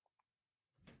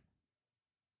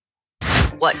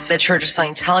what the Church of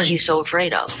Scientology is so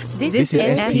afraid of. This is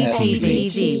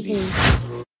SPTV.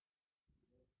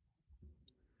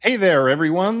 Hey there,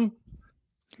 everyone.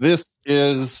 This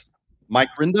is Mike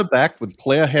Rinder back with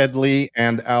Claire Headley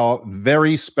and our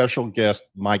very special guest,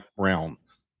 Mike Brown.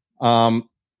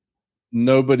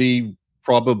 Nobody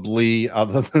probably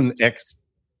other than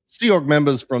ex-Sea Org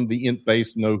members from the INT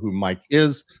base know who Mike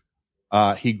is.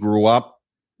 He grew up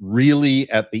really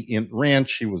at the INT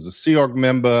Ranch. He was a Sea Org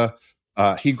member.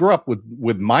 He grew up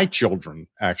with my children,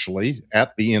 actually,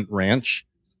 at the INT Ranch.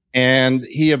 And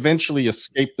he eventually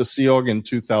escaped the Sea Org in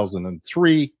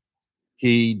 2003.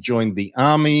 He joined the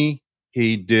Army.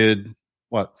 He did,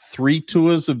 3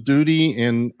 tours of duty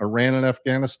in Iraq and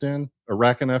Afghanistan?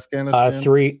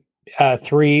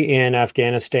 Three in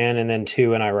Afghanistan and then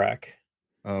 2 in Iraq.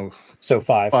 Oh, so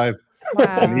 5. 5. Wow.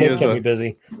 And he is kept me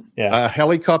busy. Yeah, a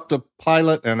helicopter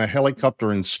pilot and a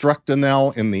helicopter instructor now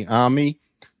in the Army.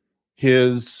 He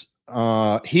is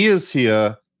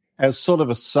here as sort of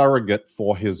a surrogate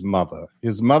for his mother.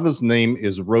 His mother's name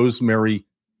is Rosemary.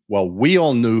 Well, we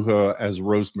all knew her as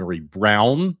Rosemary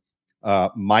Brown,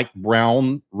 Mike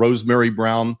Brown, Rosemary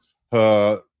Brown.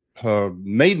 Her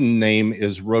maiden name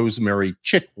is Rosemary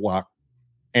Chickwak,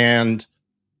 and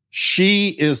she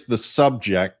is the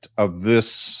subject of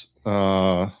this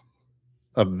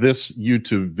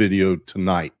YouTube video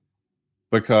tonight,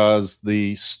 because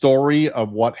the story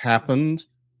of what happened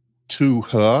to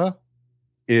her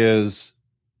is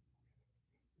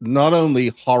not only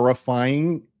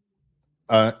horrifying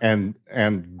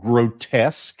and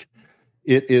grotesque,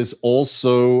 it is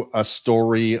also a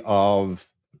story of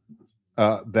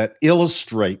that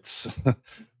illustrates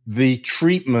the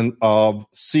treatment of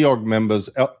Sea Org members,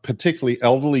 particularly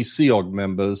elderly Sea Org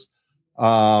members,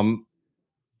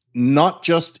 not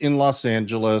just in Los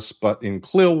Angeles, but in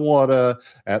Clearwater,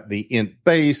 at the INT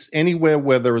base, anywhere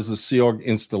where there is a Sea Org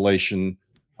installation.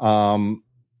 And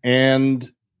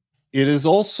it is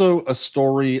also a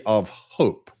story of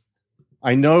hope.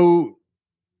 I know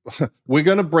we're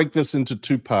going to break this into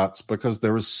 2 parts because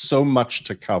there is so much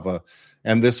to cover.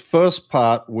 And this first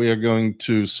part, we are going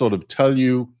to sort of tell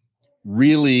you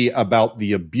really about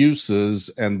the abuses,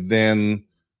 and then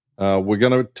we're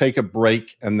going to take a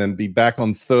break and then be back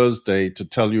on Thursday to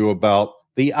tell you about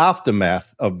the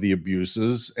aftermath of the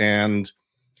abuses and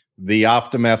the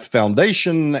Aftermath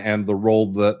Foundation and the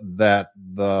role that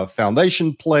the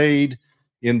foundation played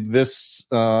in this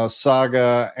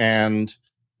saga and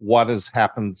what has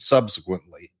happened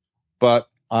subsequently. But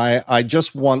I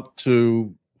just want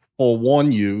to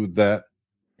forewarn you that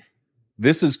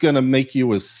this is going to make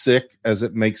you as sick as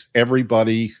it makes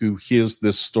everybody who hears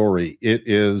this story. It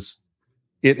is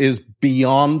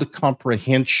beyond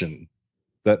comprehension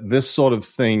that this sort of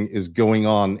thing is going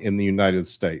on in the United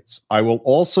States. I will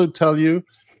also tell you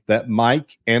that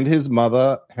Mike and his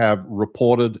mother have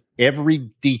reported every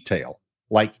detail,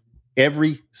 like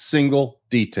every single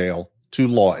detail, to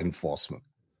law enforcement.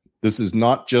 This is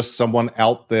not just someone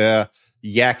out there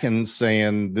yakking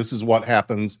saying this is what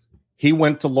happens. He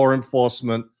went to law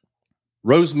enforcement.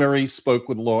 Rosemary spoke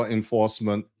with law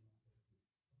enforcement.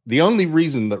 The only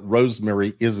reason that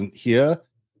Rosemary isn't here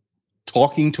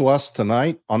talking to us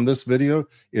tonight on this video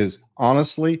is,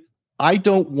 honestly, I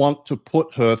don't want to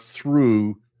put her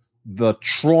through the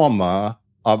trauma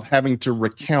of having to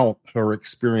recount her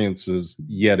experiences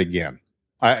yet again.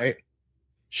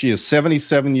 She is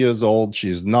 77 years old. She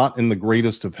is not in the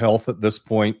greatest of health at this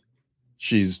point.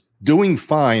 She's doing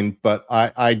fine, but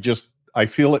I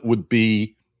feel it would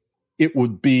be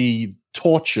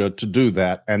torture to do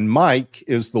that. And Mike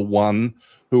is the one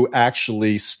who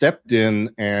actually stepped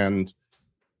in and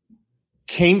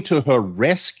came to her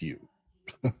rescue.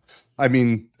 I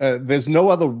mean, there's no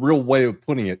other real way of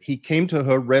putting it. He came to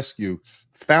her rescue,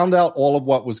 found out all of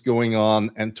what was going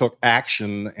on, and took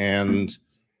action. And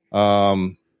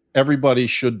everybody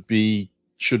should be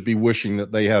wishing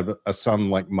that they have a son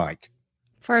like Mike.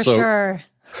 For sure.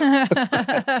 No,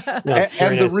 it's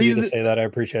very nice of you to say that. I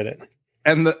appreciate it.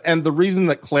 And the reason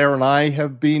that Claire and I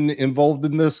have been involved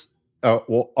in this,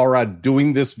 or are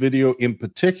doing this video in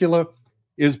particular,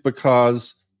 is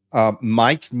because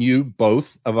Mike knew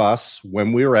both of us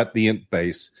when we were at the INT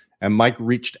base, and Mike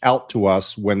reached out to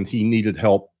us when he needed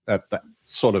help at the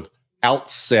sort of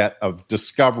outset of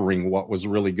discovering what was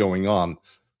really going on.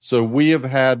 So we have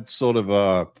had sort of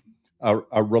a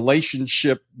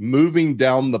relationship moving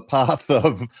down the path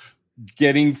of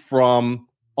getting from,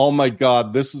 oh my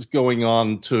God, this is going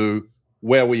on, to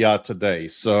where we are today.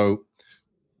 So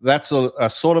that's a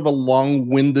sort of a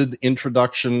long-winded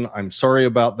introduction. I'm sorry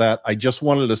about that. I just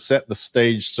wanted to set the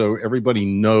stage so everybody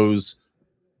knows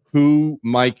who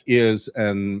Mike is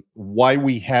and why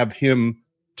we have him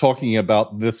talking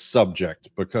about this subject,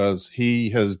 because he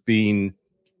has been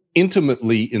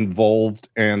intimately involved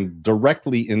and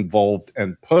directly involved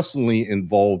and personally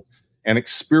involved and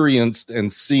experienced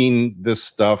and seen this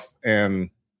stuff. And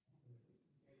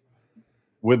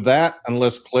with that,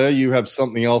 unless Claire, you have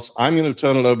something else, I'm going to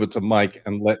turn it over to Mike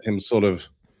and let him sort of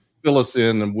fill us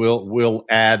in, and we'll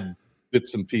add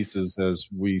bits and pieces as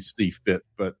we see fit.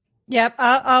 But yep,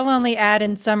 I'll only add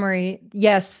in summary,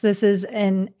 yes, this is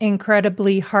an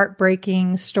incredibly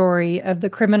heartbreaking story of the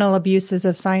criminal abuses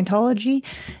of Scientology.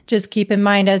 Just keep in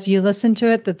mind as you listen to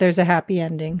it that there's a happy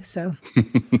ending. So,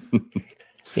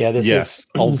 yeah, this is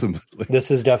ultimately, this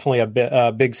is definitely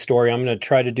a big story. I'm going to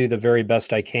try to do the very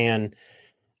best I can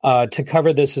to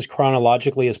cover this as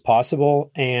chronologically as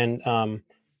possible, and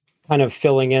kind of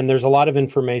filling in. There's a lot of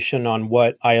information on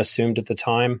what I assumed at the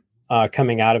time.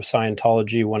 Coming out of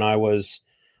Scientology when I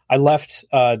left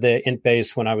the int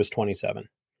base when I was 27.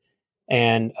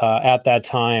 And at that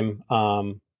time,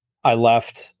 I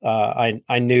left.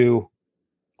 I knew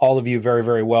all of you very,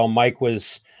 very well. Mike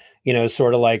was,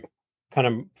 sort of like kind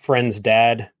of friend's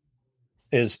dad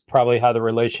is probably how the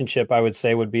relationship I would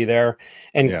say would be there.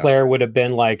 And Claire would have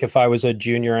been like, if I was a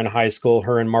junior in high school,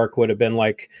 her and Mark would have been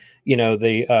like,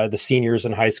 the seniors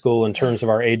in high school in terms of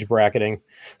our age bracketing.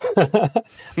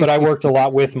 But I worked a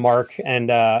lot with Mark and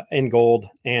in Gold,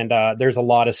 and there's a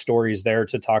lot of stories there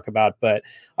to talk about, but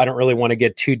I don't really want to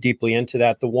get too deeply into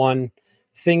that. The one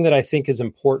thing that I think is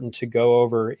important to go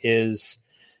over is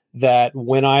that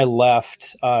when I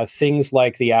left, things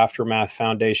like the Aftermath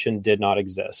Foundation did not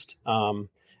exist.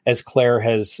 As Claire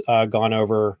has gone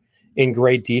over in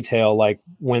great detail, like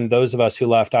when those of us who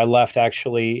left, I left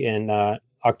actually in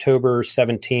October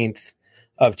 17th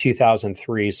of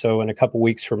 2003. So in a couple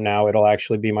weeks from now, it'll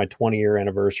actually be my 20-year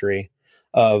anniversary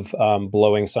of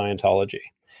blowing Scientology.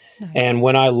 Nice. And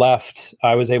when I left,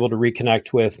 I was able to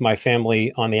reconnect with my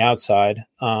family on the outside.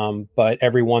 But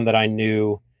everyone that I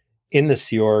knew in the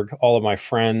Sea Org, all of my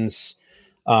friends,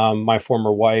 my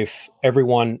former wife,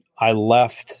 everyone, I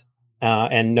left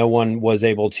and no one was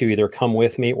able to either come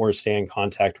with me or stay in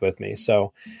contact with me.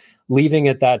 So leaving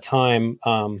at that time,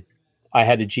 I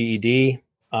had a GED.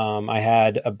 I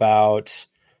had about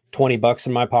 $20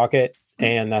 in my pocket,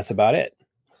 and that's about it.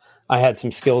 I had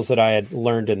some skills that I had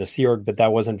learned in the Sea Org, but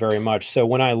that wasn't very much. So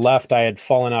when I left, I had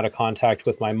fallen out of contact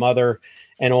with my mother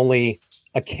and only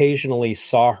occasionally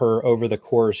saw her over the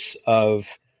course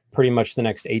of pretty much the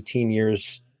next 18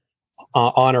 years,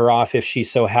 on or off, if she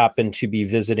so happened to be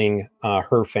visiting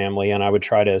her family. And I would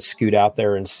try to scoot out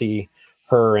there and see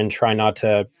her and try not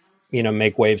to,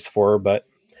 make waves for her. But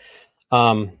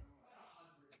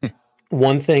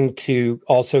one thing to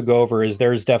also go over is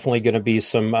there's definitely going to be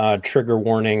some trigger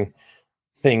warning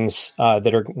things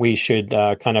that we should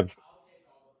kind of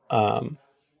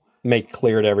make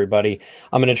clear to everybody.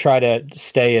 I'm going to try to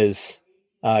stay as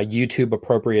YouTube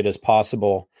appropriate as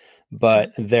possible,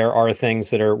 but there are things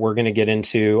that we're going to get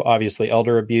into, obviously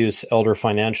elder abuse, elder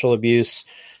financial abuse.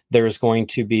 There's going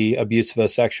to be abuse of a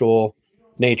sexual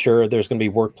nature. There's going to be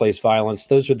workplace violence.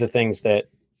 Those are the things that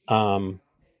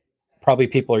probably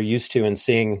people are used to and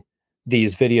seeing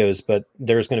these videos, but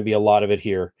there's going to be a lot of it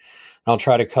here. I'll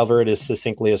try to cover it as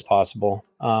succinctly as possible.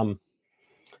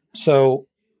 So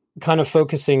kind of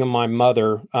focusing on my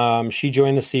mother, she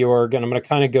joined the Sea Org, and I'm going to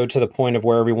kind of go to the point of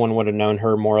where everyone would have known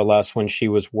her more or less when she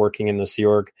was working in the Sea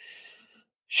Org.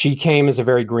 She came as a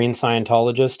very green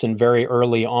Scientologist, and very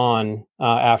early on,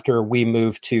 after we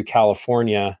moved to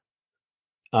California,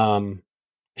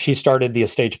 she started the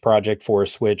Estates Project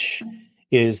Force, which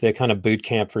is the kind of boot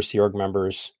camp for Sea Org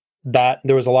members. That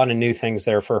there was a lot of new things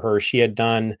there for her. She had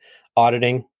done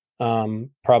auditing,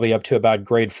 probably up to about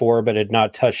grade 4, but had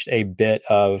not touched a bit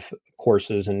of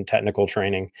courses and technical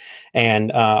training.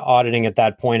 And auditing at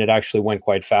that point, it actually went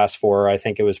quite fast for her. I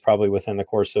think it was probably within the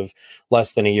course of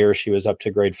less than a year, she was up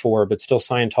to grade 4, but still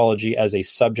Scientology as a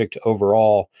subject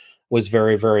overall was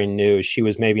very, very new. She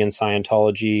was maybe in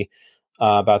Scientology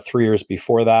about 3 years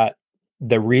before that.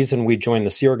 The reason we joined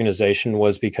the Sea Organization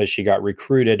was because she got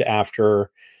recruited after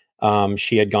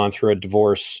she had gone through a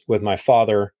divorce with my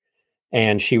father,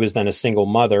 and she was then a single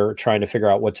mother trying to figure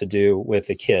out what to do with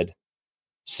a kid.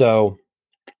 So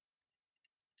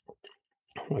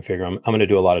I figure I'm going to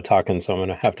do a lot of talking, so I'm going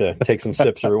to have to take some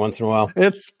sips every once in a while.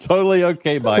 It's totally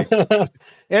okay, Mike. So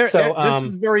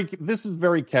this is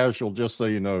very casual, just so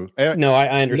you know. No,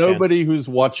 I understand. Nobody who's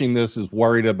watching this is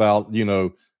worried about,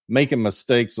 making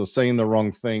mistakes or saying the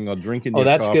wrong thing or drinking. Oh,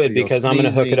 that's good, because I'm going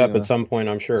to hook it up at some point,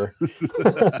 I'm sure.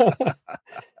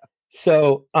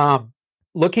 So,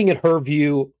 looking at her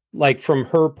view like from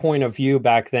her point of view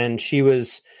back then, she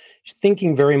was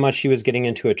thinking very much she was getting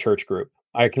into a church group.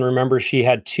 I can remember she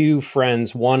had two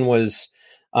friends. One was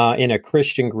in a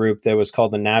Christian group that was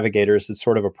called the Navigators. It's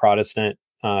sort of a Protestant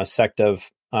sect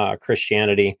of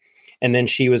Christianity. And then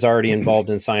she was already involved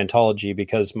in Scientology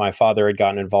because my father had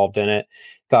gotten involved in it,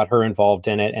 got her involved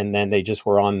in it. And then they just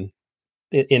were in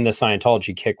the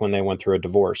Scientology kick when they went through a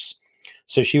divorce.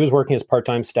 So she was working as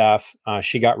part-time staff.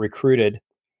 She got recruited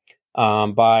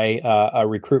by a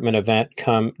recruitment event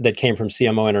that came from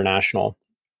CMO International,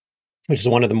 which is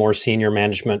one of the more senior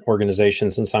management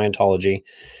organizations in Scientology.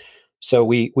 So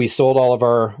we sold all of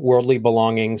our worldly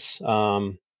belongings.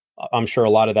 I'm sure a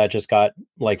lot of that just got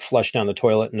like flushed down the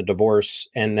toilet in a divorce.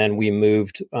 And then we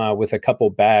moved with a couple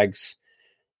bags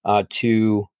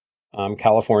to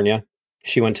California.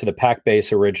 She went to the PAC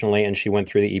base originally, and she went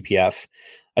through the EPF.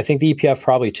 I think the EPF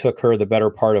probably took her the better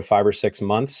part of 5 or 6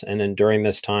 months. And then during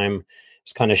this time,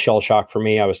 it's kind of shell shock for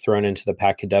me. I was thrown into the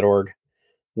PAC Cadet Org,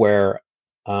 where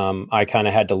I kind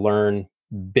of had to learn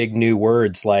big new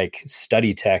words like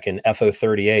study tech and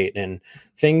FO38 and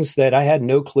things that I had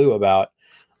no clue about.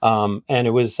 And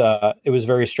it was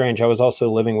very strange. I was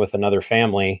also living with another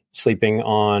family, sleeping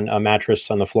on a mattress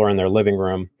on the floor in their living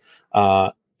room.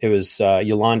 It was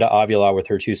Yolanda Avila with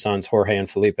her two sons, Jorge and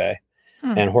Felipe.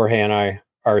 And Jorge and I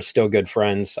are still good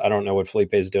friends. I don't know what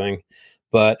Felipe is doing,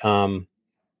 but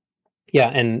yeah.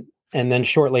 And then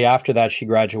shortly after that, she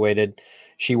graduated.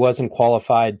 She wasn't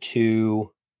qualified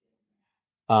to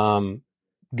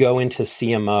go into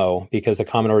CMO because the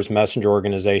Commodore's Messenger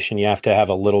organization, you have to have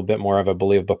a little bit more of a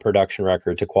believable production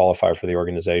record to qualify for the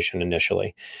organization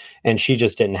initially. And she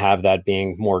just didn't have that,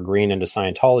 being more green into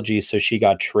Scientology. So she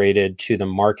got traded to the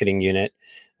marketing unit,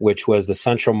 which was the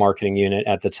central marketing unit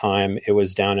at the time. It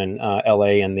was down in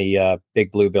LA in the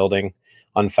Big Blue building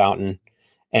on Fountain.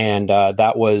 And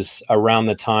that was around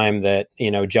the time that,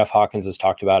 Jeff Hawkins has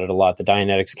talked about it a lot. The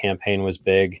Dianetics campaign was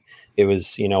big. It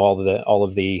was, all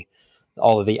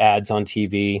of the ads on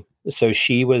TV. So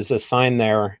she was assigned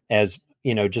there as,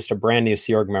 just a brand new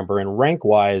Sea Org member. And rank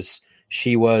wise,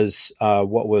 she was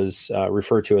what was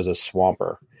referred to as a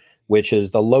swamper, which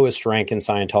is the lowest rank in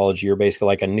Scientology. You're basically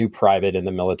like a new private in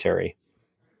the military.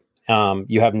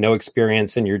 You have no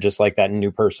experience and you're just like that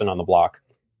new person on the block.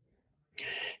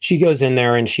 She goes in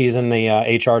there and she's in the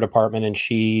HR department, and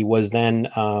she was then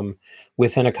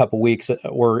within a couple weeks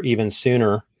or even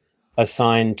sooner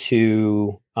assigned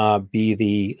to be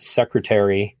the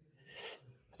secretary.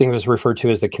 I think it was referred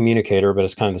to as the communicator, but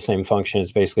it's kind of the same function.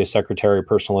 It's basically a secretary,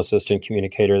 personal assistant,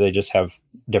 communicator. They just have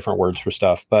different words for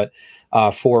stuff. But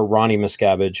for Ronnie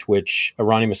Miscavige,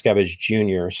 Ronnie Miscavige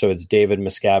Jr., so it's David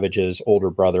Miscavige's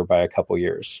older brother by a couple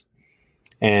years.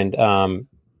 And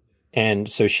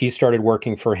so she started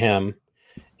working for him.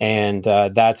 And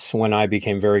that's when I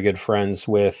became very good friends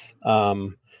with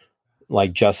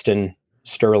like Justin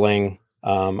Sterling.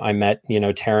 I met,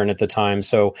 Taryn at the time.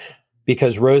 So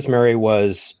because Rosemary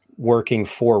was working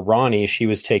for Ronnie, she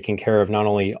was taking care of not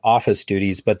only office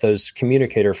duties, but those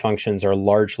communicator functions are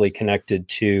largely connected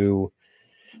to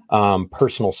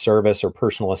personal service or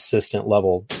personal assistant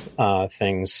level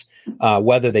things.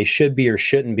 Whether they should be or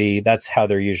shouldn't be, that's how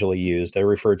they're usually used. They're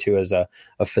referred to as a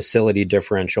facility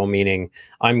differential, meaning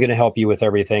I'm going to help you with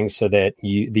everything so that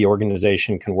the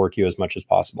organization can work you as much as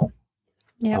possible.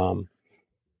 Yeah.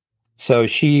 So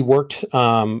she worked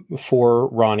for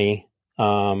Ronnie,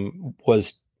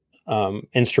 was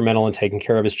instrumental in taking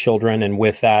care of his children. And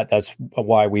with that, that's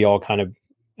why we all kind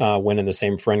of went in the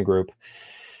same friend group.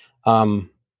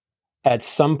 At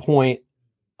some point,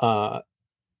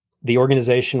 the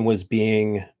organization was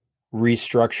being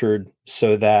restructured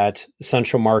so that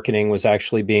central marketing was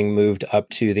actually being moved up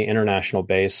to the international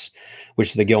base, which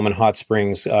is the Gilman Hot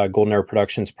Springs Golden Air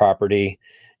Productions property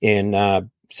in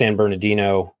San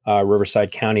Bernardino,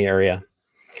 Riverside County area.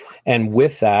 And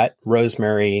with that,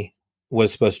 Rosemary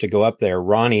was supposed to go up there.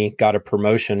 Ronnie got a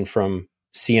promotion from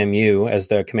CMU as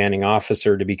the commanding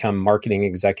officer to become marketing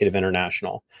executive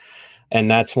international. And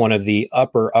that's one of the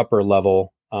upper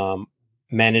level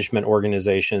management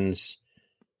organizations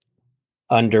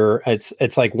under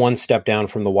it's like one step down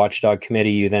from the watchdog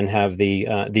committee. You then have the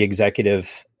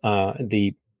executive,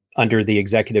 under the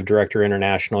executive director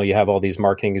international, you have all these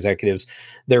marketing executives.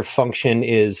 Their function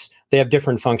is, they have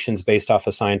different functions based off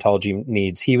of Scientology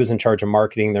needs. He was in charge of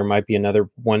marketing. There might be another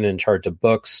one in charge of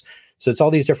books. So it's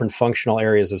all these different functional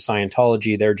areas of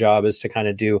Scientology. Their job is to kind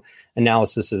of do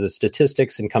analysis of the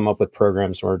statistics and come up with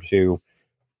programs in order to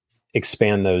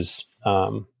expand those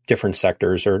different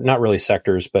sectors, or not really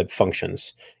sectors, but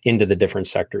functions into the different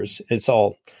sectors. It's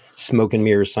all smoke and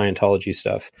mirrors Scientology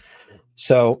stuff.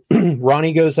 So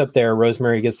Ronnie goes up there.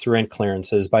 Rosemary gets the rent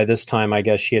clearances. By this time, I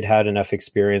guess she had had enough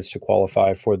experience to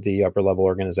qualify for the upper level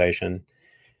organization.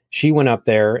 She went up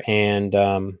there, and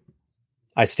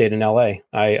I stayed in LA.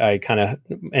 I kind of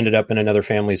ended up in another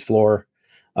family's floor,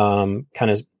 and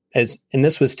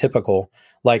this was typical.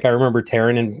 Like I remember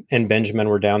Taryn and Benjamin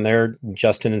were down there,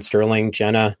 Justin and Sterling,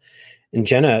 Jenna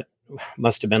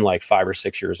must have been like 5 or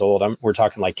 6 years old. We're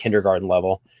talking like kindergarten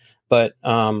level, but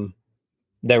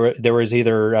there was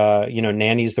either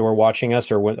nannies that were watching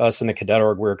us, or us in the cadet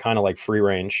org. We were kind of like free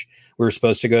range. We were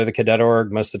supposed to go to the cadet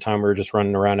org. Most of the time we were just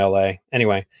running around LA.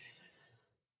 Anyway,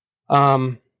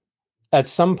 at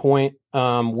some point,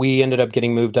 we ended up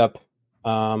getting moved up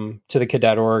to the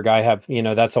cadet org. I have,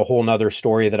 that's a whole nother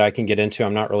story that I can get into.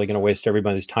 I'm not really going to waste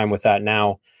everybody's time with that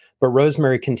now. But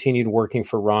Rosemary continued working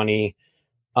for Ronnie.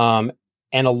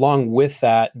 And along with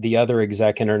that, the other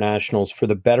exec internationals for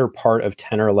the better part of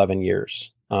 10 or 11 years.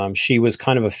 She was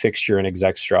kind of a fixture in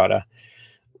exec strata.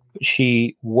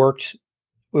 She worked.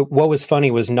 What was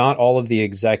funny was not all of the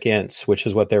exec-ents, which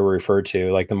is what they were referred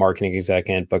to, like the marketing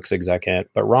exec-ent, books exec-ent,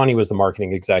 but Ronnie was the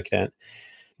marketing exec-ent.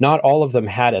 Not all of them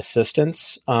had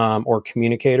assistants or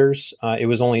communicators. It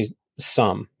was only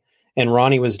some. And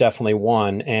Ronnie was definitely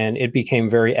one. And it became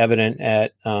very evident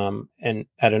at a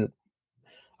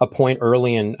point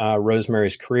early in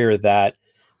Rosemary's career that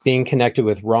being connected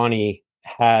with Ronnie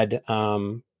had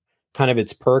kind of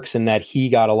its perks, in that he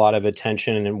got a lot of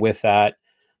attention. And with that,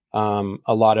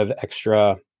 a lot of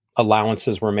extra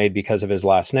allowances were made because of his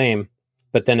last name.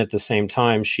 But then at the same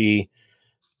time, she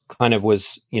kind of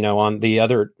was, on the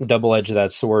other double edge of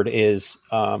that sword is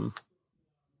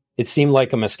it seemed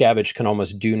like a Miscavige can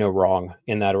almost do no wrong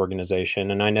in that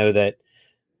organization. And I know that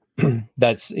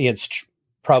it's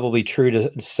probably true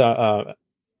to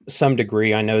some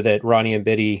degree. I know that Ronnie and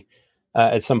Biddy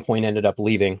at some point ended up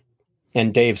leaving,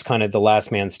 and Dave's kind of the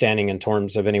last man standing in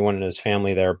terms of anyone in his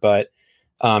family there. But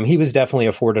he was definitely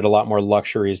afforded a lot more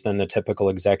luxuries than the typical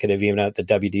executive, even at the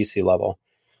WDC level.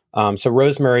 So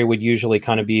Rosemary would usually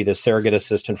kind of be the surrogate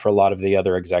assistant for a lot of the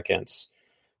other exec-ents.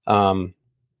 I'm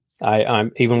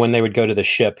even when they would go to the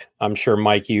ship, I'm sure,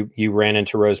 Mike, you ran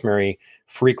into Rosemary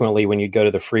frequently when you'd go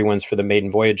to the free ones for the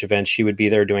maiden voyage event. She would be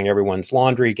there doing everyone's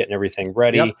laundry, getting everything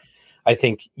ready. Yep. I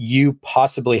think you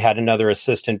possibly had another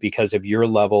assistant because of your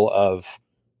level of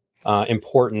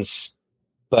importance,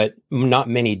 but not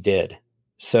many did.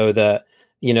 So the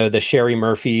Sherry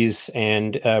Murphys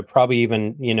and probably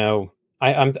even,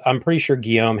 I'm pretty sure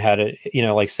Guillaume had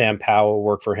like Sam Powell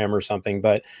work for him or something,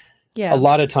 but yeah, a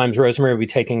lot of times Rosemary would be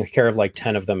taking care of like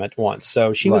 10 of them at once.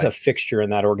 So she was a fixture in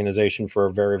that organization for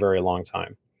a very, very long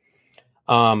time.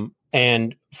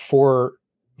 And for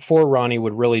Ronnie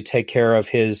would really take care of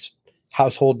his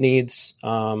household needs,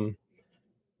 kind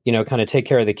of take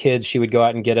care of the kids. She would go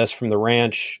out and get us from the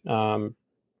ranch,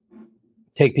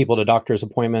 take people to doctor's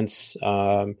appointments,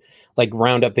 like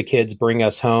round up the kids, bring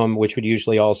us home, which would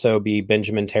usually also be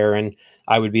Benjamin Taryn.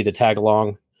 I would be the tag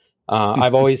along.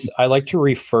 I like to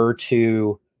refer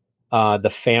to the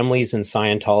families in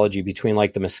Scientology between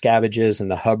like the Miscaviges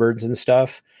and the Hubbards and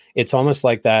stuff. It's almost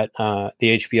like that,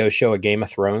 the HBO show, A Game of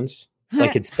Thrones.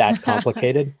 Like it's that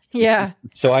complicated. Yeah.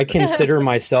 So I consider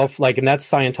myself like, and that's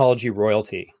Scientology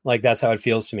royalty. Like that's how it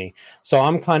feels to me. So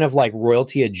I'm kind of like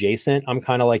royalty adjacent. I'm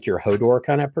kind of like your Hodor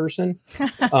kind of person.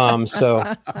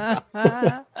 So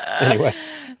anyway,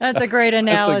 that's a great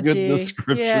analogy. That's a good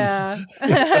description. Yeah.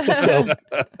 So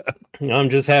I'm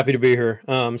just happy to be here.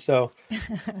 So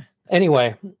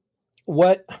anyway,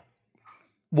 what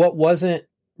wasn't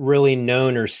really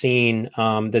known or seen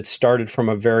that started from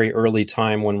a very early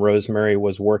time when Rosemary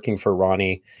was working for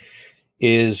Ronnie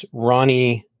is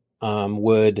Ronnie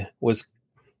was,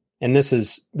 and this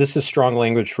is strong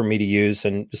language for me to use,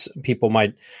 and people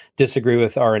might disagree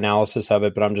with our analysis of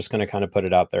it, but I'm just going to kind of put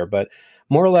it out there. But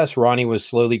more or less, Ronnie was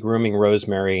slowly grooming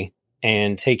Rosemary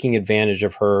and taking advantage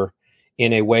of her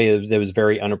in a way that was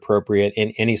very inappropriate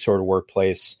in any sort of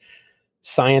workplace,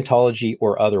 Scientology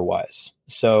or otherwise.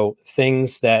 So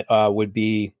things that would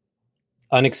be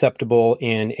unacceptable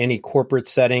in any corporate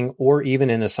setting or even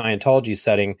in a Scientology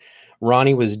setting,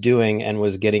 Ronnie was doing and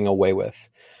was getting away with.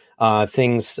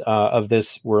 Things of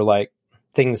this were like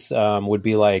things would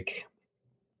be like,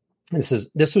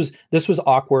 this was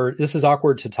awkward. This is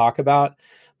awkward to talk about,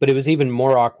 but it was even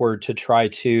more awkward to try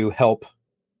to help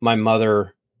my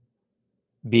mother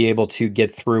be able to get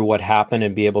through what happened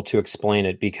and be able to explain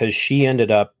it, because she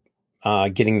ended up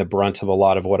getting the brunt of a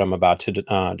lot of what I'm about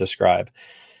to describe.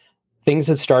 Things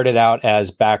that started out as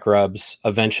back rubs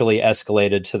eventually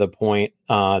escalated to the point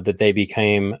that they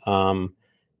became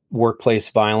workplace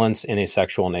violence in a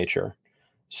sexual nature.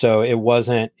 So it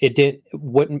wouldn't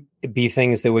be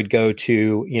things that would go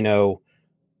to, you know,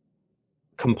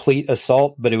 complete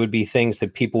assault, but it would be things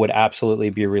that people would absolutely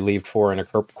be relieved for in a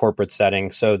corporate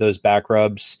setting. So those back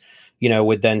rubs, you know,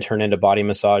 would then turn into body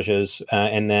massages.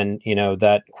 And then, you know,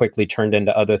 that quickly turned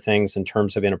into other things in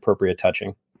terms of inappropriate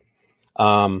touching.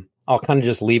 I'll kind of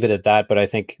just leave it at that, but I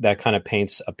think that kind of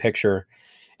paints a picture.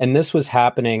 And this was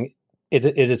happening.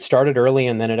 It had started early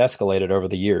and then it escalated over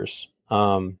the years.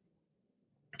 And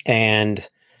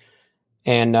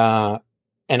I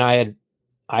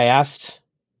asked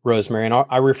Rosemary, and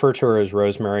I refer to her as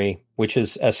Rosemary, which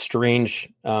is a strange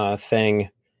thing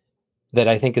that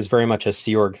I think is very much a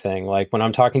Sea Org thing. Like when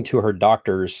I'm talking to her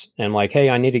doctors and like, hey,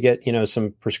 I need to get, you know,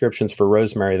 some prescriptions for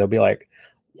Rosemary. They'll be like,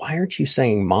 why aren't you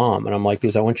saying mom? And I'm like,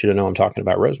 because I want you to know I'm talking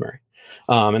about Rosemary.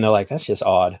 And they're like, that's just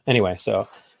odd. Anyway, so,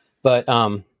 but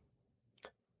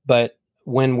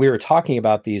when we were talking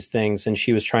about these things and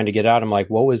she was trying to get out, I'm like,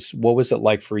 what was it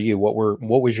like for you?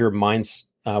 What was your mind's,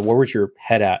 where was your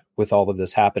head at with all of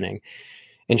this happening?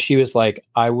 And she was like,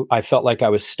 I felt like I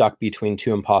was stuck between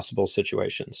two impossible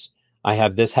situations. I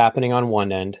have this happening on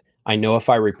one end. I know if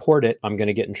I report it, I'm going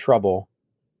to get in trouble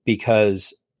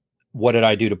because what did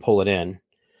I do to pull it in?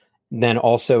 Then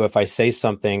also, if I say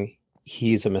something,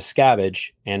 he's a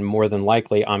miscavige and more than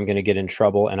likely I'm going to get in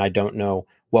trouble and I don't know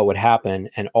what would happen.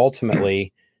 And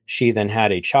ultimately, she then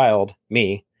had a child,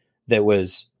 me, that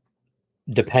was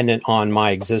dependent on my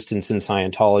existence in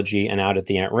Scientology and out at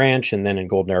the Ant Ranch and then in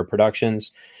Golden Era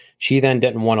Productions. She then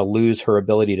didn't want to lose her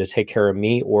ability to take care of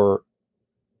me or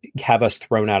have us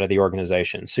thrown out of the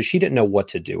organization. So she didn't know what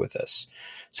to do with this.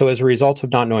 So as a result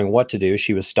of not knowing what to do,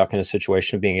 she was stuck in a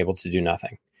situation of being able to do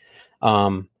nothing.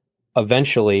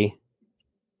 Eventually,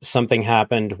 something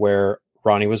happened where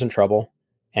Ronnie was in trouble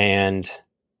and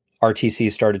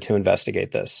RTC started to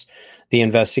investigate this. The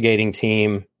investigating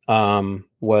team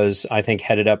was, I think,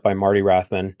 headed up by Marty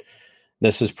Rathman.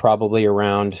 This is probably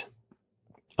around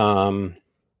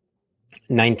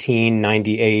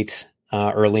 1998,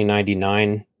 early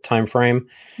 99 timeframe.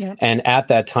 Yep. And at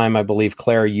that time, I believe,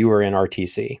 Claire, you were in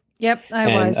RTC. Yep,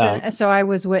 I was. And so I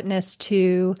was witness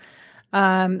to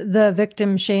the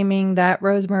victim shaming that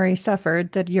Rosemary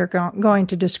suffered that you're going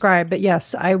to describe. But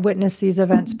yes, I witnessed these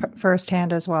events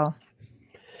firsthand as well.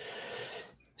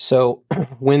 So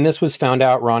when this was found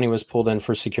out, Ronnie was pulled in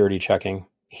for security checking.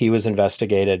 He was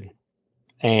investigated.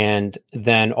 And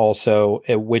then also,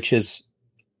 which is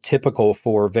typical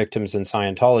for victims in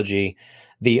Scientology,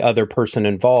 the other person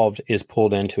involved is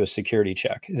pulled into a security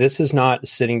check. This is not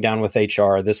sitting down with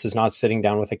HR. This is not sitting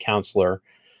down with a counselor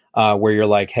where you're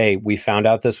like, hey, we found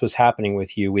out this was happening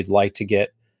with you. We'd like to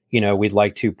get, we'd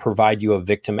like to provide you a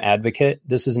victim advocate.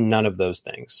 This is none of those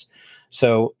things.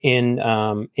 So in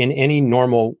any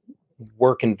normal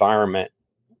work environment,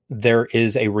 there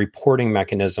is a reporting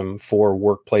mechanism for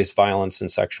workplace violence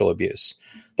and sexual abuse.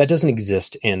 That doesn't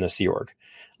exist in the Sea Org.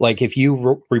 Like if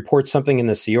you report something in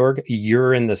the Sea Org,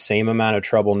 you're in the same amount of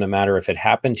trouble, no matter if it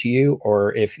happened to you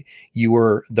or if you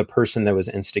were the person that was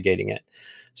instigating it.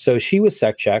 So she was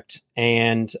sec checked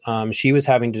and she was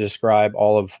having to describe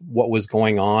all of what was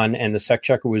going on. And the sec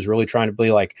checker was really trying to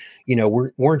be like,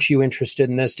 weren't you interested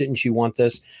in this? Didn't you want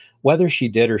this? Whether she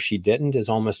did or she didn't is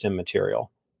almost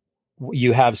immaterial.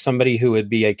 You have somebody who would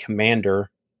be a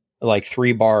commander, like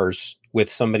 3 bars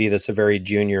with somebody that's a very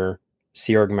junior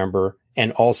Sea Org member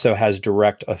and also has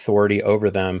direct authority over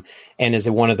them and is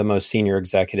one of the most senior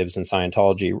executives in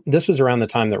Scientology. This was around the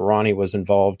time that Ronnie was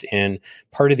involved in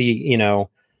part of the,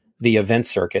 the event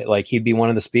circuit. Like he'd be one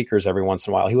of the speakers every once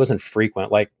in a while. He wasn't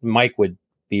frequent, like Mike would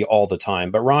be all the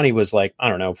time, but Ronnie was like, I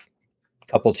don't know, a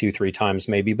couple, 2-3 times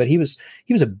maybe, but he was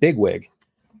a bigwig.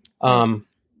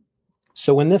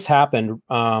 So when this happened,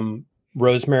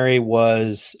 Rosemary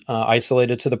was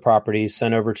isolated to the property,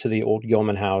 sent over to the old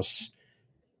Gilman house,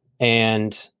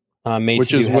 and made which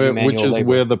to is do heavy manual labor.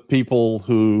 Where the people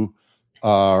who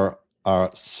are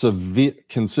severe,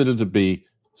 considered to be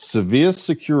severe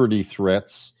security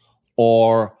threats,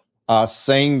 or are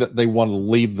saying that they want to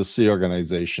leave the Sea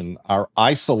Organization, are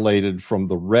isolated from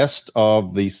the rest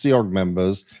of the Sea Org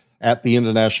members at the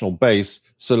international base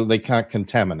so that they can't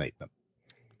contaminate them.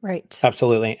 Right.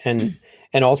 Absolutely. And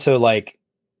also, like,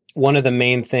 one of the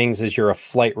main things is you're a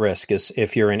flight risk is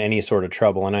if you're in any sort of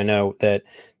trouble. And I know that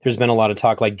there's been a lot of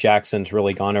talk, like Jackson's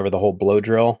really gone over the whole blow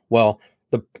drill. Well,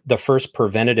 the first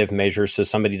preventative measure so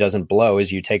somebody doesn't blow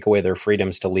is you take away their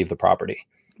freedoms to leave the property.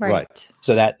 Right.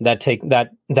 So that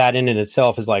in and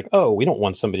itself is like, oh, we don't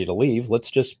want somebody to leave. Let's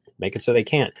just make it so they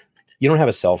can't. You don't have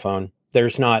a cell phone.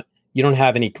 You don't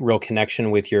have any real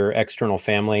connection with your external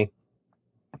family.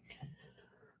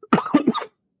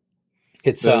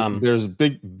 It's there's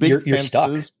big you're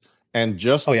fences stuck. and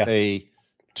just Oh, yeah. a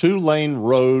 2-lane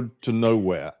road to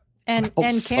nowhere. And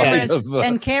outside cameras of the-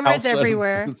 and cameras outside of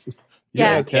everywhere. the-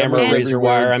 Yeah, camera, cameras razor everywhere,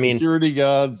 wire. and I mean, security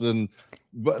guards and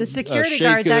the security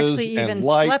guards actually shakers and even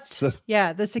lights. slept.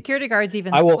 Yeah, the security guards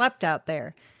even I will- slept out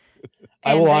there.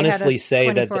 I will honestly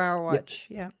say that 24-hour watch.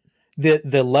 Yeah.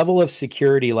 the level of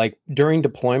security, like during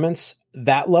deployments,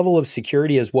 that level of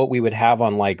security is what we would have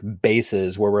on like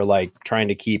bases where we're like trying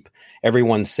to keep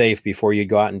everyone safe before you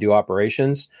go out and do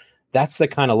operations. That's the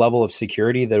kind of level of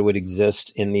security that would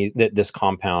exist in this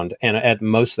compound, and at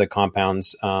most of the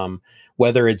compounds,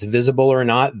 whether it's visible or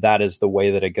not, that is the way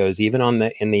that it goes. Even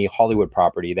in the Hollywood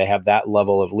property, they have that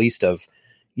level of least of,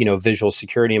 visual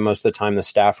security, and most of the time the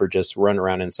staff are just running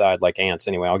around inside like ants.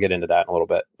 Anyway, I'll get into that in a little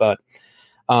bit, but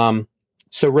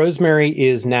so Rosemary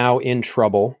is now in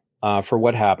trouble for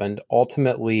what happened.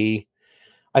 Ultimately,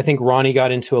 I think Ronnie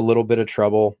got into a little bit of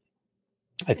trouble.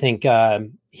 I think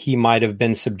he might have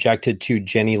been subjected to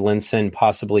Jenny Linson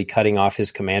possibly cutting off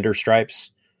his commander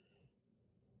stripes.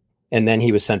 And then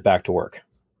he was sent back to work.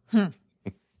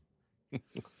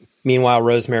 Meanwhile,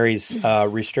 Rosemary's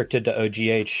restricted to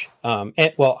OGH.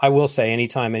 Well, I will say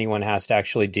anytime anyone has to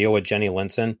actually deal with Jenny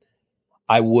Linson,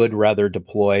 I would rather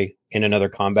deploy in another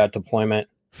combat deployment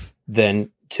than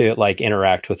to like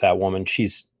interact with that woman.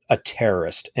 She's a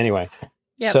terrorist. Anyway,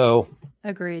 Yep. So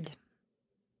Agreed.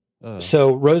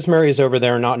 So Rosemary is over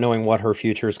there not knowing what her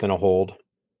future is going to hold.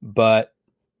 But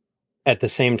at the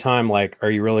same time, like, are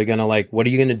you really going to what are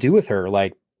you going to do with her?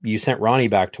 Like, you sent Ronnie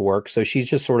back to work. So she's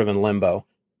just sort of in limbo.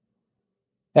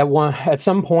 At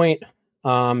some point,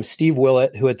 Steve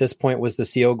Willett, who at this point was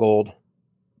the CO Gold,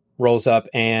 rolls up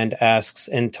and asks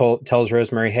and tells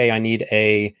Rosemary, hey, I need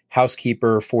a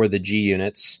housekeeper for the G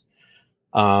units,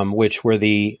 which were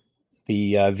the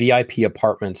VIP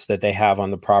apartments that they have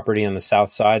on the property on the south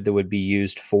side that would be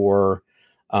used for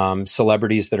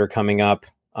celebrities that are coming up,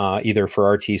 either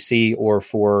for RTC or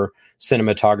for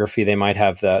cinematography. They might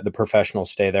have the professionals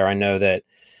stay there. I know that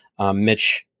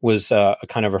Mitch was a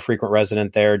kind of a frequent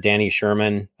resident there. Danny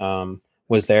Sherman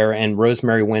was there, and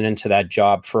Rosemary went into that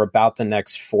job for about the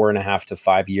next 4.5 to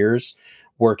 5 years,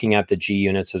 working at the G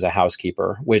units as a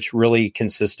housekeeper, which really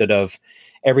consisted of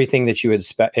everything that you would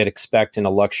expect in a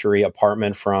luxury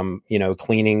apartment, from,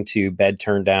 cleaning to bed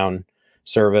turn down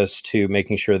service to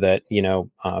making sure that,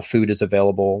 food is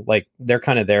available. Like, they're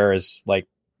kind of there as like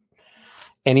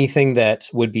anything that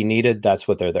would be needed. That's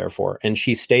what they're there for. And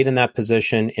she stayed in that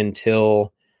position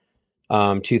until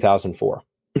 2004.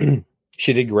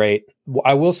 She did great.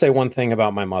 I will say one thing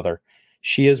about my mother.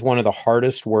 She is one of the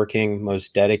hardest working,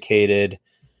 most dedicated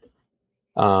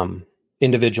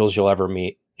individuals you'll ever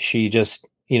meet. She just,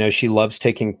 she loves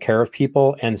taking care of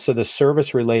people. And so the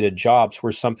service related jobs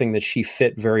were something that she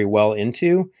fit very well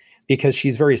into, because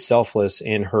she's very selfless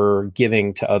in her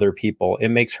giving to other people. It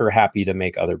makes her happy to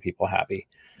make other people happy.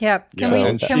 Yeah.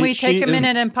 Can we take a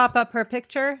minute and pop up her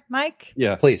picture, Mike?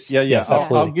 Yeah, please. Yeah. Yes,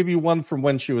 I'll give you one from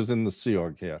when she was in the Sea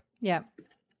Org here. Yeah.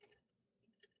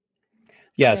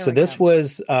 Yeah. So this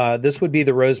would be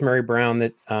the Rosemary Brown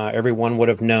that everyone would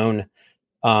have known.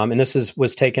 And this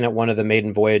was taken at one of the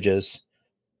maiden voyages.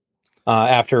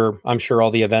 After, I'm sure, all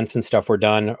the events and stuff were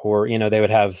done, or, they would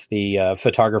have the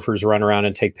photographers run around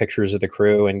and take pictures of the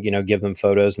crew and, give them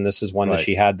photos. And this is one that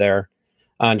she had there.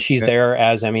 And she's there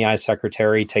as MEI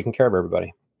secretary, taking care of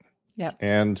everybody. Yeah.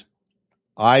 And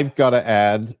I've got to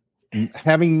add,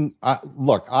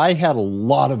 look, I had a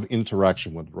lot of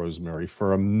interaction with Rosemary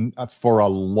for a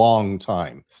long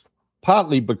time,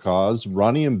 partly because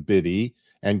Ronnie and Biddy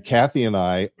and Kathy and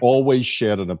I always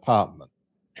shared an apartment.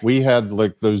 We had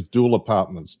like those dual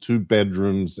apartments, 2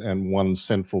 bedrooms and 1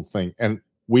 central thing. And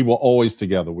we were always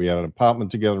together. We had an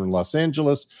apartment together in Los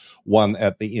Angeles, one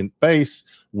at the INT base.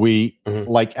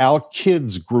 Like, our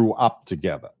kids grew up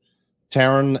together.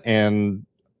 Taryn and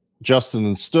Justin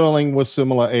and Sterling were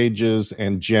similar ages,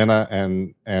 and Jenna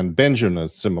and Benjamin are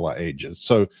similar ages.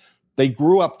 So they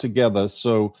grew up together.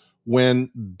 So when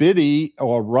Biddy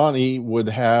or Ronnie would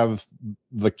have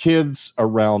the kids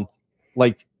around,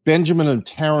 like, Benjamin and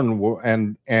Taryn were,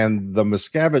 and the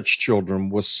Miscavige children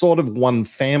were sort of one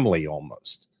family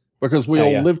almost, because we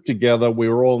all lived together. We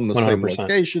were all in the 100%. Same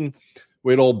location.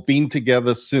 We'd all been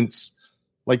together since,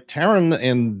 like, Taryn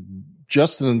and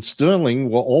Justin and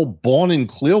Sterling were all born in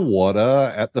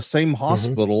Clearwater at the same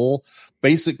hospital,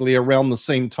 basically around the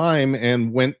same time,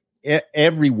 and went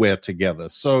everywhere together.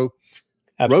 So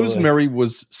Absolutely. Rosemary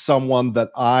was someone that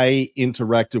I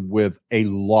interacted with a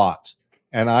lot.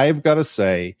 And I've got to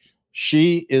say,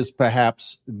 she is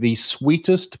perhaps the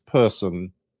sweetest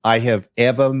person I have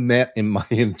ever met in my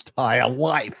entire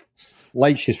life.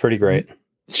 Like, she's pretty great.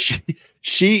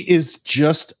 She is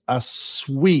just a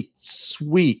sweet,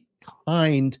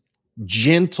 kind,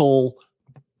 gentle,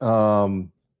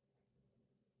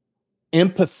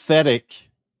 empathetic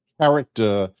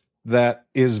character that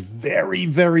is very,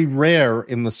 very rare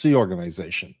in the Sea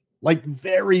Organization. Like,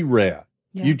 very rare.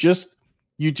 Yeah.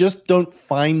 You just don't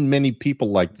find many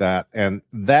people like that, and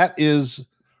that is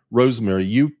Rosemary.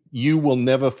 You will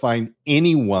never find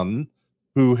anyone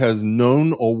who has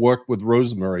known or worked with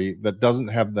Rosemary that doesn't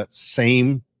have that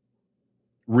same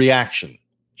reaction.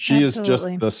 She is just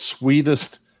the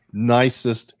sweetest,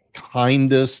 nicest,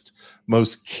 kindest,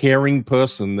 most caring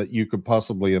person that you could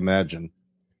possibly imagine.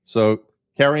 So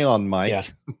carry on,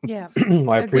 Mike. Yeah. Well,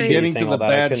 I appreciate We're getting you saying to the all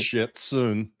that. bad shit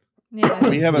soon. Yeah.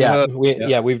 We haven't heard.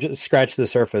 We've just scratched the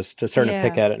surface, just starting to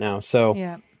pick at it now.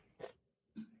 So,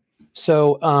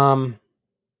 so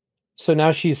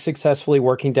now she's successfully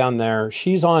working down there.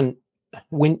 She's on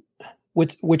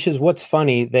which is what's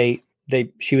funny.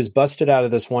 She was busted out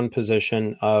of this one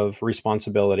position of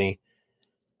responsibility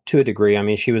to a degree. I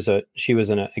mean, she was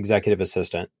an executive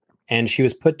assistant, and she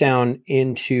was put down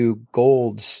into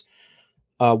Gold's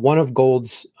one of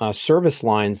Gold's service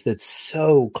lines that's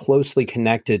so closely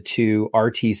connected to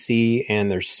RTC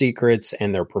and their secrets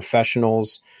and their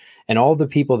professionals and all the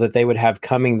people that they would have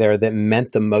coming there that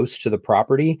meant the most to the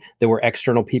property. There were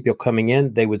external people coming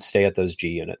in. They would stay at those G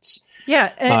units.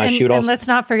 Yeah. And let's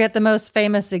not forget the most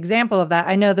famous example of that.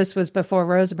 I know this was before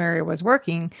Rosemary was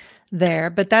working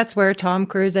there, but that's where Tom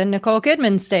Cruise and Nicole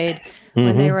Kidman stayed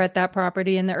when they were at that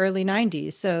property in the early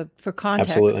 90s. So for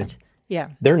context. Absolutely. Yeah.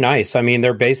 They're nice. I mean,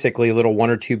 they're basically little 1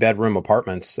 or 2 bedroom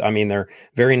apartments. I mean, they're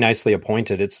very nicely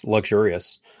appointed. It's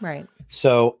luxurious. Right.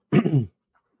 So,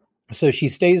 so she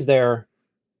stays there.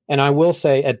 And I will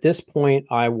say at this point,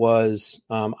 I was,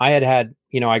 I had,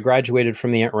 I graduated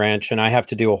from the Ant Ranch, and I have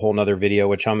to do a whole nother video,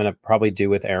 which I'm going to probably do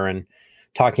with Aaron,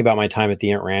 talking about my time at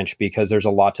the Ant Ranch, because there's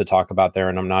a lot to talk about there,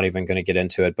 and I'm not even going to get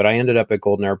into it. But I ended up at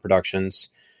Golden Air Productions.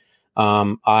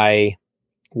 I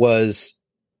was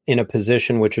in a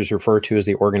position which was referred to as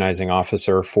the organizing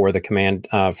officer for the command,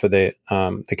 for the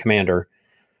commander,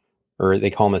 or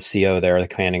they call him a CO there, the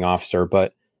commanding officer.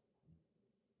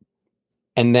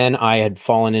 And then I had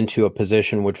fallen into a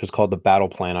position which was called the battle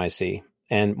plan IC.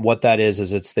 And what that is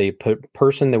it's the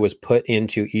person that was put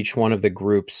into each one of the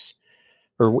groups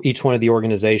or each one of the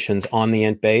organizations on the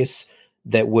Ant base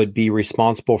that would be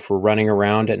responsible for running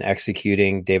around and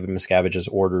executing David Miscavige's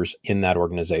orders in that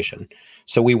organization.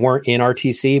 So we weren't in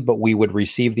RTC, but we would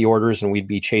receive the orders and we'd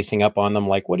be chasing up on them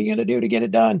like, what are you going to do to get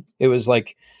it done? It was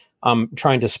like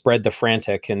trying to spread the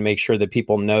frantic and make sure that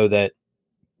people know that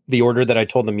the order that I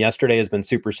told them yesterday has been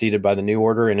superseded by the new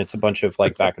order, and it's a bunch of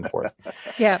like back and forth.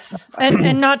 Yeah.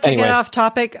 And not to get off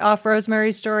topic, off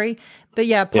Rosemary's story,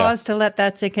 but pause to let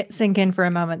that sink in for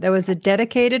a moment. There was a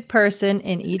dedicated person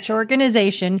in each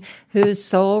organization whose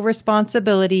sole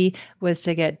responsibility was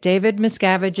to get David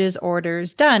Miscavige's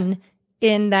orders done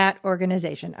in that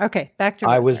organization. Okay, back to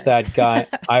Rosemary. I was that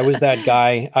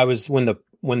guy. I was when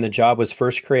the job was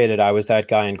first created, I was that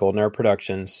guy in Golden Air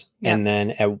Productions. Yep. And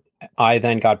then I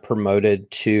then got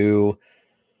promoted to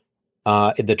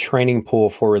the training pool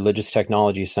for Religious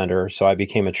Technology Center. So I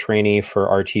became a trainee for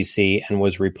RTC and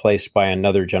was replaced by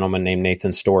another gentleman named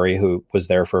Nathan Story, who was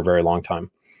there for a very long time.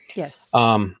 Yes.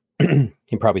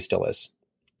 He probably still is.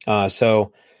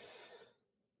 So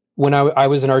when I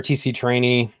was an RTC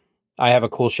trainee, I have a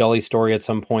cool Shelley story at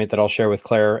some point that I'll share with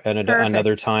Claire at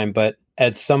another time. But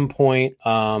at some point,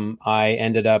 I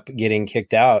ended up getting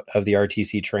kicked out of the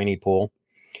RTC trainee pool.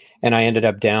 And I ended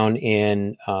up down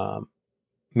in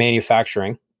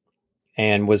manufacturing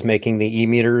and was making the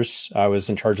e-meters. I was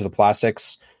in charge of the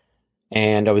plastics,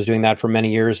 and I was doing that for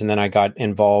many years. And then I got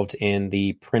involved in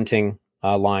the printing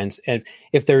lines. And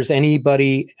if there's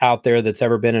anybody out there that's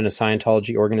ever been in a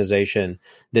Scientology organization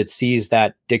that sees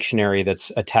that dictionary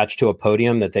that's attached to a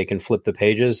podium that they can flip the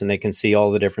pages and they can see all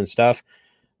the different stuff.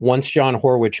 Once John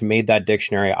Horwich made that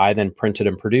dictionary, I then printed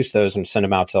and produced those and sent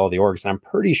them out to all the orgs. And I'm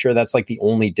pretty sure that's like the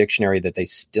only dictionary that they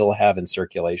still have in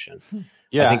circulation.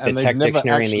 Yeah, I think the tech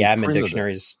dictionary and the admin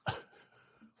dictionaries.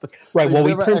 Right. Well,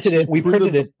 we printed it. We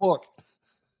printed it.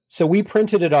 So we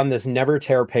printed it on this never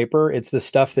tear paper. It's the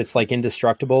stuff that's like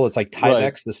indestructible. It's like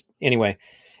Tyvek. Right. Anyway.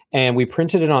 And we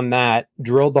printed it on that,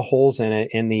 drilled the holes in it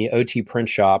in the OT print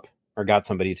shop, or got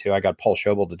somebody to. I got Paul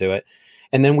Schobel to do it.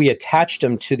 And then we attached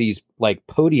them to these like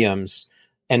podiums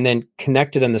and then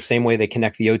connected them the same way they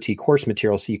connect the OT course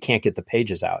material, so you can't get the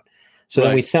pages out. So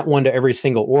then we sent one to every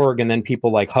single org, and then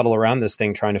people like huddle around this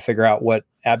thing trying to figure out what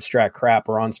abstract crap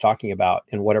Ron's talking about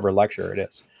in whatever lecture it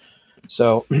is.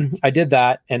 So I did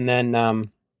that. And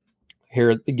then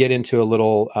get into a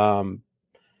little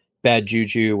bad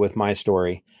juju with my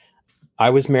story. I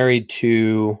was married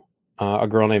to a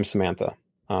girl named Samantha,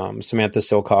 Samantha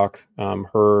Silcock.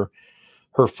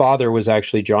 Her father was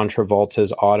actually John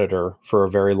Travolta's auditor for a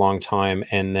very long time.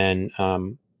 And then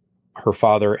her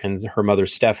father and her mother,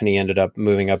 Stephanie, ended up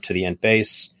moving up to the Ent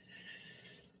base.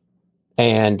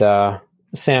 And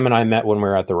Sam and I met when we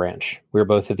were at the ranch. We were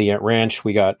both at the Ent ranch.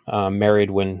 We got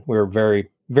married when we were very,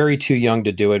 very too young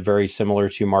to do it, very similar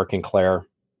to Mark and Claire.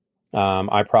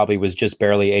 I probably was just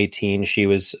barely 18. She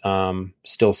was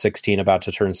still 16, about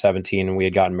to turn 17, and we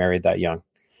had gotten married that young.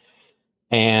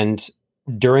 And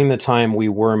during the time we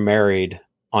were married,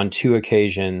 on 2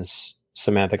 occasions,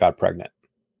 Samantha got pregnant.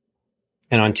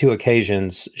 And on 2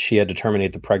 occasions, she had to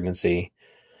terminate the pregnancy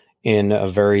in a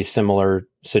very similar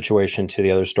situation to the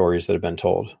other stories that have been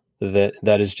told.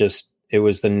 That is just, it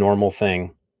was the normal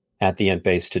thing at the Ent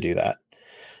base to do that.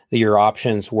 Your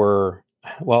options were,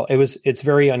 well, it's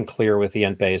very unclear with the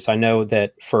Ent base. I know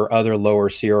that for other lower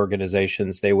SEER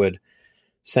organizations, they would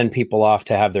send people off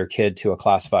to have their kid to a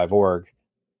Class 5 org.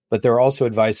 But there are also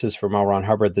advices from L. Ron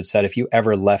Hubbard that said if you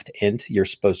ever left Ent, you're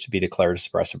supposed to be declared a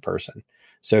suppressive person.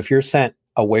 So if you're sent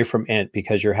away from Ent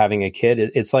because you're having a kid,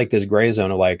 it's like this gray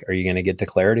zone of like, are you going to get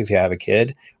declared if you have a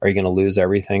kid? Are you going to lose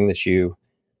everything that you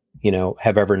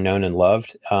have ever known and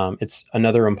loved? It's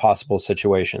another impossible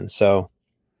situation. So,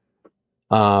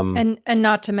 and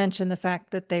not to mention the fact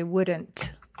that they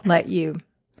wouldn't let you.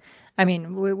 I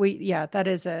mean, that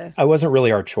is I wasn't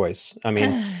really our choice. I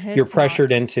mean, you're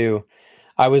pressured into.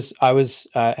 I was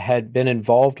had been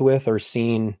involved with or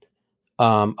seen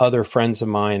other friends of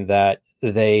mine that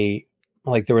they,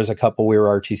 like, there was a couple, we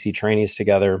were RTC trainees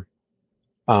together.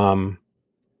 I'm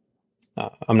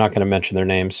not going to mention their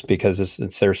names because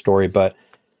it's their story, but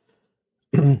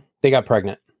they got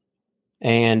pregnant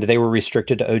and they were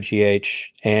restricted to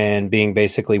OGH and being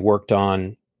basically worked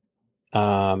on,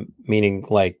 meaning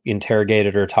like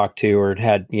interrogated or talked to or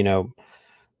had,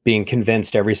 being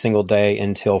convinced every single day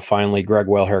until finally Greg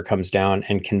Wellhair comes down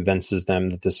and convinces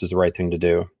them that this is the right thing to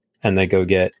do. And they go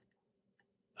get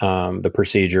the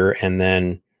procedure and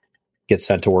then get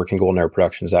sent to work in Golden Air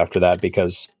Productions after that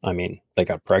because, I mean, they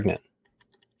got pregnant.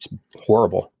 It's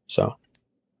horrible. So,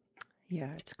 yeah,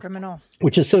 it's criminal.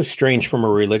 Which is so strange from a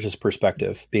religious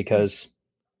perspective because,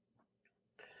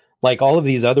 like, all of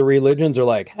these other religions are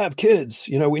like, have kids.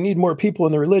 We need more people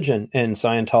in the religion. And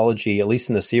Scientology, at least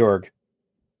in the Sea Org,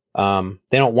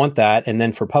 they don't want that. And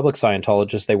then for public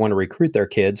Scientologists, they want to recruit their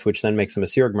kids, which then makes them a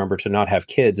Sea Org member to not have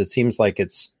kids. It seems like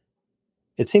it's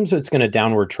going to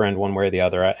downward trend one way or the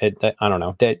other. I don't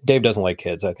know. Dave doesn't like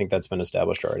kids. I think that's been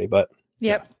established already, but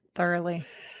yep, thoroughly.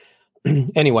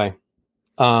 Anyway,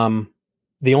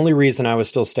 the only reason I was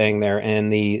still staying there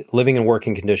and the living and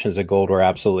working conditions at Gold were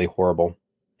absolutely horrible.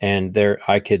 And there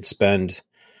I could spend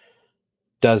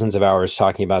dozens of hours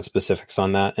talking about specifics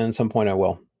on that. And at some point I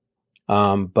will.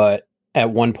 But at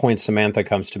one point, Samantha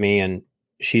comes to me and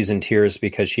she's in tears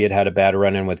because she had a bad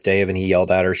run-in with Dave and he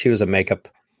yelled at her. She was a makeup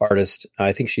artist.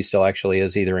 I think she still actually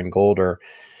is, either in Gold or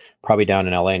probably down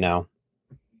in LA now.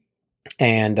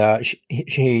 And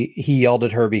he yelled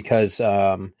at her because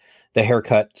the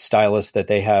haircut stylist that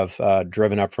they have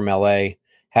driven up from LA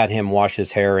had him wash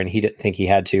his hair and he didn't think he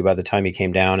had to by the time he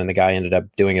came down, and the guy ended up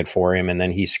doing it for him. And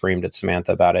then he screamed at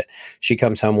Samantha about it. She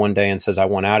comes home one day and says, I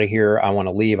want out of here. I want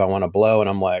to leave. I want to blow. And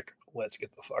I'm like, let's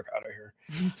get the fuck out of here.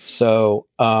 So,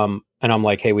 and I'm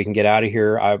like, hey, we can get out of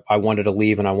here. I wanted to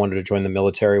leave and I wanted to join the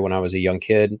military when I was a young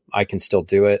kid. I can still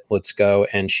do it. Let's go.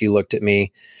 And she looked at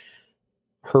me.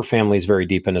 Her family's very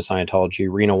deep into Scientology.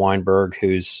 Rena Weinberg,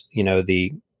 who's,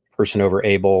 the person over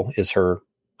Abel, is her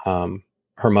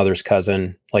mother's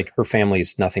cousin. Like, her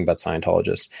family's nothing but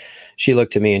Scientologists. She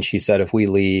looked at me and she said, if we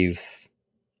leave,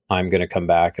 I'm going to come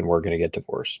back and we're going to get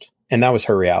divorced. And that was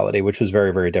her reality, which was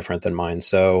very, very different than mine.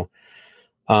 So,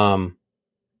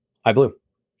 I blew.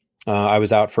 I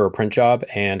was out for a print job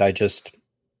and I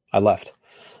left.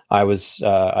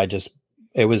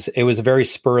 It was a very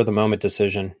spur of the moment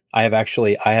decision. I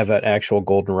have an actual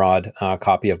goldenrod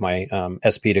copy of my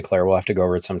SP declare. We'll have to go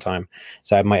over it sometime.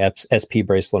 So I have my SP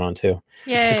bracelet on too.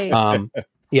 Yay.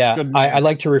 Yeah. I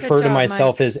like to refer to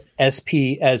myself Mike. as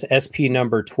SP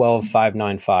number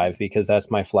 12595 because that's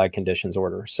my flag conditions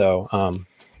order. So,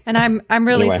 and I'm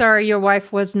really sorry your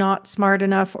wife was not smart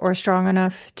enough or strong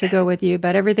enough to go with you,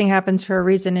 but everything happens for a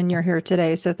reason and you're here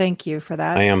today. So thank you for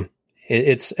that. I am.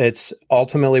 It's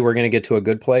ultimately, we're going to get to a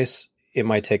good place. It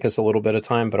might take us a little bit of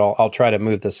time, but I'll try to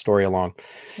move this story along.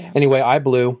 Yeah. Anyway, I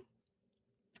blew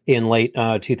in late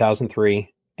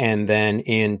 2003. And then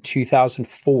in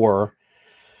 2004,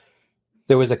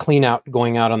 there was a clean out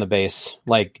going out on the base.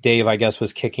 Like Dave, I guess,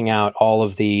 was kicking out all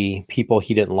of the people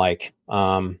he didn't like.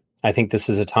 I think this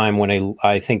is a time when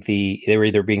I think they were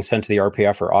either being sent to the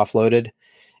RPF or offloaded.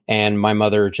 And my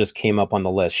mother just came up on the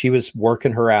list. She was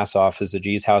working her ass off as a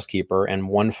G's housekeeper. And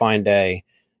one fine day,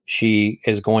 she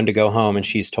is going to go home and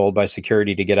she's told by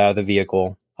security to get out of the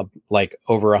vehicle. Like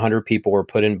over 100 people were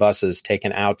put in buses,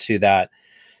 taken out to that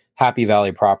Happy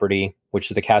Valley property,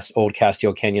 which is the old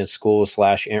Castile Canyon School /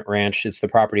 ranch. It's the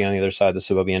property on the other side of the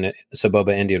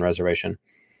Soboba Indian Reservation.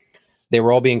 They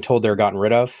were all being told they're gotten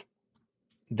rid of.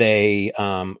 They,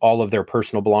 all of their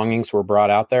personal belongings were brought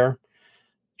out there.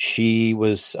 She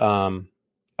was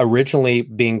originally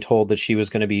being told that she was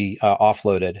going to be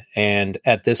offloaded. And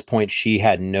at this point, she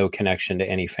had no connection to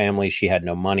any family. She had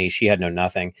no money. She had no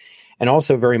nothing. And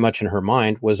also very much in her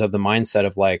mind was of the mindset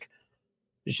of like,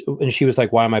 and she was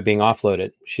like, why am I being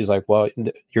offloaded? She's like, well,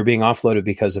 you're being offloaded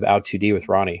because of Out 2D with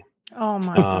Ronnie. Oh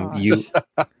my gosh. You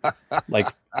like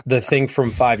the thing from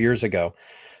 5 years ago.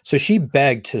 So she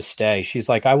begged to stay. She's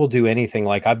like, I will do anything.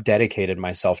 Like I've dedicated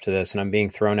myself to this and I'm being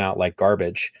thrown out like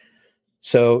garbage.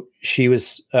 So she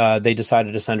was, they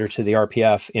decided to send her to the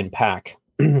RPF in PAC.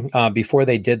 Before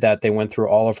they did that, they went through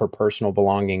all of her personal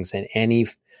belongings and any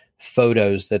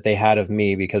photos that they had of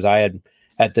me, because I had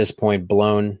at this point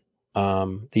blown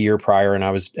the year prior, and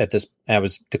I was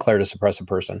declared a suppressive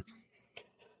person.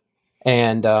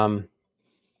 And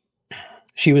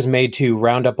she was made to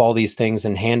round up all these things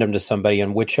and hand them to somebody,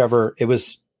 and whichever it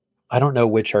was, I don't know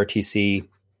which RTC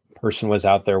person was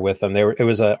out there with them. It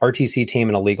was a RTC team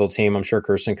and a legal team. I'm sure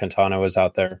Kirsten Quintana was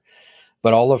out there,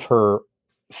 but all of her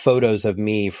photos of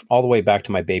me, all the way back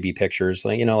to my baby pictures,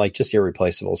 like just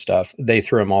irreplaceable stuff, they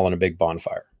threw them all in a big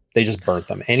bonfire. They just burnt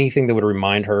them. Anything that would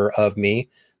remind her of me,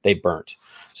 they burnt.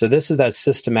 So this is that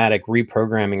systematic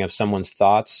reprogramming of someone's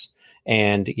thoughts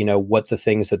and, what the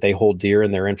things that they hold dear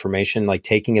in their information, like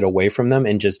taking it away from them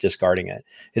and just discarding it.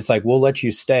 It's like, we'll let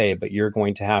you stay, but you're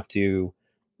going to have to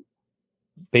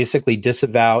basically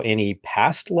disavow any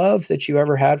past love that you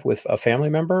ever had with a family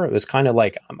member. It was kind of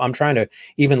like, I'm trying to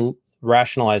even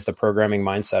rationalize the programming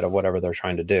mindset of whatever they're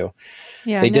trying to do.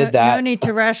 Yeah, they did that. No need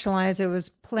to rationalize. It was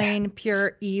plain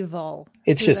pure evil.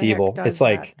 It's just evil. It's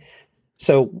like,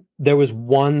 so there was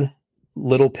one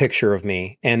little picture of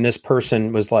me and this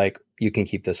person was like, you can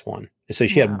keep this one. So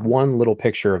she had one little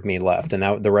picture of me left,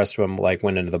 and the rest of them like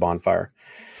went into the bonfire.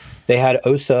 They had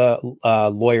OSA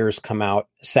lawyers come out,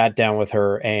 sat down with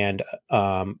her, and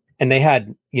they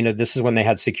had, this is when they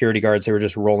had security guards. They were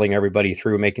just rolling everybody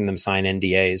through, making them sign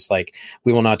NDAs. Like,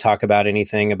 we will not talk about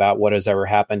anything about what has ever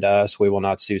happened to us. We will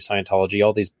not sue Scientology.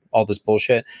 All this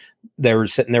bullshit. They were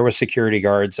sitting there with security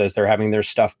guards as they're having their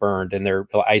stuff burned, and they're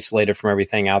isolated from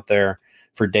everything out there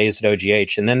for days at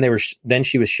OGH. And then then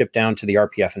she was shipped down to the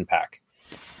RPF and PAC.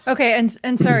 Okay,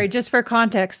 and sorry, just for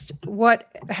context,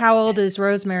 how old is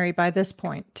Rosemary by this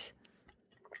point?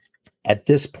 At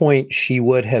this point, she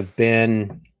would have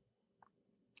been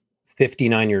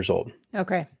 59 years old.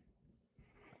 Okay.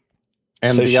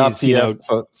 And so the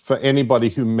RPF, for anybody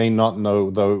who may not know,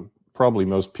 though probably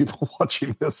most people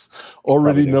watching this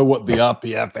already know what the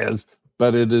RPF is,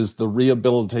 but it is the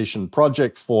Rehabilitation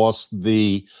Project Force,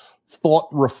 the thought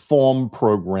reform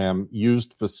program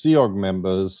used for Sea Org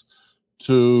members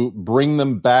to bring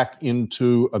them back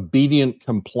into obedient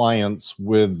compliance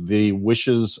with the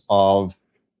wishes of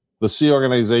the Sea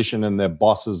Organization and their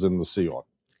bosses in the Sea Org.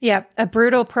 Yeah, a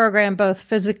brutal program, both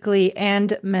physically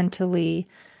and mentally,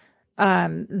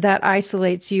 that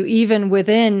isolates you even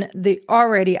within the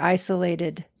already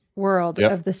isolated world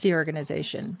of the Sea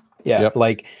Organization. Yeah,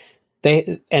 like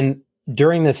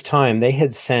during this time, they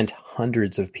had sent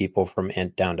hundreds of people from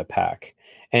INT down to PAC.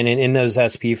 And in those in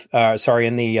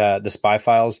the spy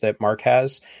files that Mark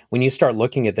has, when you start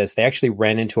looking at this, they actually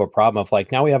ran into a problem of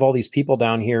like, now we have all these people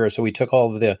down here. So we took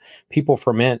all of the people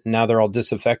from INT, and now they're all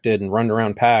disaffected and running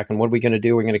around PAC. And what are we going to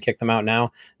do? We're going to kick them out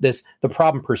now. The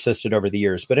problem persisted over the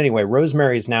years. But anyway,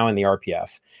 Rosemary is now in the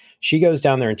RPF. She goes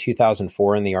down there in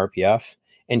 2004 in the RPF,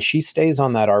 and she stays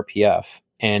on that RPF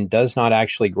and does not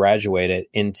actually graduate it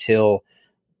until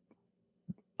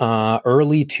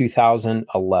early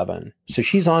 2011. So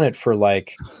she's on it for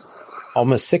like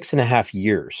almost 6.5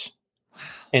 years.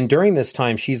 And during this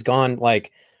time, she's gone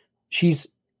like she's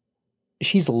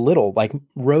little. Like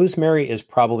Rosemary is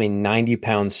probably 90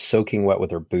 pounds soaking wet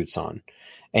with her boots on.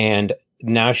 And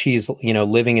now she's,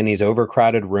 living in these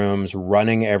overcrowded rooms,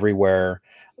 running everywhere,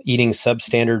 eating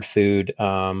substandard food,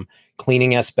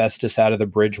 cleaning asbestos out of the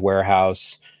bridge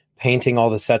warehouse, painting all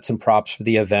the sets and props for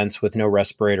the events with no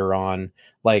respirator on,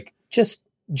 like just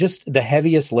just the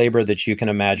heaviest labor that you can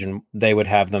imagine they would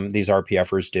have these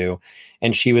RPFers do.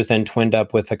 And she was then twinned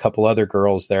up with a couple other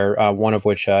girls there, one of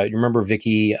which, you remember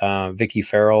Vicky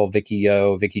Farrell, Vicky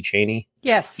Yo, Vicky Cheney?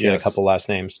 Yes. She had a couple last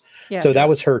names. Yes. So that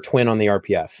was her twin on the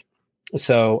RPF.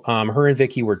 So her and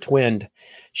Vicky were twinned.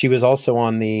 She was also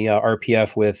on the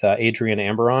RPF with Adrienne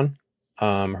Amberon.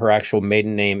 Her actual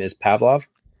maiden name is Pavlov.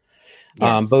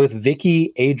 Yes. Both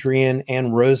Vicky, Adrienne,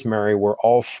 and Rosemary were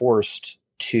all forced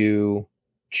to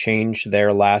change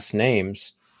their last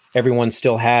names. Everyone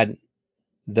still had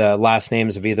the last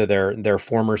names of either their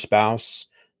former spouse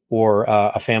or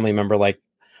a family member. Like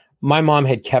my mom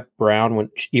had kept Brown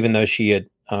even though she had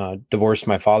divorced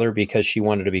my father because she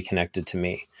wanted to be connected to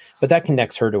me. But that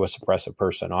connects her to a suppressive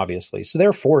person, obviously. So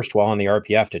they're forced while on the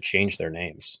RPF to change their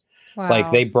names. Wow.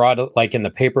 Like they brought it like in the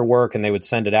paperwork and they would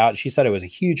send it out. She said it was a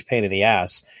huge pain in the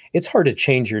ass. It's hard to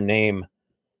change your name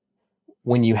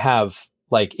when you have,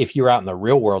 like, if you're out in the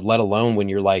real world, let alone when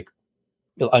you're like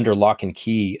under lock and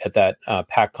key at that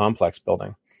PAC complex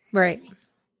building. Right.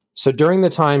 So during the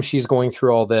time she's going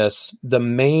through all this, the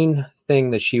main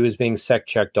thing that she was being sec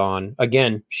checked on,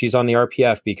 again, she's on the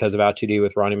RPF because of Out 2D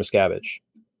with Ronnie Miscavige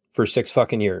for 6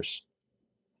 fucking years.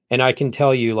 And I can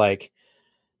tell you, like,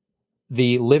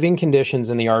 the living conditions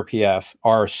in the RPF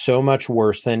are so much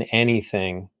worse than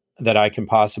anything that I can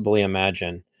possibly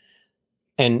imagine.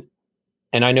 And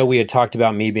I know we had talked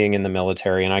about me being in the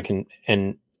military, and I can,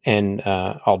 and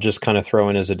I'll just kind of throw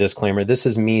in as a disclaimer, this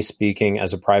is me speaking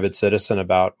as a private citizen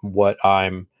about what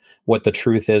the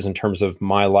truth is in terms of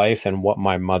my life and what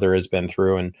my mother has been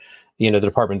through. And, the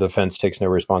Department of Defense takes no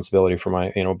responsibility for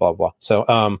my, blah, blah.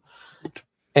 So,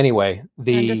 anyway,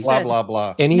 Understood. blah, blah,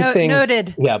 blah. Anything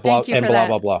noted. Yeah. Blah, Thank you and for blah,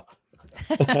 that.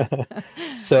 blah,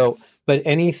 blah. So, but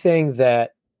anything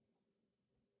that,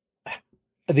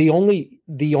 the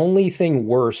only thing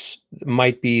worse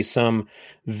might be some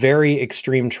very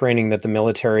extreme training that the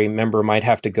military member might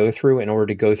have to go through in order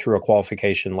to go through a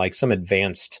qualification, like some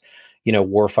advanced,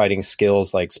 warfighting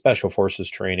skills like special forces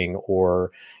training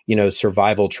or,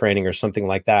 survival training or something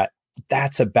like that.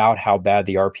 That's about how bad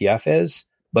the RPF is,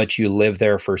 but you live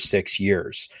there for 6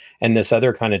 years. And this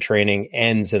other kind of training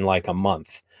ends in like a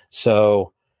month.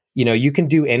 So, you can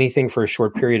do anything for a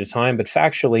short period of time, but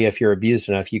factually, if you're abused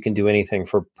enough, you can do anything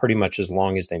for pretty much as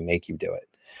long as they make you do it.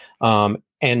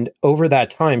 And over that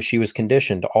time, she was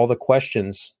conditioned. All the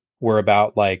questions were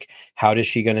about, like, how is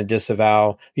she going to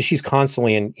disavow? She's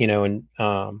constantly in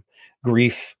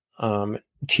grief,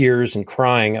 tears and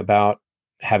crying about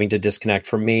having to disconnect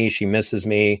from me. She misses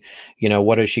me.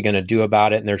 What is she going to do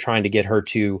about it? And they're trying to get her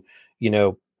to,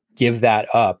 give that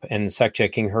up, and sec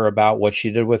checking her about what she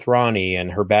did with Ronnie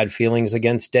and her bad feelings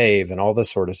against Dave and all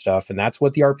this sort of stuff. And that's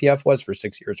what the RPF was for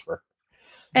 6 years for her.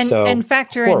 And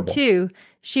factor horrible. in too,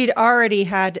 she'd already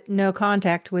had no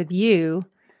contact with you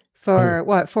for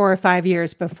 4 or 5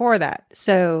 years before that.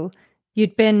 So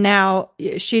she'd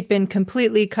been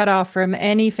completely cut off from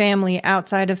any family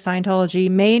outside of Scientology,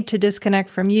 made to disconnect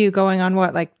from you, going on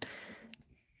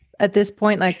at this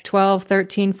point, like 12,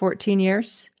 13, 14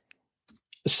 years.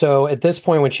 So at this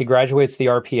point, when she graduates the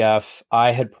RPF,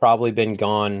 I had probably been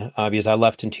gone because I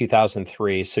left in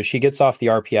 2003. So she gets off the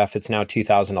RPF. It's now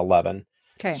 2011.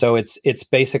 Okay. So it's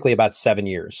basically about 7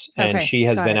 years, and she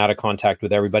has been out of contact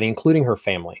with everybody, including her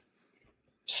family.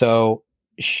 So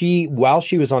while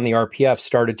she was on the RPF,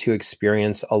 started to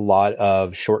experience a lot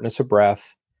of shortness of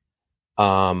breath,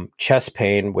 chest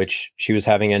pain, which she was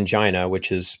having angina,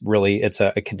 which is really, it's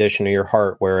a condition of your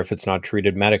heart where if it's not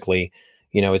treated medically,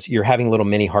 you're having little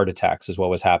mini heart attacks is what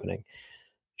was happening.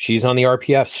 She's on the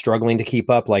RPF, struggling to keep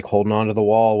up, like holding onto the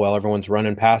wall while everyone's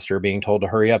running past her, being told to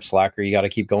hurry up, slacker, you got to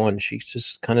keep going. She's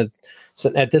just kind of,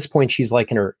 so at this point, she's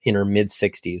like in her mid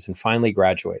 60s and finally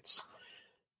graduates.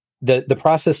 The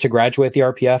process to graduate the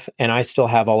RPF, and I still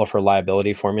have all of her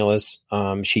liability formulas.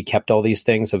 She kept all these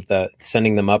things of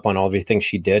sending them up on all the things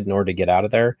she did in order to get out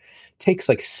of there. Takes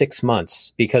like 6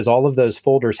 months because all of those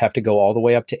folders have to go all the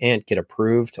way up to INT, get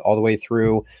approved all the way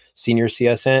through senior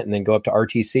CSNT, and then go up to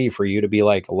RTC for you to be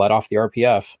like let off the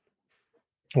RPF.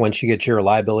 Once you get your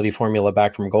liability formula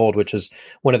back from Gold, which is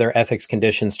one of their ethics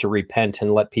conditions to repent and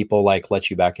let people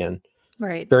let you back in.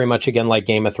 Right. Very much again, like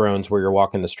Game of Thrones, where you're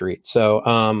walking the street.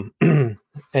 So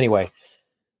anyway,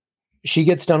 she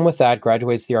gets done with that,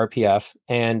 graduates the RPF,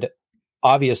 and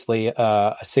obviously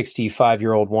a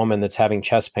 65-year-old woman that's having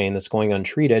chest pain that's going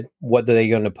untreated, what are they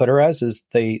going to put her as is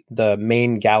the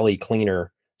main galley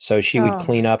cleaner. So she would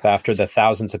clean up after the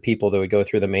thousands of people that would go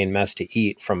through the main mess to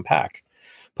eat from PAC,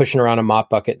 pushing around a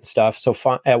mop bucket and stuff. So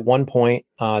at one point,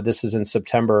 this is in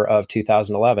September of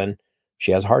 2011,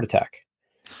 she has a heart attack.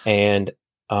 And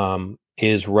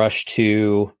is rushed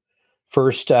to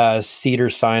first Cedar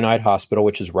Sinai Hospital,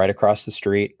 which is right across the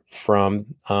street from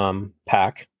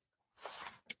PAC.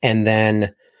 And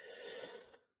then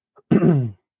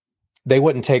they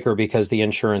wouldn't take her because the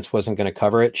insurance wasn't going to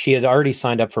cover it. She had already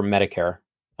signed up for Medicare.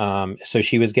 So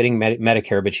she was getting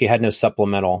Medicare, but she had no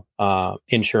supplemental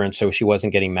insurance. So she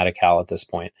wasn't getting Medi-Cal at this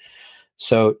point.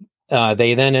 So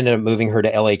they then ended up moving her to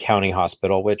LA County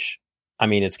Hospital, which, I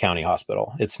mean, it's county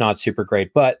hospital. It's not super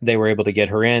great, but they were able to get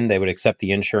her in. They would accept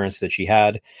the insurance that she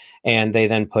had. And they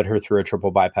then put her through a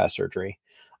triple bypass surgery.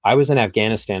 I was in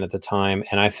Afghanistan at the time,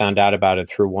 and I found out about it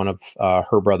through one of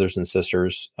her brothers and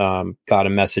sisters. Got a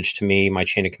message to me. My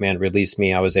chain of command released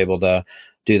me. I was able to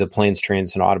do the planes,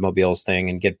 trains, and automobiles thing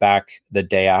and get back the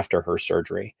day after her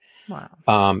surgery.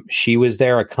 Wow. She was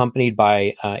there accompanied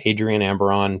by Adrian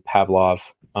Amberon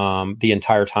Pavlov the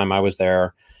entire time I was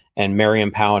there. And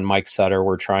Miriam Powell and Mike Sutter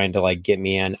were trying to like get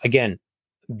me in. Again,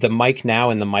 the Mike now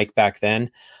and the Mike back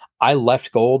then, I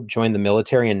left Gold, joined the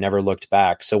military, and never looked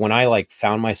back. So when I like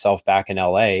found myself back in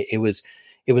LA, it was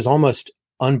almost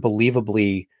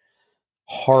unbelievably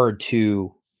hard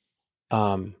to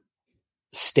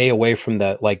stay away from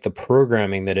the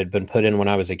programming that had been put in when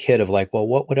I was a kid of like, well,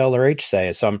 what would LRH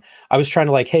say? So I was trying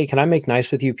to like, hey, can I make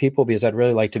nice with you people? Because I'd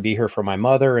really like to be here for my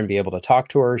mother and be able to talk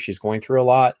to her. She's going through a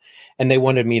lot. And they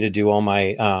wanted me to do all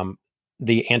my,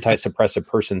 the anti-suppressive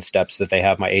person steps that they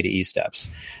have, my A to E steps.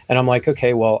 And I'm like,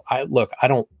 okay, well, I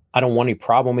don't want any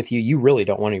problem with you. You really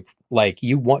don't want any, like,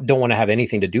 don't want to have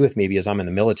anything to do with me because I'm in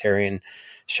the military and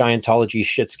Scientology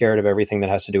shit scared of everything that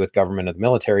has to do with government of the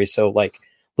military. So like,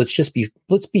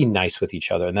 let's be nice with each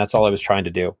other. And that's all I was trying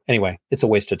to do. Anyway, it's a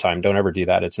waste of time. Don't ever do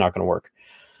that. It's not going to work.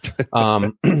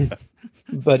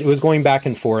 But it was going back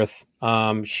and forth.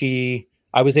 I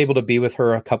was able to be with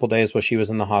her a couple days while she was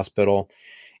in the hospital.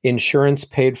 Insurance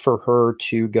paid for her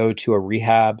to go to a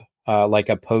rehab, like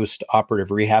a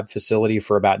post-operative rehab facility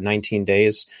for about 19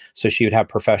 days. So she would have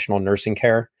professional nursing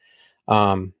care.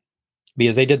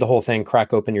 Because they did the whole thing,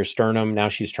 crack open your sternum. Now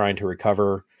she's trying to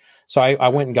recover. So I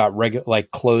went and got regular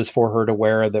clothes for her to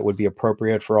wear that would be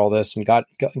appropriate for all this, and got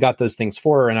those things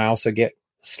for her. And I also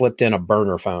slipped in a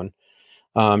burner phone,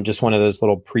 just one of those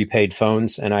little prepaid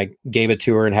phones, and I gave it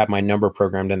to her and had my number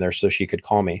programmed in there so she could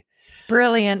call me.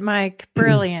 Brilliant, Mike.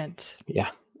 Brilliant. Yeah,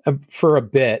 for a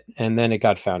bit, and then it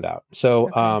got found out. So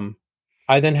okay.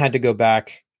 I then had to go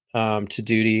back to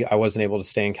duty. I wasn't able to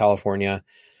stay in California.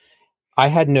 I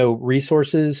had no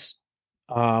resources.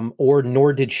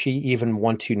 Nor did she even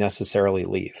want to necessarily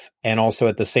leave. And also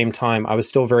at the same time, I was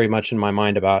still very much in my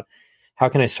mind about how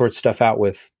can I sort stuff out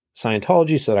with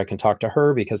Scientology so that I can talk to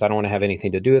her, because I don't want to have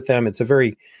anything to do with them. It's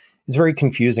very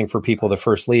confusing for people to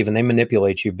first leave, and they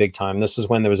manipulate you big time. This is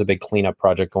when there was a big cleanup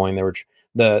project going.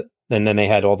 And then they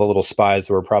had all the little spies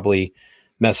that were probably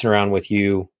messing around with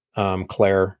you,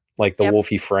 Claire, like the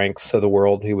Wolfie Franks of the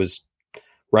world, who was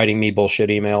writing me bullshit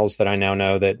emails that I now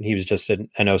know that he was just an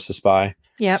OSA spy.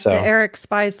 Yep, so. The Eric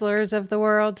Speislers of the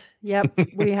world. Yep,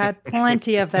 we had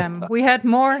plenty of them. We had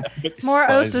more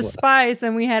OSA spies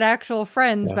than we had actual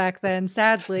friends back then,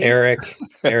 sadly. Eric,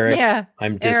 yeah,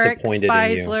 I'm disappointed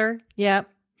Eric Speisler. In you. Yep.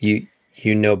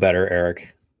 You know better,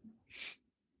 Eric.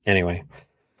 Anyway,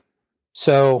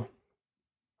 so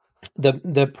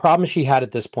the problem she had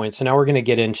at this point, so now we're going to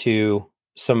get into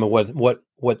some of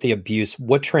what the abuse,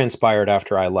 what transpired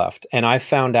after I left. And I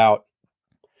found out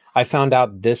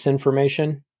this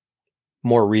information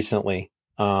more recently,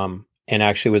 and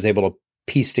actually was able to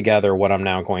piece together what I'm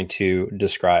now going to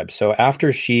describe. So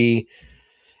after the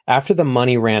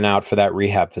money ran out for that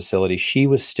rehab facility, she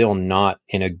was still not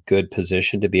in a good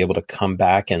position to be able to come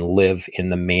back and live in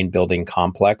the main building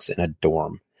complex in a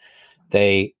dorm.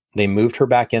 They moved her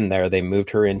back in there. They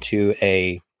moved her into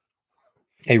a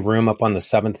room up on the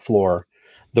 7th floor.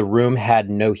 The room had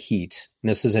no heat. And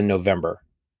this is in November.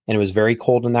 And it was very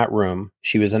cold in that room.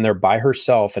 She was in there by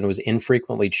herself and was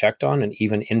infrequently checked on and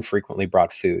even infrequently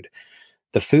brought food.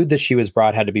 The food that she was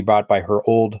brought had to be brought by her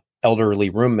old elderly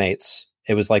roommates.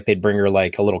 It was like they'd bring her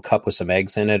like a little cup with some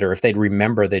eggs in it, or if they'd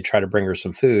remember, they'd try to bring her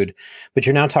some food. But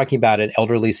you're now talking about an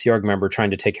elderly Sea Org member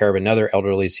trying to take care of another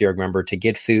elderly Sea Org member to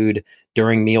get food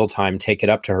during mealtime, take it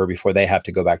up to her before they have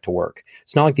to go back to work.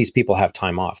 It's not like these people have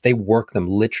time off. They work them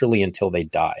literally until they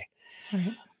die.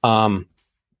 Mm-hmm.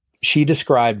 She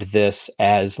described this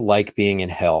as like being in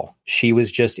hell. She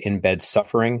was just in bed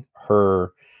suffering.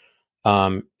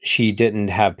 She didn't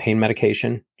have pain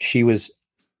medication. She was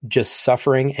just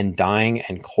suffering and dying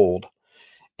and cold.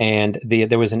 And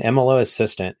there was an MLO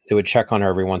assistant that would check on her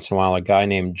every once in a while, a guy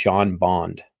named John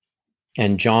Bond.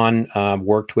 And John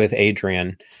worked with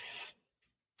Adrian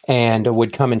and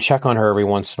would come and check on her every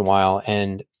once in a while.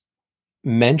 And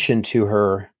mentioned to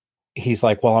her, he's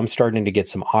like, well, I'm starting to get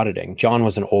some auditing. John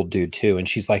was an old dude too. And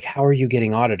she's like, how are you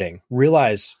getting auditing?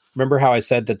 Remember how I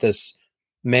said that this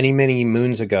many, many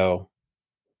moons ago,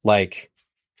 like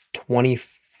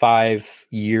 25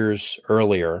 years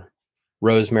earlier,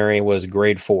 Rosemary was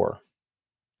grade 4.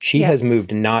 She has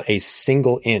moved not a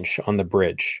single inch on the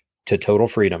bridge to total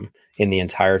freedom in the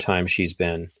entire time she's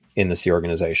been in the Sea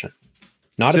organization.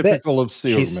 Not a bit. Typical of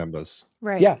Sea members.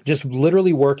 Right. Yeah, just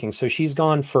literally working. So she's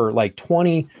gone for like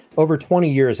over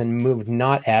 20 years and moved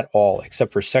not at all,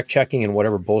 except for sec checking and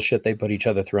whatever bullshit they put each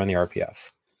other through on the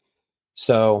RPF.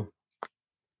 So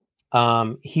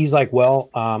he's like,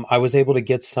 well, I was able to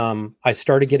get I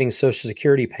started getting Social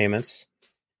Security payments,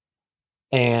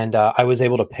 and I was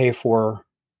able to pay for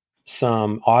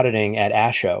some auditing at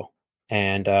ASHO,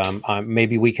 and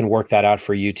maybe we can work that out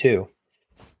for you too.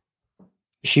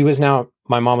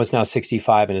 My mom was now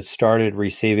 65 and had started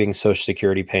receiving Social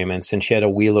Security payments, and she had a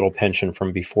wee little pension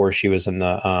from before she was in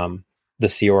the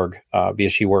Sea Org,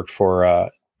 because she worked for a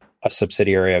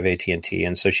subsidiary of AT&T,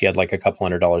 and so she had like a couple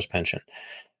 $100 pension.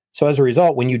 So as a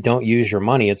result, when you don't use your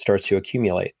money, it starts to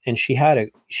accumulate, and she had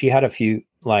a few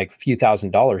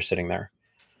 $1,000s sitting there.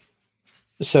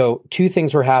 So 2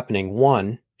 things were happening.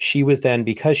 One, she was then,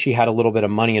 because she had a little bit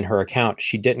of money in her account,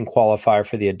 she didn't qualify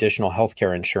for the additional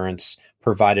healthcare insurance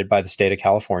provided by the state of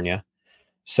California.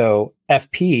 So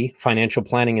FP, financial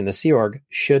planning in the Sea Org,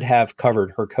 should have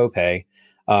covered her copay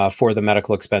for the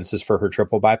medical expenses for her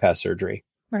triple bypass surgery.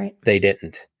 Right. They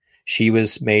didn't. She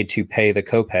was made to pay the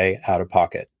copay out of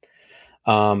pocket.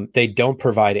 They don't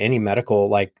provide any medical,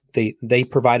 like they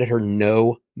provided her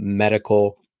no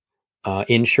medical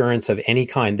insurance of any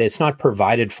kind. It's not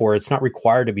provided for. It's not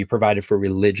required to be provided for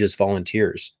religious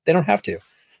volunteers. They don't have to.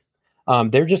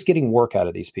 They're just getting work out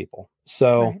of these people.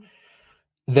 So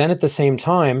then at the same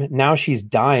time, now she's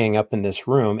dying up in this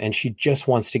room, and she just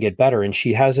wants to get better. And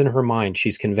she has in her mind,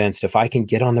 she's convinced, if I can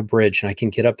get on the bridge and I can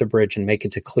get up the bridge and make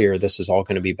it to clear, this is all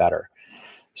going to be better.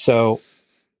 So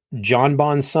John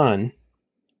Bond's son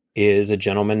is a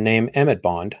gentleman named Emmett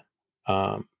Bond,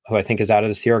 who I think is out of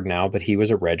the Sea Org now, but he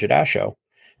was a reg at ASHO.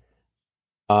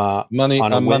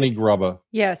 Money grubber.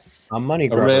 Yes. A money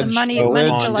collector.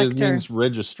 It means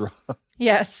registrar.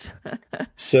 Yes.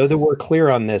 So that we're clear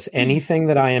on this, anything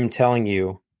that I am telling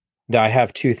you, that I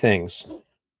have 2 things.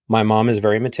 My mom is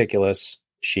very meticulous.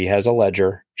 She has a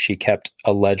ledger. She kept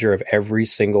a ledger of every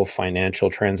single financial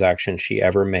transaction she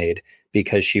ever made,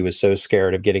 because she was so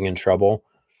scared of getting in trouble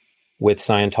with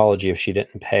Scientology if she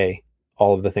didn't pay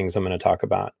all of the things I'm going to talk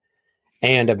about.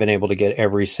 And I've been able to get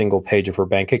every single page of her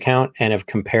bank account and have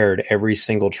compared every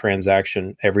single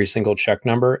transaction, every single check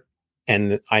number,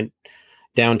 and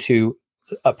down to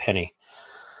a penny.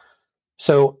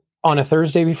 So on a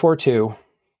Thursday before 2,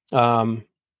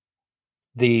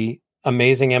 the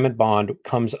amazing Emmett Bond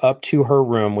comes up to her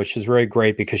room, which is very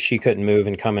great because she couldn't move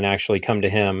and come to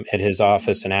him at his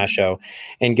office in ASHO,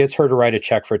 and gets her to write a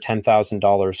check for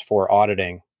 $10,000 for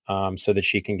auditing, so that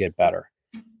she can get better.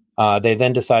 They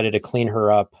then decided to clean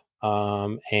her up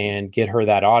and get her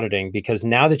that auditing, because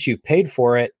now that you've paid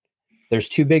for it, there's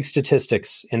 2 big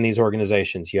statistics in these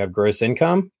organizations. You have gross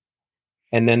income,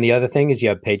 and then the other thing is you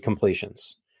have paid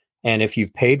completions. And if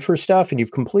you've paid for stuff and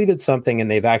you've completed something and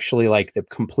they've actually they've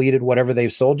completed whatever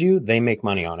they've sold you, they make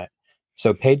money on it.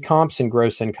 So paid comps and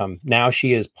gross income. Now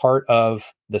she is part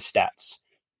of the stats.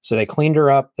 So they cleaned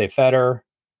her up, they fed her,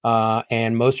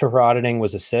 and most of her auditing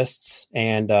was assists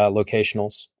and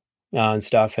locationals. And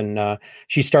stuff. And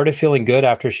she started feeling good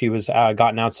after she was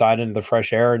gotten outside into the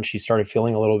fresh air, and she started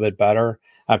feeling a little bit better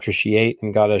after she ate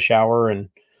and got a shower. And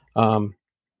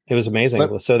it was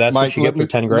amazing. So that's Mike, what you get for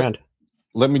 10 grand.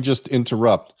 Let me just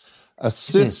interrupt.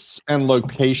 Assists and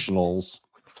locationals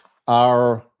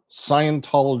are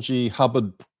Scientology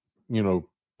Hubbard,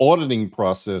 auditing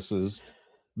processes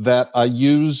that are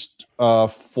used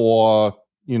for,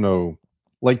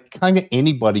 like kind of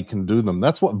anybody can do them.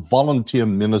 That's what volunteer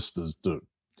ministers do.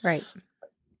 Right.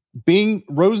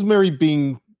 Rosemary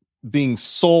being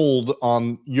sold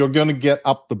on, you're going to get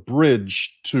up the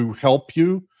bridge to help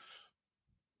you.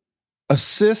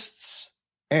 Assists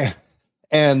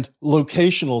and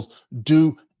locationals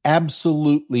do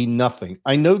absolutely nothing.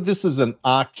 I know this is an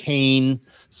arcane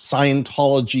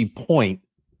Scientology point,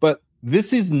 but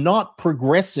this is not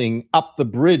progressing up the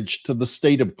bridge to the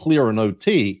state of clear and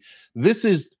OT. This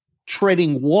is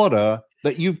treading water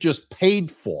that you've just paid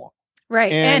for.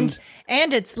 Right. And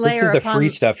it's layer This is the free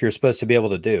stuff you're supposed to be able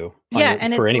to do.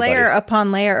 And it's layer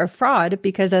upon layer of fraud,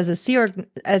 because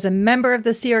as a member of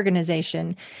the Sea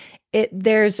organization,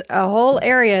 there's a whole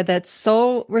area that's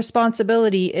sole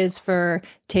responsibility is for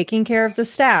taking care of the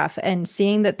staff and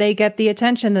seeing that they get the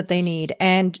attention that they need.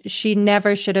 And she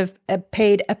never should have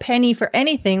paid a penny for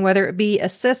anything, whether it be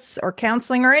assists or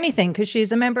counseling or anything, because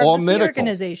she's a member of the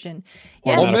organization.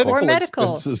 Yes, or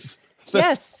medical. Expenses.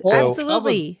 Yes,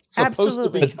 absolutely. Supposed to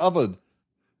be covered.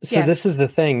 So this is the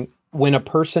thing. When a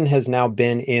person has now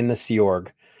been in the Sea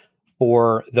Org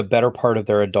for the better part of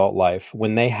their adult life,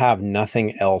 when they have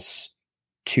nothing else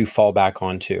to fall back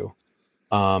onto,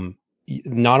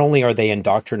 not only are they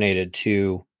indoctrinated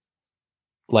to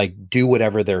like do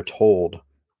whatever they're told,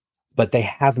 but they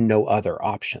have no other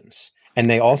options. And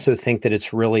they also think that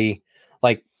it's really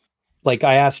like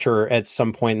I asked her at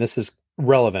some point, and this is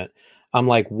relevant. I'm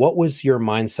like, what was your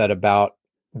mindset about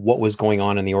what was going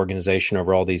on in the organization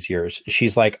over all these years?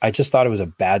 She's like, I just thought it was a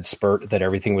bad spurt that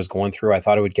everything was going through. I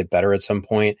thought it would get better at some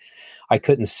point. I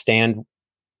couldn't stand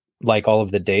like all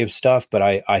of the Dave stuff, but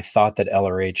I thought that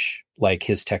LRH, like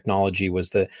his technology was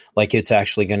like, it's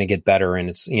actually going to get better. And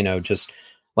it's, just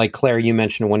like Claire, you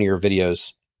mentioned in one of your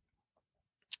videos,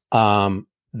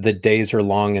 the days are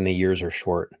long and the years are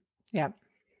short. Yeah.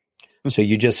 So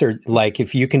you just are like,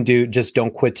 if you can just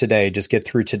don't quit today, just get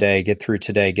through today,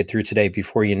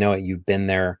 before you know it, you've been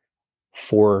there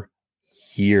for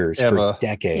years, for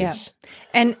decades.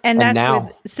 Yeah. And that's now,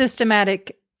 with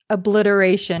systematic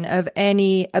obliteration of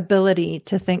any ability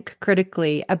to think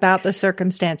critically about the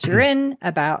circumstance you're in,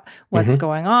 about what's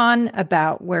going on,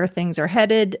 about where things are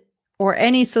headed, or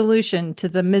any solution to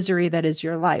the misery that is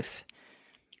your life.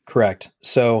 Correct.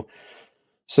 So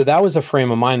that was a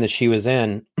frame of mind that she was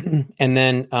in. And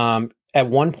then at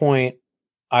one point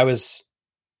I was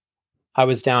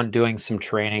down doing some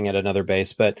training at another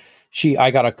base, but I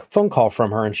got a phone call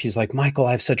from her and she's like, Michael,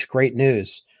 I have such great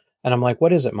news. And I'm like,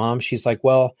 what is it, Mom? She's like,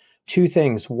 well, two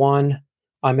things. One,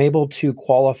 I'm able to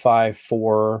qualify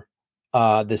for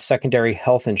the secondary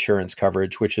health insurance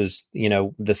coverage, which is,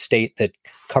 the state that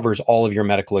covers all of your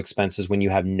medical expenses when you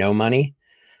have no money,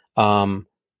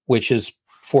 which is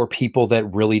for people that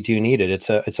really do need it.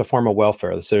 It's a form of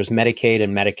welfare. So there's Medicaid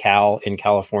and Medi-Cal in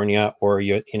California, or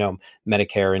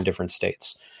Medicare in different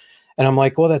states. And I'm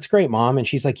like, well, that's great, Mom. And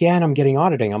she's like, yeah, and I'm getting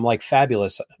auditing. I'm like,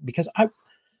 fabulous, because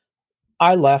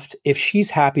I left. If she's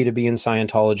happy to be in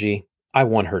Scientology, I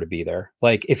want her to be there.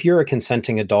 Like, if you're a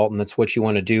consenting adult and that's what you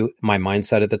want to do, my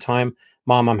mindset at the time,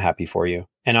 Mom, I'm happy for you.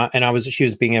 She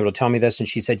was being able to tell me this, and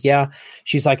she said, yeah.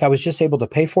 She's like, I was just able to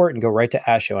pay for it and go right to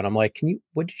ASHO. And I'm like,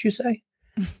 what did you say?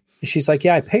 She's like,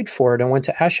 yeah, I paid for it and went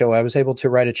to ASHO. I was able to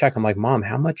write a check. I'm like, Mom,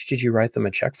 how much did you write them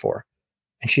a check for?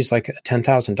 And she's like,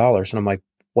 $10,000. And I'm like,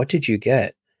 what did you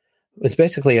get? It's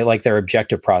basically like their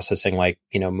objective processing, like,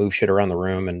 move shit around the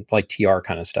room and like TR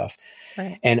kind of stuff.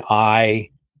 Right. And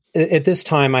at this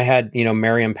time I had,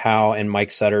 Miriam Powell and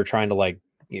Mike Sutter trying to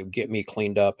get me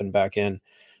cleaned up and back in.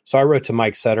 So I wrote to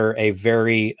Mike Sutter a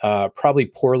very probably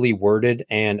poorly worded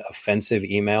and offensive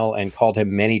email and called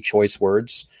him many choice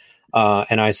words.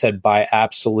 And I said, by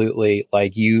absolutely,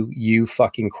 like, you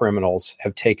fucking criminals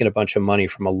have taken a bunch of money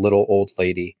from a little old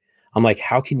lady. I'm like,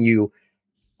 how can you,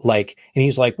 like, and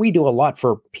he's like, we do a lot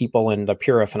for people in the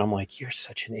Purif. And I'm like, you're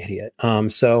such an idiot.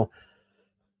 So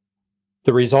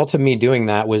the result of me doing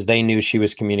that was they knew she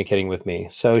was communicating with me.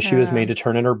 So she was made to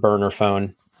turn in her burner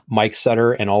phone. Mike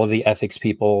Sutter and all of the ethics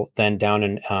people then down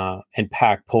in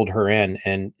PAC pulled her in,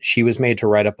 and she was made to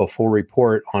write up a full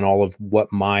report on all of what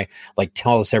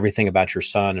tell us everything about your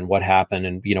son and what happened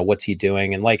and, what's he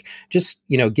doing? And just,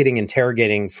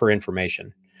 interrogating for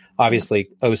information, obviously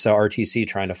OSA, RTC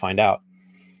trying to find out.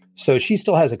 So she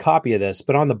still has a copy of this,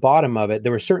 but on the bottom of it,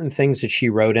 there were certain things that she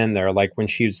wrote in there. Like when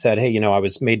she said, hey, I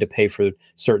was made to pay for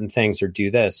certain things or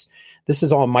do this. This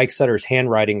is all Mike Sutter's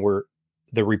handwriting, where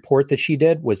the report that she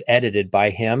did was edited by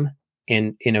him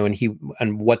and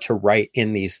what to write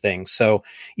in these things. So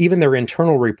even their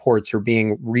internal reports are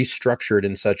being restructured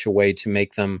in such a way to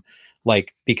make them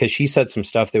because she said some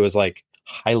stuff that was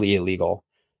highly illegal,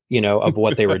 of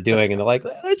what they were doing. And they're like,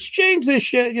 let's change this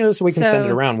shit, so we can send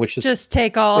it around, which is just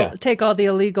take all the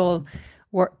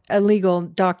illegal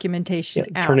documentation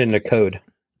out. Turn it into code.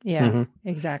 Yeah,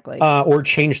 exactly. Or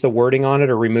change the wording on it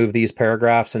or remove these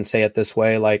paragraphs and say it this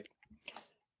way.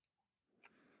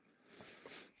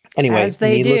 Anyway,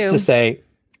 needless to say,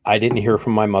 I didn't hear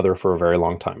from my mother for a very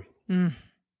long time.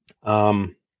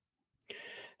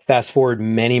 Fast forward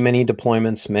many, many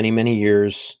deployments, many, many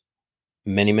years,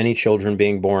 many, many children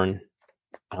being born,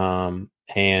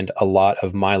 and a lot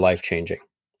of my life changing.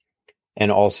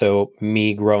 And also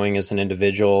me growing as an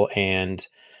individual. And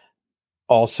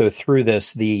also through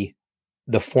this, the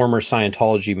former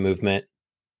Scientology movement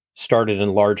started in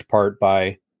large part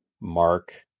by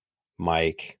Mark,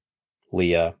 Mike,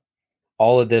 Leah,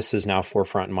 all of this is now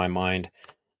forefront in my mind.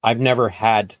 I've never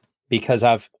had, because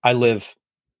I live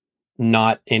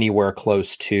not anywhere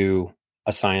close to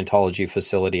a Scientology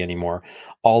facility anymore.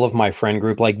 All of my friend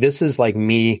group, like this is like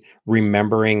me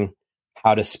remembering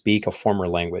how to speak a former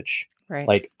language. Right.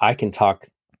 Like I can talk.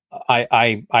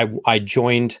 I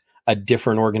joined a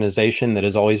different organization that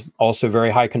is always also very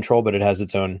high control, but it has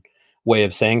its own way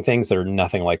of saying things that are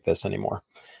nothing like this anymore.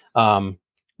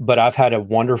 But I've had a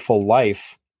wonderful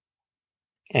life,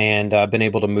 and I've been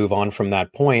able to move on from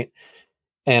that point.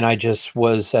 And I just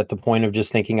was at the point of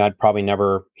just thinking I'd probably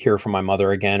never hear from my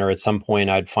mother again, or at some point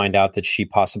I'd find out that she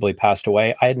possibly passed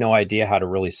away. I had no idea how to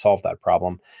really solve that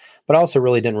problem, but I also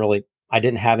I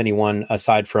didn't have anyone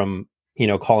aside from,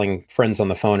 calling friends on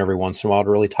the phone every once in a while to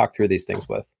really talk through these things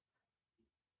with.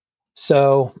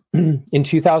 So in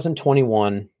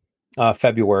 2021,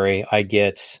 February, I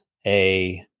get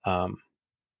a phone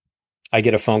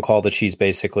call that she's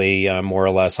basically more or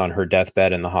less on her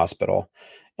deathbed in the hospital.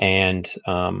 And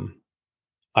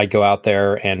I go out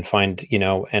there and find,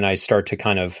 and I start to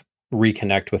kind of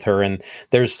reconnect with her. And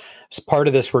there's part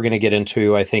of this we're going to get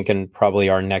into, I think, in probably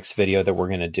our next video that we're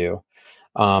going to do.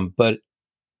 But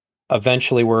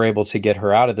eventually we're able to get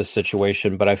her out of this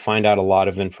situation. But I find out a lot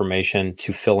of information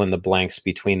to fill in the blanks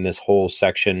between this whole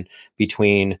section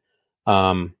between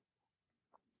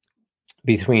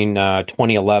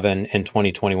 2011 and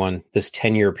 2021, this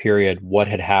 10-year period, what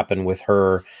had happened with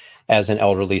her as an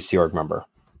elderly Sea Org member.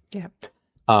 Yeah.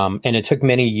 And it took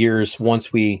many years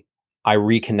once I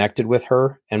reconnected with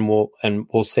her, and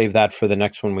we'll save that for the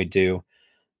next one we do.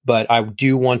 But I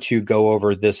do want to go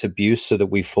over this abuse so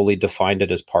that we fully defined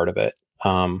it as part of it,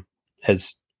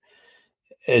 as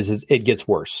it gets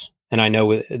worse. And I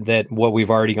know that what we've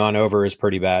already gone over is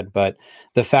pretty bad, but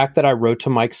the fact that I wrote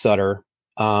to Mike Sutter,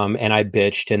 and I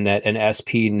bitched, and that an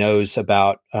SP knows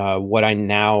about what I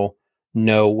now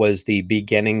know was the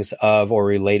beginnings of or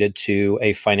related to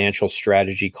a financial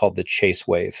strategy called the Chase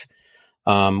Wave,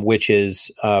 which is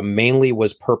mainly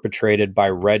was perpetrated by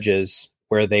Reges,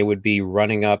 where they would be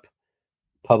running up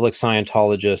public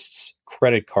Scientologists'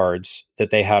 credit cards that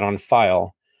they had on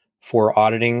file for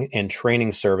auditing and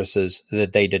training services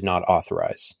that they did not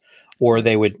authorize. Or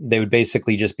they would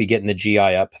basically just be getting the GI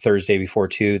up Thursday before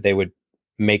 2. They would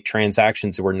make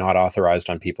transactions that were not authorized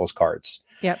on people's cards.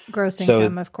 Yep. Gross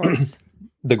income, of course.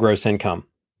 The gross income.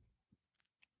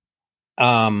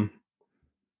 The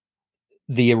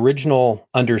original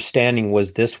understanding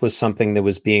was this was something that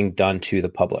was being done to the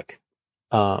public.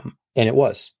 And it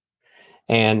was.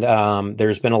 And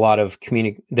there's been a lot of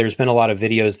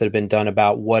videos that have been done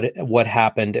about what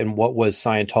happened and what was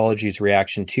Scientology's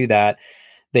reaction to that.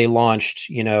 They launched,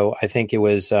 I think it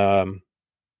was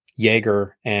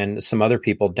Yeager and some other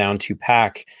people down to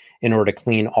PAC in order to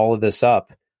clean all of this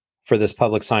up for this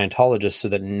public Scientologist so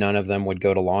that none of them would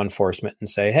go to law enforcement and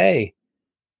say, hey,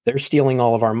 they're stealing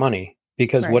all of our money.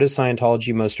 Because What is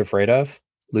Scientology most afraid of?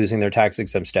 Losing their tax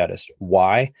exempt status.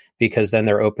 Why? Because then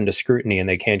they're open to scrutiny and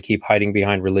they can't keep hiding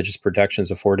behind religious protections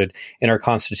afforded in our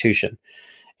Constitution.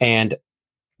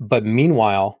 But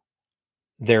meanwhile,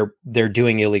 they're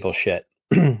doing illegal shit.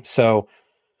 So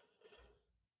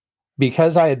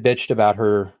because I had bitched about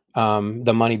her,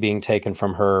 the money being taken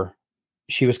from her,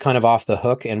 she was kind of off the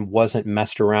hook and wasn't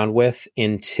messed around with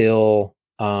until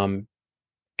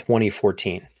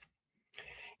 2014.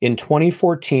 In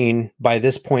 2014, by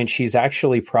this point, she's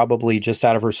actually probably just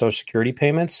out of her Social Security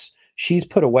payments. She's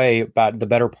put away about the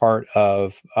better part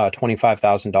of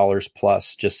 $25,000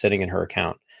 plus just sitting in her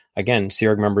account. Again, Sea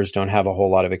Org members don't have a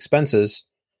whole lot of expenses,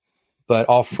 but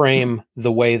I'll frame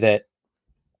the way that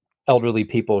elderly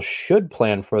people should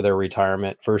plan for their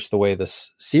retirement versus the way the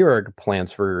Sea Org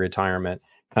plans for retirement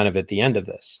kind of at the end of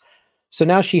this. So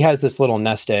now she has this little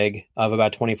nest egg of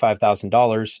about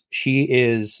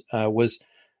 $25,000.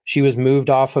 She was moved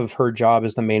off of her job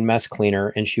as the main mess cleaner,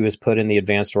 and she was put in the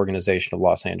Advanced Organization of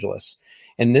Los Angeles.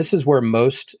 And this is where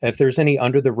if there's any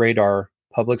under the radar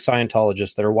public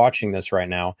Scientologists that are watching this right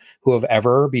now, who have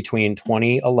ever between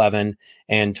 2011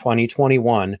 and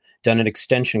 2021 done an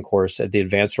extension course at the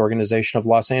Advanced Organization of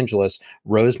Los Angeles,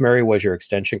 Rosemary was your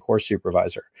extension course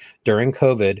supervisor. During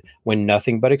COVID, when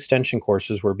nothing but extension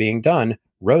courses were being done,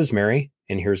 Rosemary,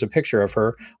 and here's a picture of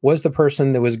her, was the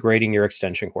person that was grading your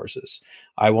extension courses.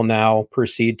 I will now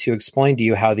proceed to explain to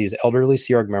you how these elderly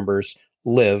Sea Org members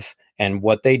live and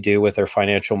what they do with their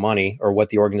financial money, or what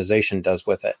the organization does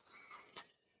with it.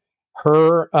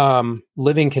 Her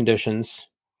living conditions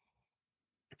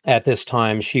at this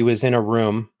time, she was in a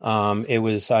room. It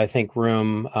was, I think,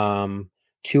 room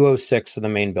 206 of the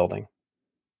main building.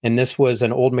 And this was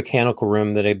an old mechanical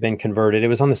room that had been converted. It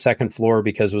was on the second floor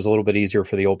because it was a little bit easier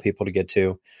for the old people to get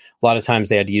to. A lot of times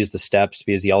they had to use the steps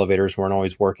because the elevators weren't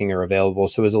always working or available.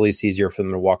 So it was at least easier for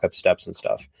them to walk up steps and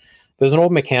stuff. It was an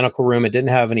old mechanical room. It didn't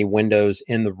have any windows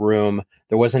in the room.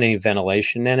 There wasn't any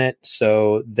ventilation in it.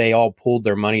 So they all pooled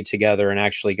their money together and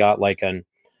actually got like an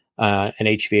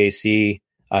HVAC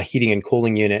heating and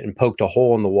cooling unit and poked a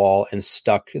hole in the wall and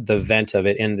stuck the vent of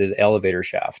it into the elevator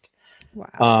shaft.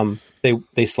 Wow.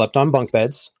 They slept on bunk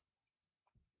beds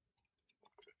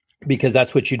because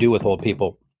that's what you do with old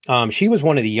people. She was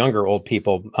one of the younger old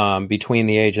people between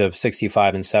the age of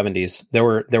 65 and 70s.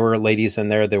 There were ladies in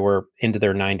there that were into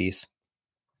their 90s,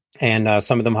 and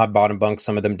some of them had bottom bunks,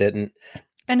 some of them didn't.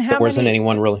 And how there wasn't many,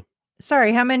 anyone really.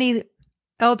 Sorry, how many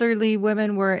elderly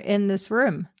women were in this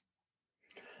room?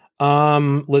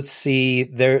 Let's see.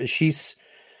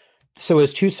 So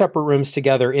it's two separate rooms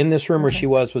together. In this room where she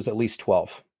was at least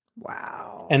 12.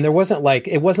 Wow. And it wasn't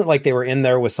like they were in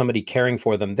there with somebody caring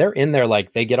for them. They're in there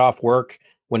like they get off work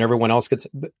when everyone else gets.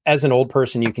 As an old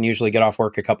person, you can usually get off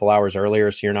work a couple hours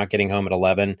earlier, so you're not getting home at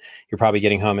 11. You're probably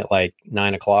getting home at like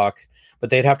 9 o'clock. But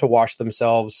they'd have to wash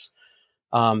themselves.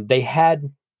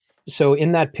 So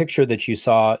in that picture that you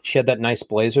saw, she had that nice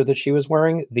blazer that she was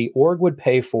wearing. The org would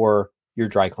pay for your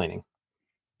dry cleaning.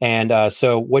 And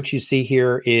so what you see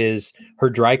here is her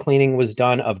dry cleaning was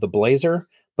done of the blazer,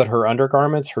 but her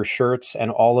undergarments, her shirts, and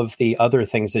all of the other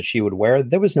things that she would wear,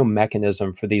 there was no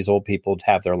mechanism for these old people to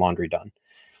have their laundry done.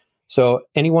 So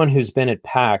anyone who's been at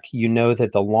PAC, you know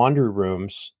that the laundry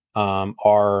rooms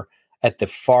are at the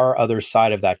far other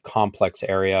side of that complex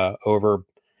area over,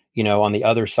 on the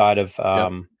other side of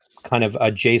kind of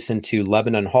adjacent to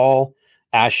Lebanon Hall,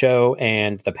 Asho,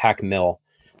 and the PAC Mill.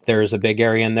 There's a big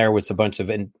area in there with a bunch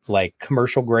of like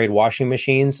commercial grade washing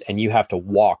machines, and you have to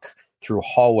walk through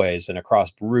hallways and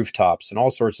across rooftops and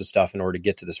all sorts of stuff in order to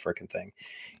get to this freaking thing.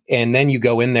 And then you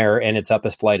go in there and it's up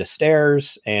a flight of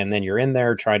stairs, and then you're in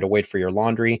there trying to wait for your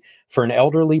laundry. For an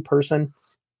elderly person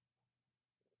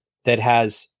that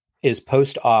is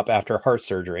post-op after heart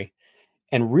surgery,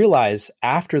 and realize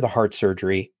after the heart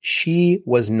surgery, she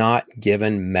was not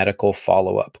given medical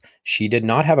follow-up. She did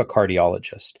not have a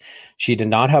cardiologist. She did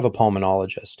not have a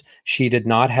pulmonologist. She did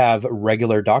not have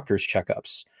regular doctor's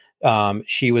checkups.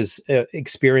 She was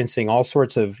experiencing all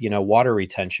sorts of, water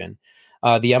retention.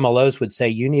 The MLOs would say,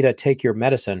 you need to take your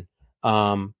medicine.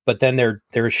 But then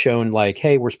they're shown like,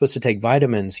 hey, we're supposed to take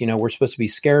vitamins. We're supposed to be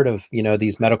scared of,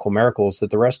 these medical miracles that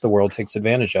the rest of the world takes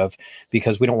advantage of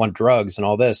because we don't want drugs and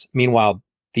all this. Meanwhile,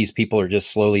 these people are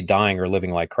just slowly dying or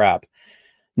living like crap.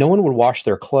 No one would wash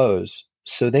their clothes.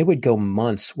 So they would go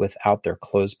months without their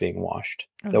clothes being washed.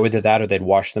 Okay. Either that or they'd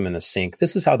wash them in the sink.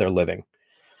 This is how they're living.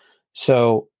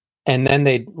 So, and then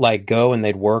they'd like go and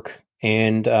they'd work.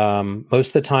 And most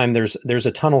of the time there's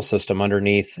a tunnel system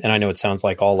underneath. And I know it sounds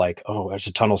like all like, oh, there's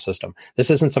a tunnel system. This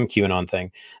isn't some QAnon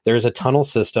thing. There's a tunnel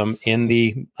system in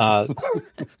the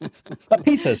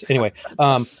pizzas. Anyway,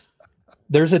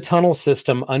 there's a tunnel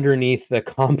system underneath the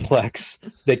complex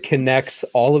that connects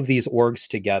all of these orgs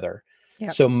together.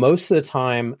 Yep. So most of the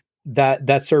time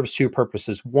that serves two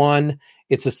purposes. One,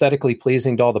 it's aesthetically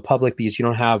pleasing to all the public because you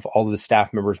don't have all of the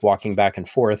staff members walking back and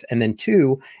forth. And then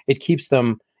two, it keeps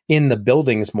them in the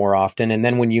buildings more often. And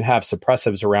then when you have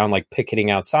suppressives around, like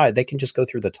picketing outside, they can just go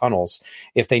through the tunnels.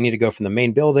 If they need to go from the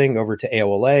main building over to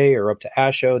AOLA or up to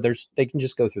ASHO, they can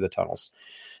just go through the tunnels.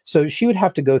 So she would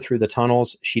have to go through the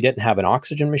tunnels. She didn't have an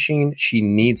oxygen machine. She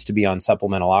needs to be on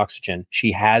supplemental oxygen.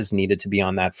 She has needed to be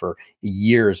on that for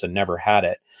years and never had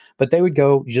it. But they would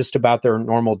go just about their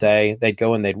normal day. They'd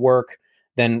go and they'd work.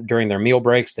 Then during their meal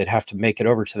breaks, they'd have to make it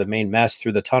over to the main mess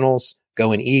through the tunnels,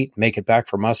 go and eat, make it back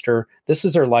for muster. This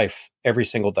is her life every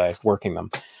single day, working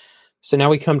them. So now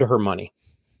we come to her money.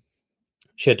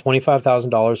 She had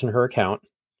 $25,000 in her account.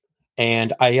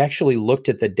 And I actually looked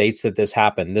at the dates that this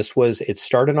happened. It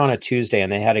started on a Tuesday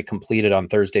and they had it completed on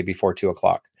Thursday before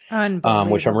 2:00,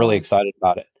 which I'm really excited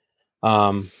about it.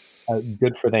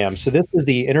 Good for them. So this is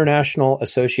the International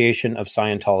Association of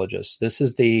Scientologists. This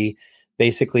is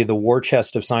basically the war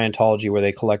chest of Scientology, where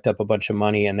they collect up a bunch of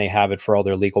money and they have it for all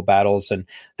their legal battles. And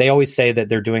they always say that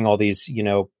they're doing all these,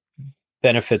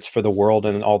 benefits for the world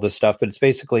and all this stuff, but it's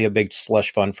basically a big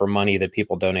slush fund for money that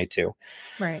people donate to.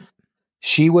 Right.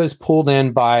 She was pulled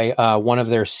in by one of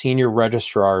their senior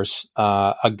registrars,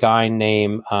 a guy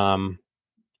named Bragan.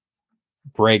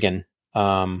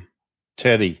 Ted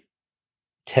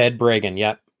Bragan.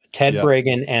 Yep. Ted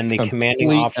Bragan, and the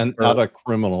commanding officer. And utter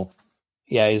criminal.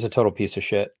 Yeah, he's a total piece of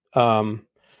shit.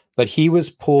 But he was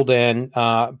pulled in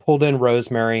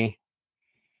Rosemary.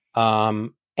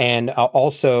 And And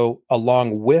also,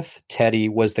 along with Teddy,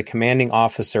 was the commanding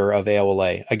officer of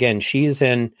AOLA. Again, she's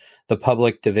in the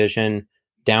public division,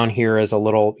 down here as a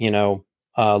little,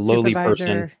 lowly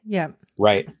person. Yeah.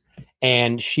 Right.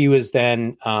 And she was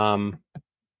then kind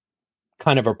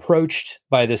of approached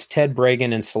by this Ted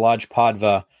Bragan and Salaj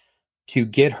Padva to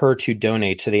get her to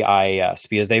donate to the IAS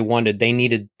because they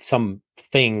needed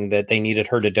something that they needed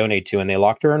her to donate to. And they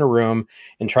locked her in a room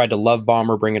and tried to love bomb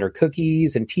her, bringing her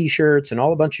cookies and t-shirts and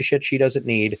all a bunch of shit she doesn't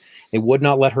need. They would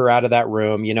not let her out of that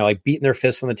room, like beating their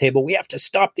fists on the table. We have to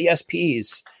stop the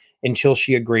SPs until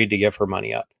she agreed to give her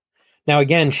money up. Now,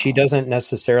 again, she doesn't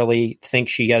necessarily think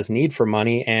she has need for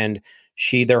money, and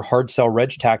their hard sell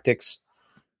reg tactics.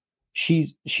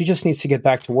 She just needs to get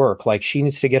back to work. Like, she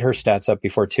needs to get her stats up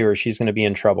before tour. She's going to be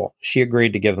in trouble. She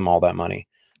agreed to give them all that money.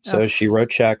 So she wrote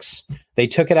checks. They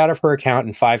took it out of her account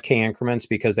in 5K increments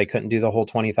because they couldn't do the whole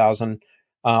 20,000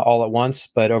 all at once.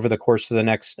 But over the course of the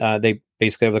next, over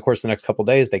the course of the next couple of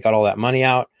days, they got all that money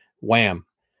out. Wham,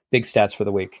 big stats for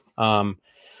the week.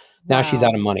 Now she's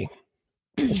out of money.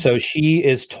 So she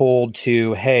is told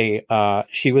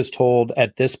she was told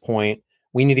at this point,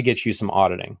 we need to get you some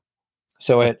auditing.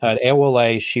 So at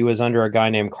AOLA, she was under a guy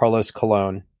named Carlos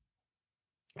Colon,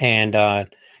 and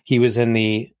he was in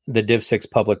the Div 6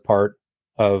 public part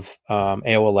of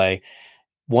AOLA,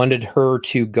 wanted her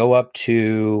to go up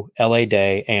to LA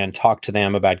Day and talk to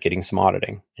them about getting some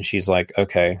auditing. And she's like,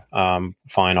 okay,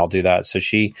 fine, I'll do that. So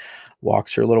she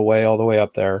walks her little way all the way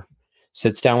up there,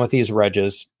 sits down with these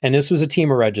regs. And this was a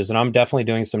team of regs. And I'm definitely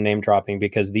doing some name dropping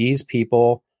because these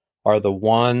people are the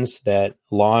ones that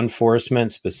law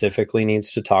enforcement specifically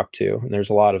needs to talk to. And there's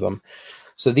a lot of them.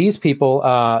 So these people,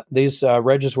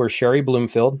 regs were Sherry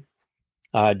Bloomfield,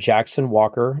 Jackson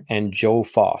Walker, and Joe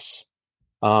Foss.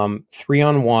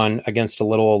 3-on-1 against a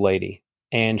little old lady.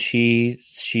 And she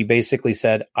basically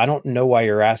said, I don't know why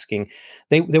you're asking.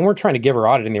 They weren't trying to give her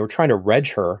auditing. They were trying to reg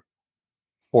her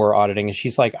for auditing. And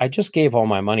she's like, I just gave all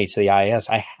my money to the IAS.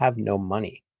 I have no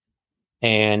money.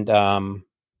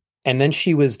 And then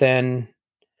she was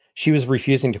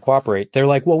refusing to cooperate. They're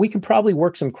like, well, we can probably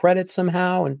work some credits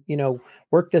somehow and,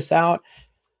 work this out.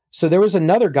 So there was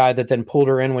another guy that then pulled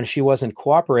her in when she wasn't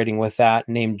cooperating with that,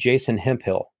 named Jason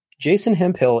Hemphill. Jason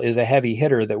Hemphill is a heavy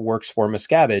hitter that works for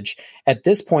Miscavige. At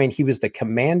this point, he was the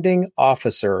commanding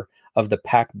officer of the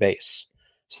PAC base.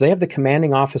 So they have the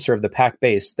commanding officer of the PAC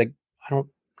base. I don't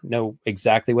know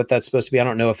exactly what that's supposed to be. I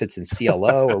don't know if it's in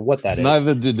CLO or what that is.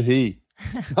 Neither did he.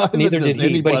 Neither did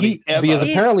he, because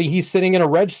apparently he's sitting in a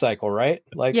reg cycle, right?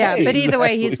 Like, yeah, hey, but either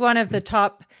way, he's one of the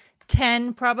top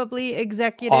 10 probably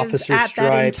executives at stripes,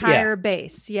 that entire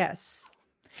base. Yes.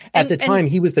 At the time,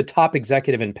 he was the top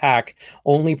executive in PAC,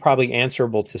 only probably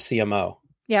answerable to CMO.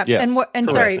 Yeah. Yes.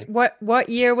 What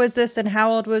year was this and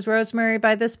how old was Rosemary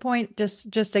by this point?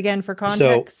 Just again for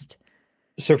context.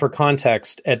 So for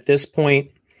context, at this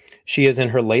point, she is in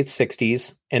her late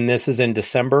 60s, and this is in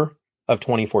December of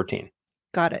 2014.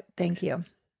 Got it. Thank you.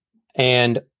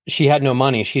 And she had no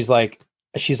money. She's like,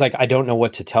 I don't know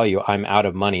what to tell you. I'm out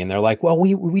of money. And they're like, well,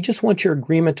 we just want your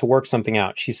agreement to work something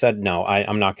out. She said, no,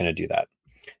 I'm not going to do that.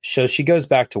 So she goes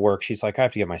back to work. She's like, I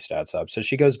have to get my stats up. So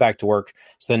she goes back to work.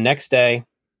 So the next day,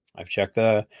 I've checked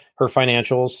her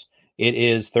financials. It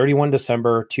is 31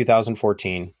 December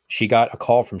 2014. She got a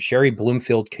call from Sherry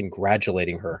Bloomfield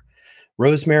congratulating her.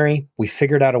 Rosemary, we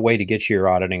figured out a way to get you your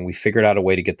auditing. We figured out a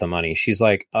way to get the money. She's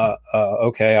like,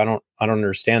 okay, I don't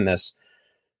understand this.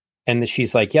 And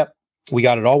she's like, yep, we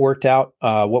got it all worked out.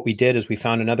 What we did is we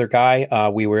found another guy.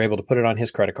 We were able to put it on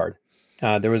his credit card.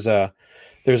 There's a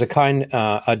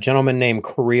gentleman named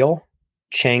Kirill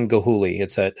Chang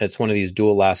Gahuli. It's one of these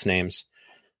dual last names.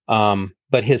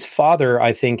 But his father,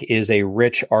 I think, is a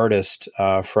rich artist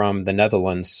from the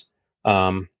Netherlands.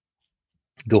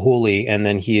 Gahuli, and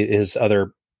then his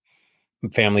other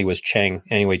family was Chang.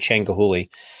 Anyway, Chang Gahuli.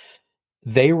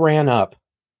 They ran up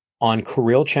on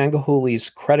Kirill Chang Gahuli's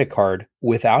credit card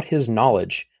without his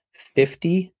knowledge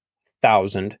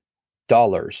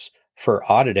 $50,000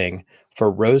 for auditing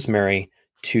for Rosemary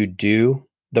to do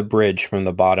the bridge from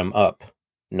the bottom up,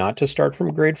 not to start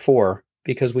from grade 4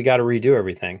 because we got to redo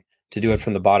everything, to do it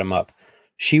from the bottom up.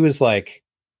 She was like,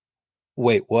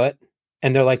 wait, what?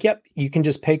 And they're like, yep, you can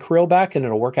just pay Kirill back and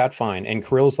it'll work out fine. And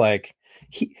Kirill's like,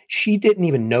 she didn't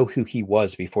even know who he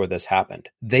was before this happened.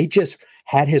 They just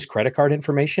had his credit card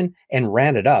information and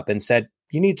ran it up and said,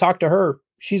 you need to talk to her.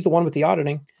 She's the one with the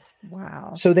auditing.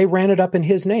 Wow. So they ran it up in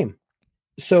his name.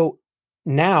 So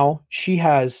now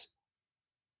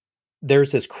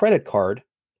there's this credit card,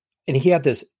 and he had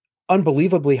this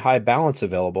unbelievably high balance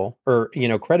available, or,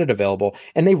 credit available.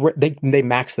 And they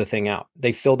maxed the thing out.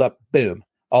 They filled up, boom,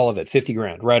 all of it, 50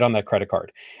 grand, right on that credit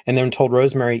card. And then told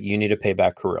Rosemary, you need to pay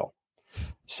back Kirill.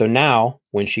 So now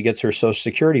when she gets her Social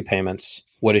Security payments,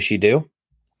 what does she do?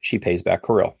 She pays back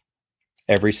Kirill.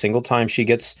 Every single time she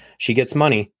gets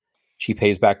money, she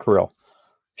pays back Kirill.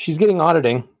 She's getting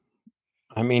auditing.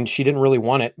 I mean, she didn't really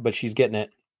want it, but she's getting it.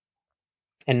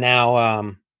 And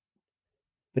now,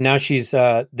 but now she's,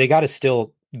 they got to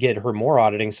still get her more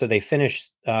auditing. So they finish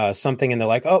something and they're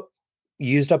like, oh, you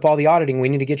used up all the auditing. We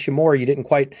need to get you more. You didn't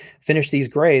quite finish these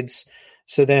grades.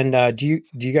 So then, do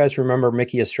you guys remember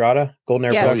Mickey Estrada, Golden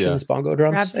Air Productions, Bongo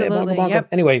Drums? Absolutely. Hey, bongo. Yep.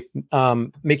 Anyway,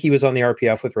 Mickey was on the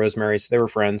RPF with Rosemary, so they were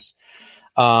friends.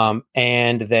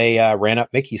 And they ran up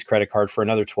Mickey's credit card for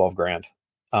another 12 grand.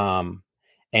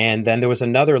 And then there was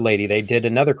another lady, they did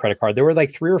another credit card. There were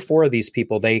like 3 or 4 of these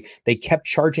people. They kept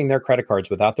charging their credit cards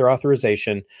without their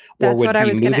authorization or would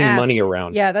be moving money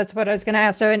around. Yeah, that's what I was going to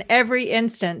ask. So in every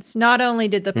instance, not only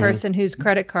did the person whose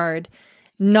credit card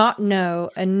not know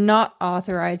and not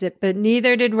authorize it, but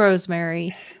neither did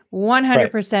Rosemary.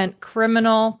 100%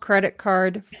 criminal credit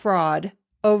card fraud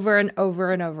over and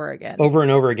over and over again. Over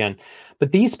and over again.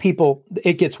 But these people,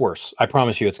 it gets worse. I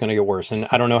promise you it's going to get worse. And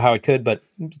I don't know how it could, but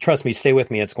trust me, stay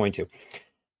with me. It's going to.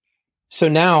 So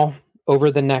now, over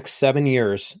the next 7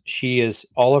 years, she is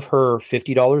all of her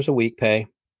 $50 a week pay,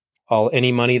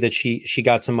 any money that she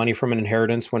got some money from an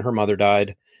inheritance when her mother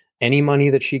died, any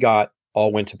money that she got,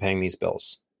 all went to paying these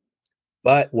bills.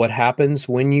 But what happens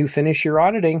when you finish your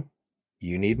auditing?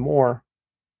 You need more.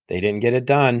 They didn't get it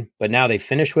done, but now they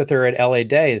finished with her at LA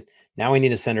Day. Now we need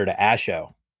to send her to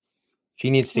ASHO. She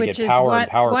needs to get Power and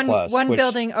Power Plus. One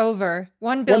building over.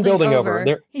 One building over.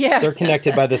 They're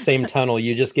connected by the same tunnel.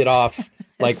 You just get off,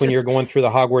 like when you're going through the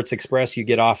Hogwarts Express, you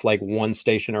get off like one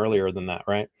station earlier than that,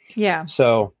 right? Yeah.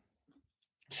 So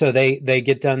they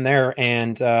get done there,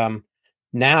 and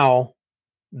now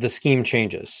the scheme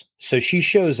changes. So she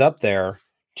shows up there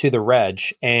to the reg,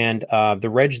 and the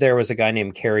reg there was a guy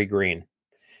named Kerry Green,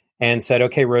 and said,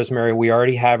 okay, Rosemary, we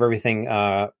already have everything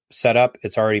set up.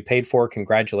 It's already paid for.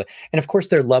 Congratulate. And of course,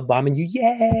 they're love bombing you.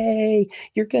 Yay,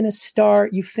 you're going to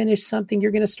start. You finish something.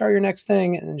 You're going to start your next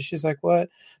thing. And she's like, what?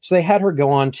 So they had her go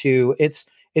on to, it's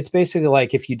basically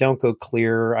like if you don't go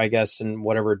clear, I guess, and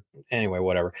whatever. Anyway,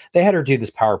 whatever. They had her do this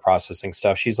power processing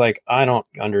stuff. She's like, I don't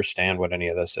understand what any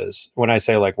of this is. When I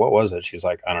say, like, what was it? She's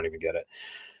like, I don't even get it.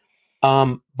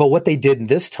 But what they did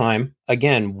this time,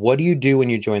 again, what do you do when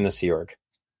you join the Sea Org?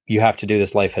 You have to do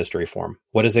this life history form.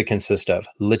 What does it consist of?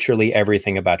 Literally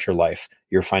everything about your life,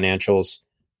 your financials,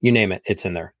 you name it, it's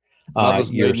in there.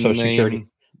 Your social security,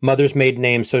 mother's maiden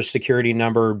name, social security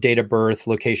number, date of birth,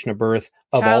 location of birth,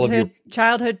 of all of your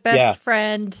childhood best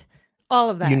friend, all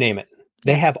of that. You name it.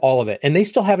 They have all of it. And they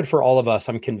still have it for all of us,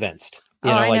 I'm convinced.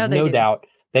 No doubt.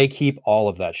 They keep all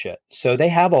of that shit. So they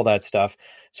have all that stuff.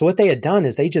 So what they had done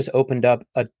is they just opened up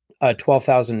a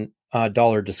 $12,000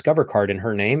 Discover card in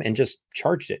her name and just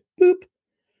charged it. Boop.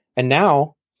 And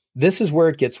now this is where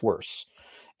it gets worse.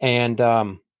 And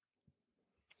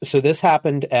so this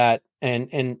happened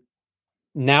and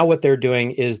now what they're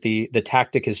doing is the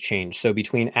tactic has changed. So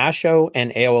between ASHO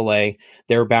and AOLA,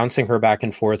 they're bouncing her back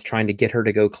and forth, trying to get her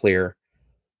to go clear.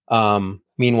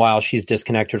 Meanwhile, she's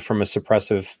disconnected from a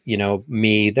suppressive,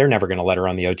 me. They're never going to let her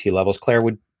on the OT levels. Claire,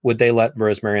 would they let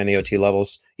Rosemary on the OT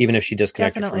levels, even if she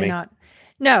disconnected from me? Definitely not.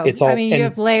 No, you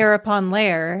have layer upon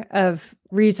layer of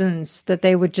reasons that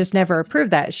they would just never approve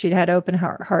that. She'd had open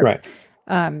heart, right.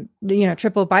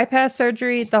 Triple bypass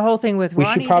surgery, the whole thing with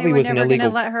Ronnie. She probably was an illegal.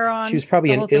 Let her on. She was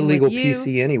probably an illegal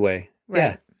PC anyway.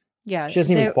 Right. Yeah. She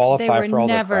doesn't even qualify for all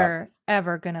that crap. They were never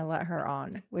ever going to let her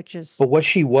on, which is. But what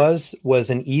she was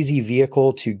an easy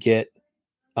vehicle to get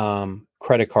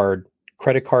credit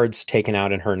cards taken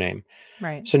out in her name.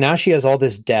 Right. So now she has all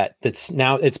this debt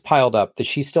it's piled up that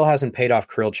she still hasn't paid off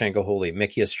Kirill Changohouli,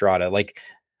 Mickey Estrada, like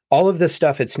all of this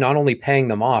stuff. It's not only paying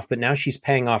them off, but now she's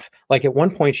paying off. Like at one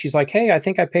point she's like, hey, I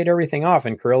think I paid everything off.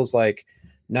 And Kirill's like,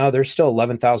 no, there's still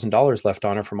 $11,000 left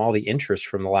on it from all the interest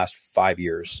from the last 5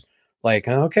 years. Like,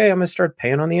 okay, I'm going to start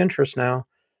paying on the interest now.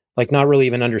 Like not really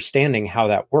even understanding how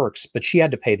that works, but she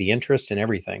had to pay the interest and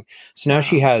everything. So now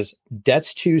she has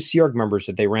debts to Sea Org members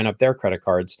that they ran up their credit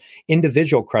cards,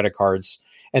 individual credit cards,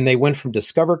 and they went from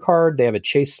Discover card. They have a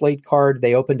Chase Slate card.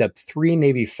 They opened up 3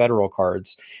 Navy Federal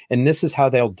cards, and this is how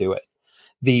they'll do it.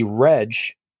 The reg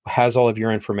has all of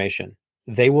your information.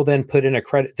 They will then put in a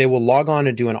credit. They will log on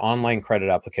and do an online credit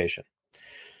application.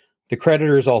 The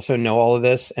creditors also know all of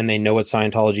this, and they know what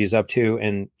Scientology is up to.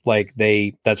 And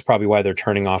that's probably why they're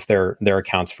turning off their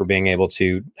accounts for being able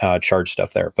to charge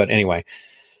stuff there. But anyway,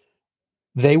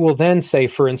 they will then say,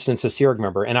 for instance, a Sea Org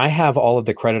member, and I have all of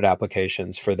the credit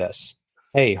applications for this.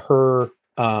 Hey, her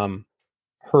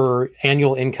her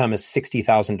annual income is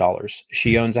 $60,000.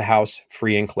 She owns a house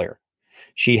free and clear.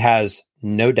 She has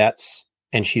no debts,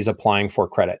 and she's applying for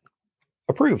credit.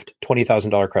 Approved,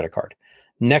 $20,000 credit card.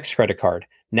 Next credit card.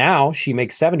 Now she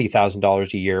makes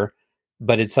 $70,000 a year,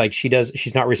 but it's like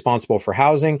she's not responsible for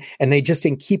housing, and they just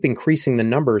keep increasing the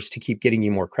numbers to keep getting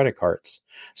you more credit cards.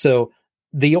 So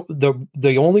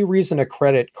the only reason a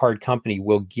credit card company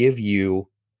will give you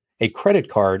a credit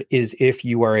card is if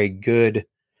you're a good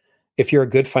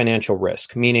financial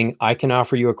risk, meaning I can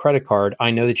offer you a credit card. I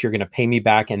know that you're going to pay me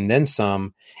back and then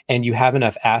some, and you have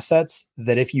enough assets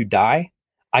that if you die,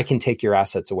 I can take your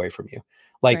assets away from you.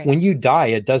 Like Right. when you die,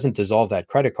 it doesn't dissolve that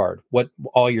credit card. What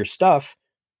all your stuff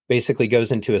basically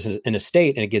goes into an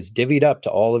estate, and it gets divvied up to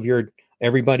all of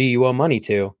everybody you owe money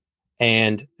to.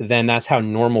 And then that's how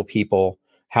normal people,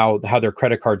 how their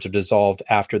credit cards are dissolved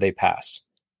after they pass.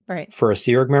 Right. For a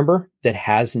Sea Org member that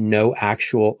has no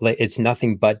actual, it's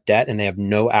nothing but debt, and they have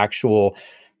no actual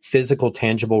physical,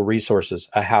 tangible resources,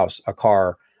 a house, a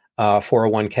car,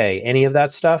 401k, any of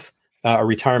that stuff, a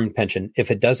retirement pension.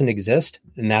 If it doesn't exist,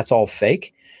 and that's all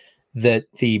fake, that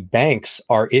the banks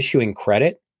are issuing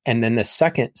credit, and then the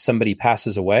second somebody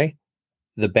passes away,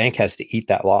 the bank has to eat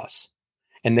that loss.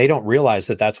 And they don't realize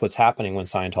that that's what's happening when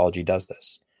Scientology does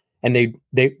this. And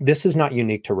this is not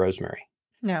unique to Rosemary.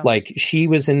 No. Like she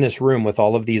was in this room with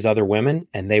all of these other women,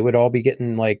 and they would all be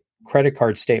getting like credit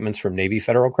card statements from Navy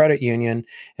Federal Credit Union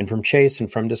and from Chase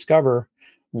and from Discover.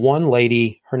 One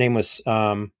lady, her name was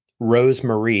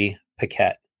Rosemary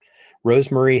Paquette.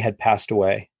 Rosemary had passed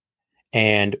away.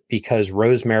 And because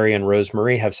Rosemary and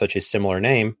Rosemary have such a similar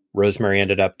name, Rosemary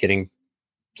ended up getting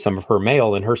some of her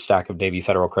mail in her stack of Navy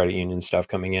Federal Credit Union stuff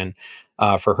coming in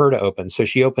for her to open. So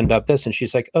she opened up this, and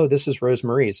she's like, oh, this is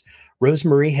Rosemary's.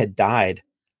 Rosemary had died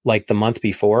like the month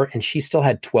before, and she still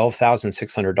had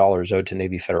 $12,600 owed to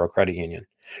Navy Federal Credit Union.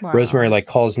 Wow. Rosemary like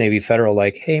calls Navy Federal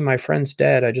like, hey, my friend's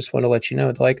dead. I just want to let you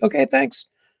know. They're like, okay, thanks.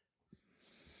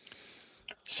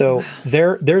 So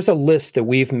there's a list that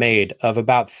we've made of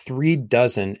about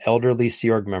 36 elderly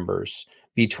Sea Org members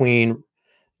between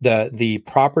the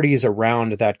properties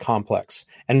around that complex.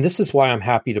 And this is why I'm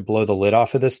happy to blow the lid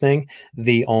off of this thing.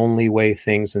 The only way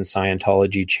things in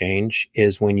Scientology change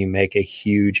is when you make a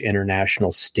huge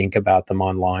international stink about them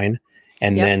online,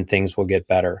 and then things will get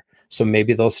better. So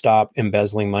maybe they'll stop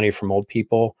embezzling money from old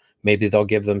people. Maybe they'll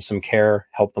give them some care,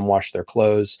 help them wash their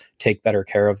clothes, take better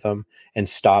care of them, and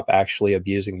stop actually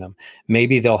abusing them.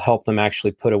 Maybe they'll help them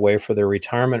actually put away for their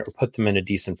retirement or put them in a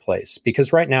decent place.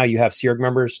 Because right now you have Sea Org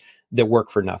members that work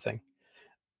for nothing.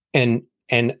 And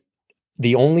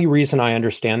the only reason I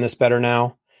understand this better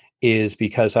now is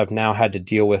because I've now had to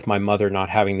deal with my mother not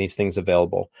having these things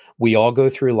available. We all go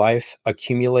through life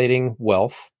accumulating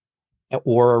wealth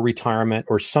or a retirement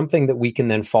or something that we can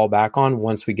then fall back on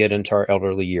once we get into our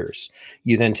elderly years.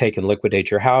 You then take and liquidate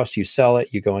your house, you sell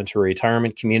it, you go into a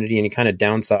retirement community, and you kind of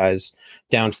downsize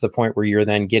down to the point where you're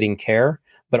then getting care.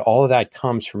 But all of that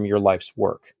comes from your life's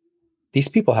work. These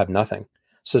people have nothing.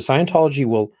 So Scientology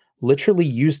will literally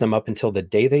use them up until the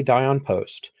day they die on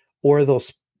post, or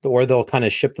they'll kind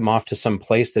of ship them off to some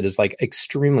place that is like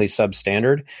extremely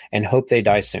substandard and hope they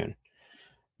die soon.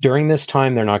 During this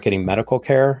time, they're not getting medical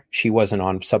care. She wasn't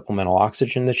on supplemental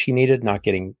oxygen that she needed, not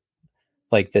getting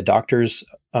like the doctor's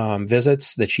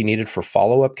visits that she needed for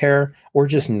follow-up care or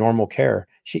just normal care.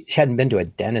 She hadn't been to a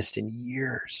dentist in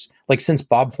years, like since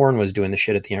Bob Horn was doing the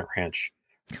shit at the Ant Ranch.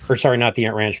 Or sorry, not the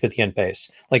Ant Ranch, but the Ant Base.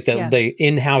 Like the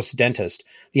in-house dentist.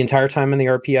 The entire time in the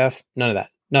RPF, none of that.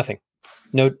 Nothing.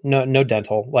 No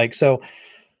dental. Like so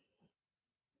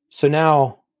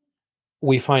now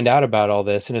we find out about all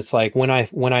this, and it's like when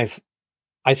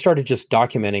I started just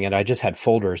documenting it, I just had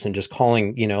folders and just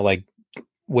calling, like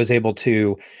was able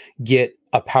to get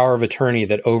a power of attorney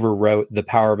that overwrote the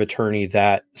power of attorney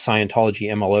that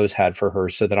Scientology MLOs had for her,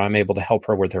 so that I'm able to help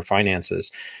her with her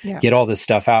finances, get all this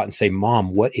stuff out and say,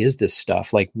 Mom, what is this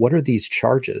stuff? Like, what are these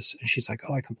charges? And she's like,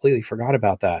 oh, I completely forgot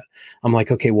about that. I'm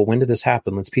like, okay, well, when did this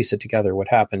happen? Let's piece it together. What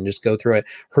happened? Just go through it.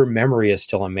 Her memory is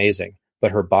still amazing, but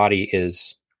her body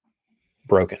is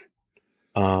broken.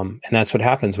 And that's what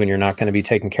happens when you're not going to be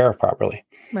taken care of properly.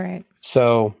 Right.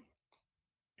 So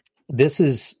this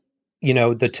is,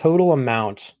 the total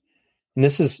amount, and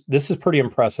this is pretty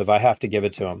impressive. I have to give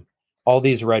it to him. All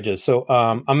these regs. So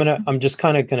I'm just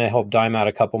kind of going to help dime out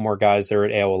a couple more guys that are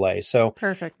at AOLA. So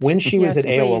perfect. When she was at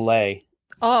AOLA,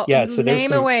 so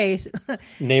name away.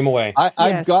 Name away.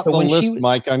 I've got the list,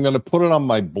 Mike. I'm going to put it on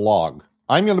my blog.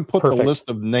 I'm going to put the list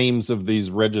of names of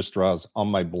these registrars on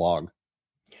my blog.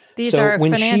 These are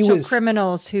financial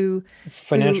criminals who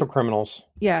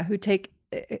take,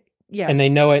 yeah. And they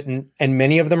know it. And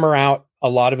many of them are out. a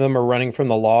lot of them are running from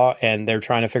the law and they're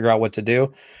trying to figure out what to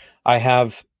do. I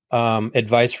have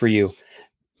advice for you.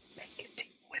 Make a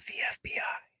deal with the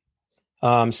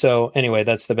FBI. So anyway,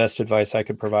 that's the best advice I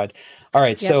could provide. All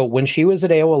right. Yep. So when she was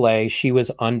at AOLA, she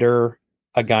was under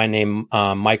a guy named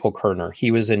Michael Kerner.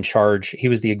 He was in charge. He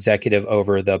was the executive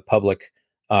over the public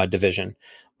division.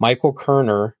 Michael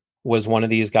Kerner was one of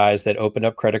these guys that opened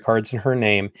up credit cards in her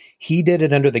name. He did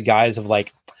it under the guise of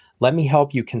like, let me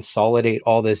help you consolidate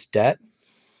all this debt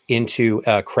into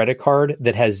a credit card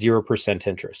that has 0%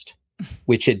 interest,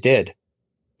 which it did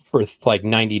for like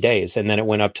 90 days. And then it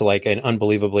went up to like an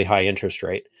unbelievably high interest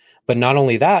rate. But not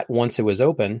only that, once it was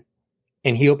open,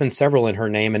 and he opened several in her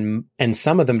name, and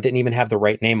some of them didn't even have the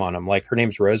right name on them. Like her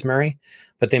name's Rosemary,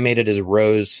 but they made it as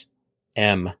Rose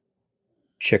M.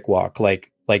 Chickwalk.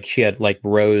 Like she had like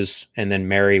Rose and then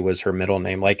Mary was her middle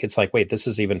name. Like, it's like, wait, this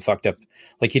is even fucked up.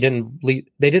 Like they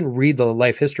didn't read the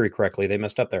life history correctly. They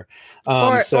messed up there.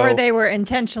 Or they were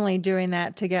intentionally doing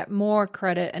that to get more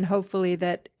credit and hopefully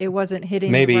that it wasn't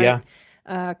hitting maybe, the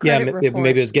right, credit report.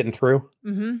 Maybe it was getting through.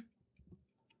 Mm-hmm.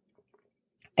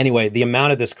 Anyway, the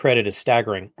amount of this credit is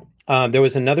staggering. There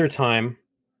was another time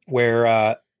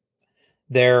where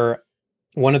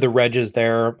one of the regs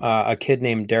there, a kid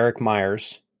named Derek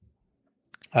Myers.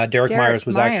 Derek Myers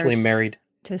was actually married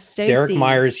to Stacy. Derek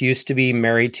Myers used to be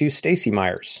married to Stacy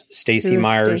Myers. Stacy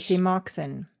Myers. Stacy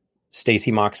Moxon.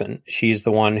 Stacy Moxon. She's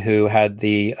the one who had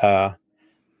the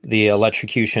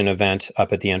electrocution event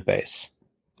up at the Ent base.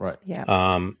 Right.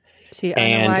 Yeah. She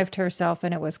unalived herself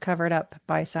and it was covered up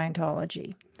by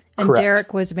Scientology. And correct.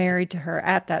 Derek was married to her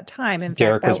at that time. In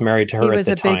Derek fact, was married to her at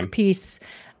the time. He was a big piece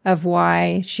of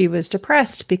why she was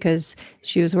depressed because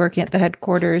she was working at the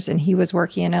headquarters and he was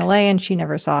working in LA and she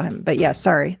never saw him. But yeah,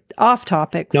 sorry, off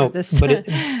topic. No, for this.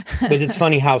 but it's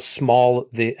funny how small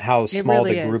the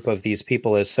really group of these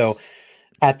people is. So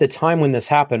at the time when this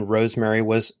happened, Rosemary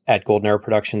was at Golden Era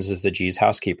Productions as the G's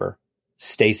housekeeper.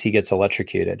 Stacy gets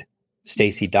electrocuted.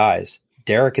 Stacy dies.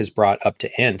 Derek is brought up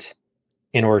to Ent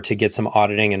in order to get some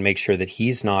auditing and make sure that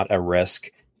he's not a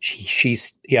risk.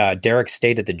 Derek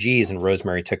stayed at the G's and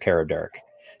Rosemary took care of Derek.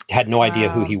 Had no idea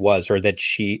who he was or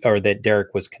that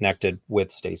Derek was connected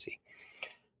with Stacy.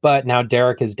 But now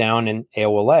Derek is down in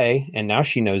AOLA and now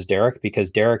she knows Derek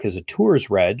because Derek is a tours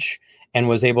reg and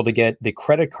was able to get the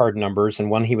credit card numbers. And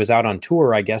when he was out on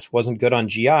tour, I guess wasn't good on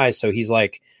GI. So he's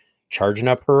like charging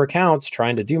up her accounts,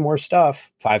 trying to do more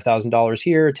stuff, $5,000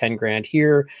 here, 10 grand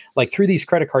here, like through these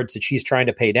credit cards that she's trying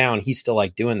to pay down. He's still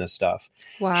like doing this stuff.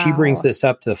 Wow. She brings this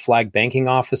up to the flag banking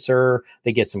officer.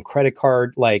 They get some credit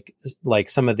card, like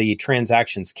some of the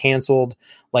transactions canceled.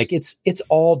 Like it's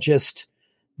all just,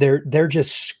 they're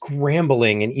just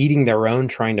scrambling and eating their own,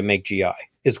 trying to make GI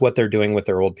is what they're doing with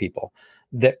their old people.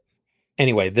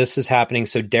 Anyway, this is happening.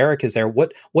 So Derek is there.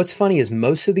 What's funny is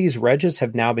most of these regs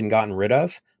have now been gotten rid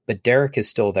of, but Derek is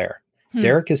still there.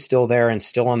 Derek is still there and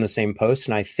still on the same post.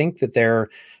 And I think that they're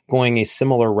going a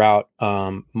similar route,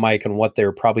 Mike, on what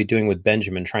they're probably doing with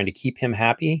Benjamin, trying to keep him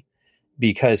happy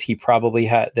because he probably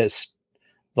had this,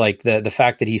 like the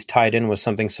fact that he's tied in with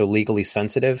something so legally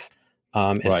sensitive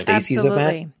as Stacy's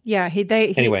event. Yeah.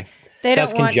 Anyway. They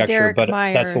that's don't want conjecture, Derek but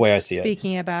Meyer that's the way I see it.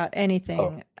 Speaking about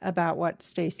anything about what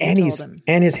Stacy and told him.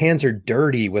 And his hands are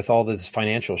dirty with all this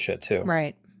financial shit too.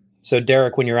 Right. So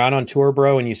Derek, when you're out on tour,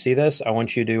 bro, and you see this, I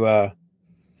want you to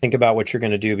think about what you're going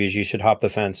to do because you should hop the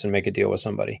fence and make a deal with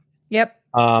somebody. Yep.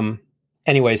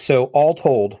 Anyway, so all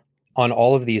told on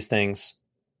all of these things,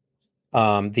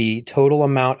 the total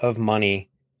amount of money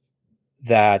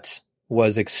that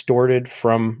was extorted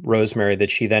from Rosemary that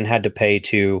she then had to pay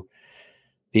to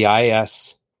the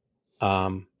IS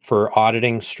for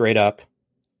auditing straight up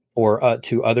or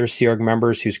to other SEARG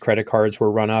members whose credit cards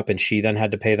were run up and she then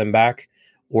had to pay them back,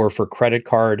 or for credit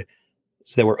cards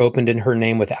that were opened in her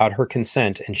name without her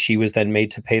consent and she was then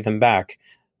made to pay them back,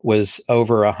 was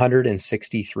over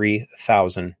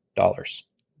 $163,000.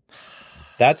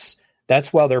 That's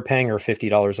while they're paying her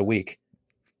 $50 a week.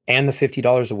 And the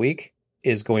 $50 a week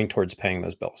is going towards paying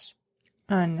those bills.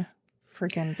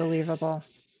 Unfreaking believable.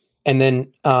 And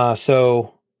then,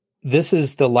 so this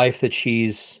is the life that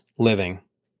she's living.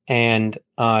 And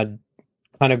kind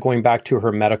of going back to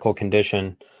her medical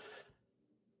condition,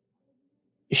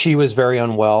 she was very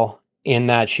unwell in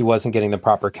that she wasn't getting the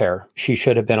proper care. She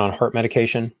should have been on heart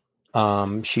medication.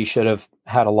 She should have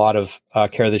had a lot of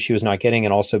care that she was not getting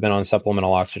and also been on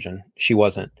supplemental oxygen. She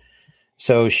wasn't.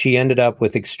 So she ended up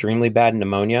with extremely bad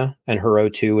pneumonia and her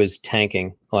O2 was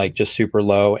tanking, like just super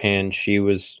low. And she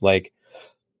was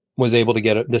able to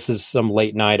get this is some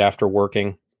late night after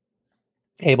working,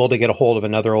 able to get a hold of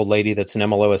another old lady that's an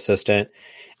MLO assistant.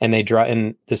 And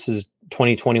and this is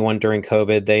 2021 during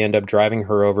COVID, they end up driving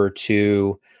her over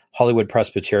to Hollywood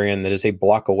Presbyterian, that is a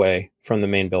block away from the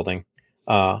main building,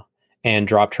 and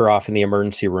dropped her off in the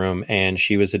emergency room. And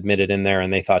she was admitted in there,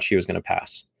 and they thought she was going to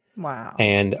pass. Wow.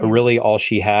 And really all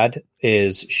she had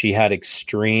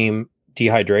extreme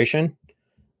dehydration.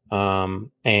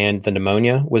 And the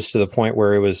pneumonia was to the point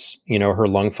where it was, her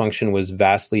lung function was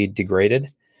vastly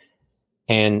degraded,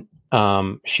 and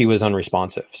she was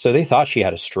unresponsive. So they thought she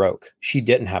had a stroke. She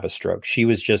didn't have a stroke. She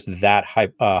was just that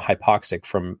hypoxic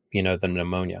from, the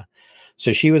pneumonia.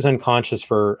 So she was unconscious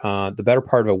for the better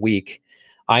part of a week.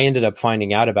 I ended up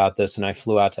finding out about this, and I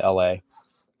flew out to LA,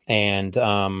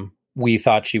 and we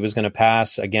thought she was going to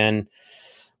pass. Again,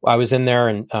 I was in there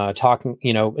and talking,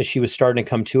 she was starting to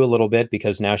come to a little bit,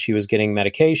 because now she was getting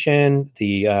medication.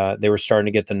 They were starting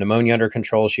to get the pneumonia under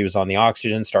control. She was on the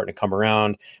oxygen, starting to come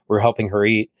around. We're helping her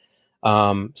eat.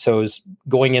 So it was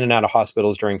going in and out of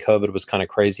hospitals during COVID was kind of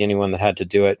crazy. Anyone that had to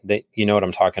do it, you know what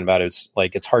I'm talking about. It's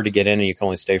like, it's hard to get in, and you can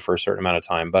only stay for a certain amount of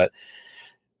time. But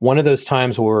one of those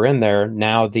times where we're in there,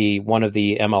 now one of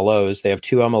the MLOs, they have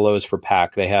two MLOs for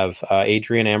PAC. They have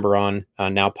Adrian Amberon,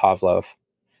 now Pavlov,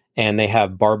 and they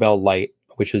have Barbell Light,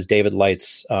 which was David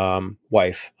Light's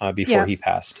wife before he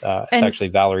passed. It's actually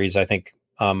Valerie's, I think,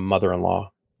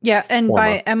 mother-in-law. Yeah, and former.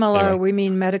 by MLO, Anyway. we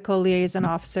mean medical liaison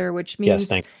officer, which means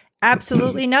Yes,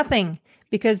 absolutely nothing,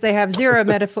 because they have zero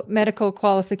medical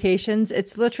qualifications.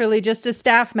 It's literally just a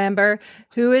staff member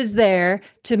who is there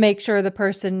to make sure the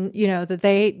person, that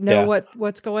they know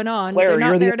what's going on. Claire, they're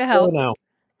not there to help. Now.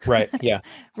 Right. Yeah.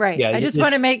 Right. Yeah, I just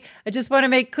want to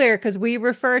make clear, because we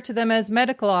refer to them as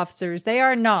medical officers. They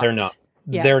are not. They're not.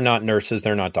 Yeah. They're not nurses.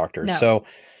 They're not doctors. No. So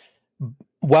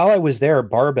while I was there,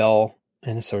 Barbell,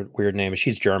 and it's a weird name,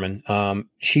 she's German.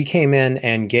 She came in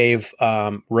and gave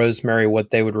Rosemary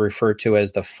what they would refer to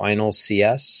as the final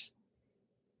CS.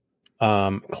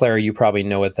 Claire, you probably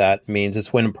know what that means.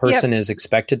 It's when a person is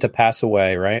expected to pass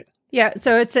away, right? Yeah.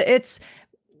 So it's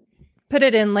put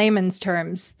it in layman's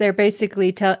terms. They're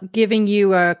basically giving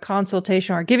you a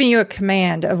consultation or giving you a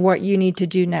command of what you need to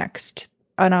do next.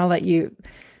 And I'll let you.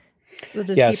 We'll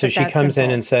just so she comes in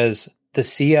and says, the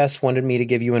CS wanted me to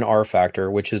give you an R factor,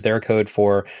 which is their code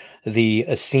for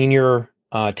a senior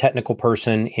technical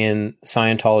person in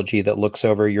Scientology that looks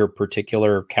over your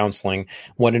particular counseling,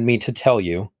 wanted me to tell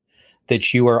you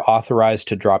that you are authorized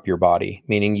to drop your body,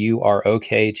 meaning you are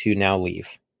okay to now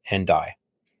leave and die.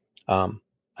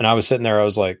 And I was sitting there,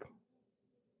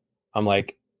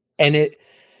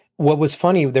 what was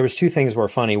funny, there was two things were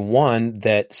funny. One,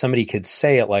 that somebody could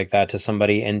say it like that to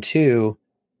somebody, and two,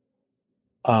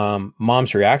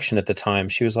 Mom's reaction at the time,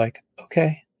 she was like,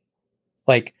 okay.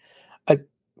 Like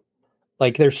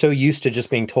they're so used to just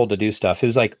being told to do stuff. It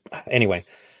was like, anyway.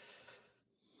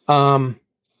 So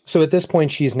at this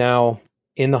point, she's now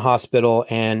in the hospital,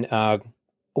 and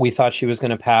we thought she was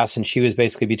going to pass, and she was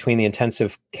basically between the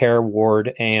intensive care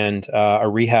ward and a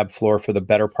rehab floor for the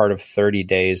better part of 30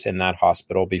 days in that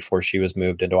hospital before she was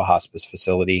moved into a hospice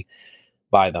facility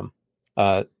by them.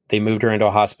 They moved her into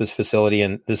a hospice facility,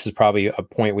 and this is probably a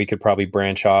point we could probably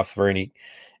branch off for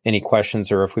any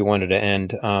questions, or if we wanted to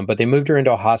end. But they moved her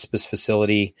into a hospice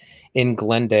facility in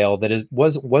Glendale that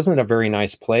wasn't a very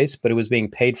nice place, but it was being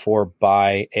paid for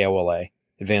by AOLA,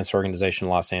 Advanced Organization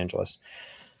Los Angeles.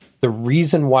 The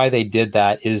reason why they did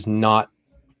that is not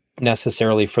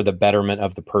necessarily for the betterment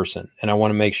of the person. And I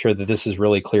want to make sure that this is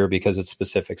really clear, because it's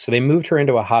specific. So they moved her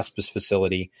into a hospice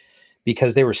facility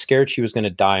because they were scared she was going to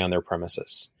die on their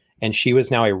premises. And she was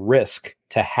now a risk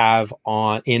to have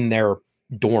in their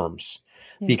dorms,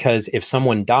 because if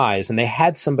someone dies, and they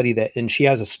had somebody and she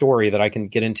has a story that I can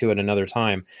get into at another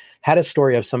time, had a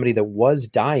story of somebody that was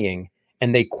dying,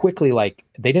 and they quickly,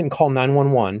 they didn't call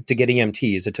 911 to get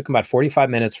EMTs. It took them about 45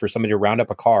 minutes for somebody to round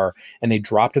up a car, and they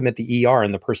dropped him at the ER,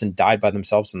 and the person died by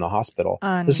themselves in the hospital.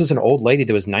 This was an old lady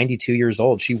that was 92 years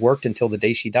old. She worked until the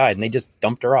day she died, and they just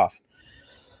dumped her off.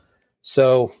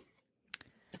 So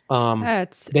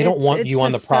they don't want you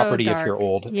on the property if you're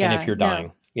old and if you're dying.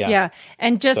 No. Yeah.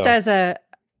 And just as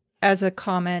a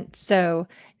comment, so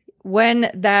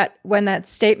when that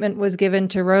statement was given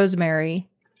to Rosemary,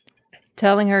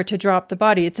 telling her to drop the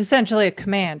body, it's essentially a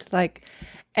command.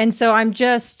 And so I'm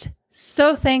just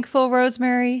so thankful,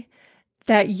 Rosemary,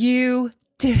 that you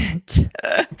didn't.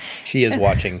 She is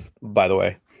watching, by the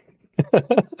way.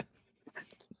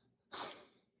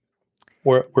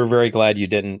 We're very glad you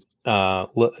didn't.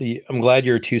 I'm glad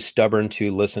you're too stubborn to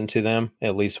listen to them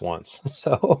at least once.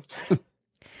 So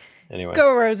anyway,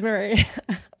 go Rosemary.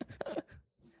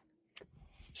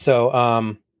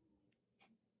 So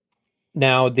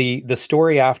now the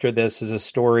story after this is a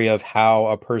story of how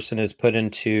a person is put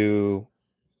into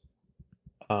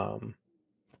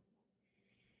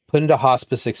put into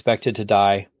hospice, expected to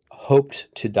die, hoped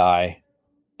to die,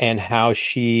 and how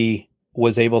she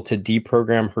was able to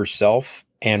deprogram herself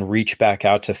and reach back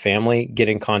out to family, get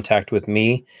in contact with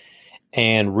me,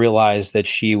 and realize that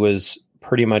she was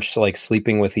pretty much like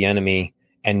sleeping with the enemy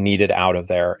and needed out of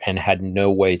there and had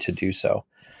no way to do so.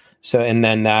 So, and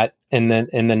then in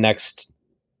the next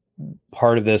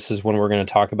part of this is when we're going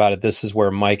to talk about it. This is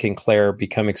where Mike and Claire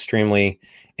become extremely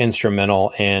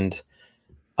instrumental, and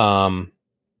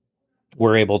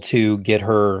we're able to get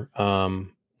her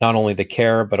not only the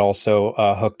care, but also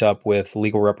hooked up with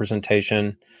legal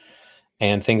representation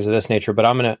and things of this nature. But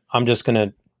I'm just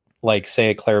gonna like say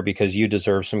it, Claire, because you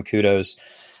deserve some kudos.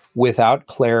 Without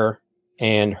Claire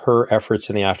and her efforts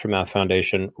in the Aftermath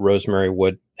Foundation, Rosemary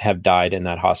would have died in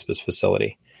that hospice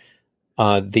facility.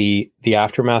 The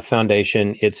Aftermath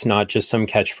Foundation, it's not just some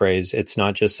catchphrase. It's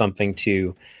not just something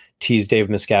to tease Dave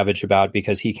Miscavige about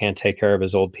because he can't take care of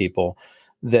his old people.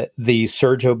 The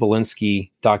Sergio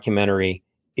Belinsky documentary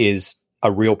is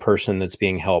a real person that's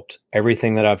being helped.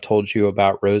 Everything that I've told you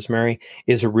about Rosemary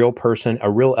is a real person,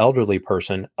 a real elderly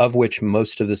person, of which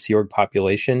most of the Sea Org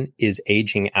population is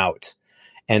aging out.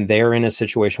 And they're in a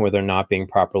situation where they're not being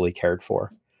properly cared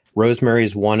for. Rosemary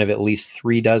is one of at least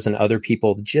 36 other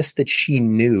people just that she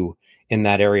knew in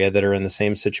that area that are in the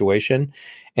same situation.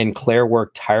 And Claire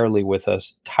worked tirelessly with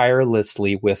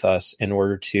us in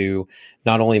order to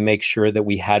not only make sure that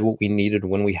we had what we needed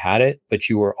when we had it, but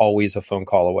you were always a phone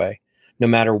call away. No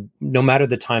matter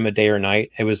the time of day or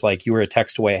night, it was like you were a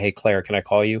text away. Hey, Claire, can I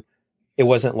call you? It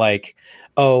wasn't like,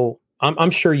 oh,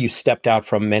 I'm sure you stepped out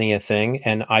from many a thing.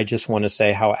 And I just want to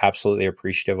say how absolutely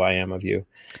appreciative I am of you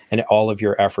and all of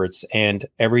your efforts and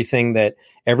everyone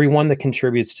that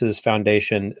contributes to this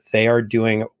foundation. They are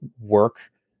doing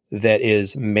work that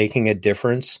is making a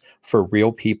difference for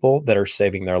real people that are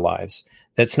saving their lives.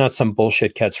 That's not some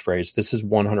bullshit catchphrase. This is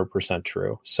 100%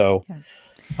 true. So, yeah.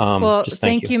 Well, just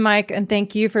thank you, Mike, and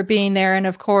thank you for being there. And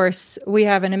of course, we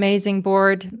have an amazing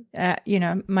board.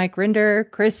 Mike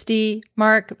Rinder, Christy,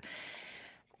 Mark,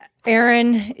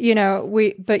 Aaron.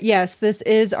 But yes, this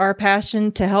is our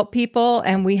passion to help people,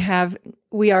 and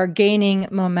we are gaining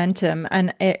momentum.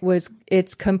 And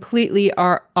it's completely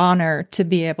our honor to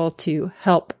be able to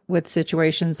help with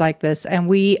situations like this. And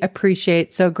we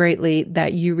appreciate so greatly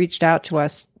that you reached out to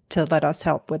us to let us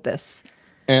help with this.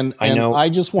 And I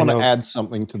just want to add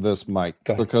something to this, Mike,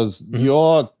 because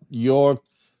you're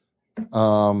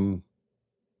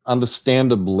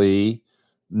understandably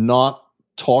not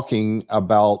talking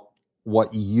about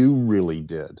what you really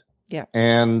did. Yeah.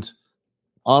 And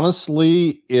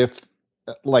honestly, if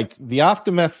like the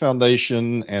Aftermath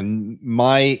Foundation and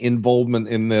my involvement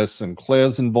in this and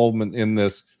Claire's involvement in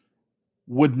this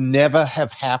would never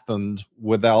have happened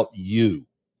without you.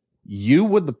 You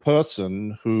were the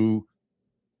person who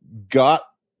got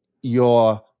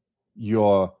your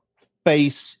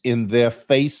face in their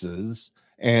faces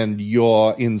and you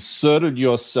inserted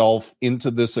yourself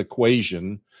into this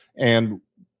equation and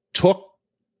took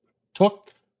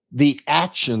the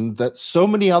action that so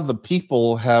many other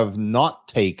people have not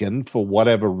taken for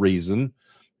whatever reason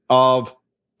of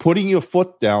putting your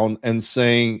foot down and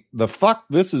saying, the fuck,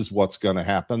 this is what's going to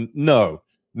happen. No,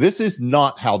 this is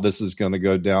not how this is going to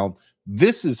go down.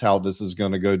 This is how this is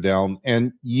going to go down.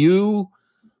 And you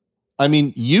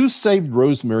saved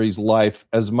Rosemary's life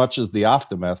as much as the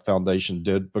Aftermath Foundation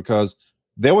did, because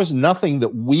there was nothing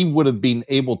that we would have been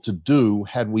able to do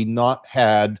had we not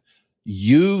had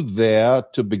you there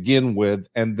to begin with.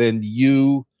 And then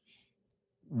you,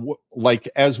 like,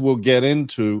 as we'll get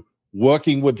into,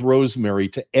 working with Rosemary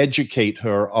to educate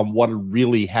her on what had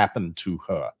really happened to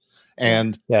her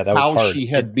and how she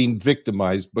had been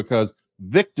victimized, because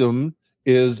victim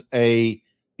is a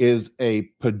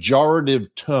pejorative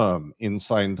term in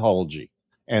Scientology,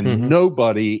 and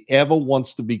nobody ever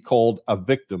wants to be called a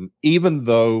victim, even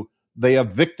though they are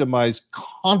victimized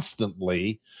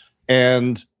constantly,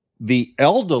 and the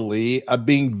elderly are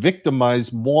being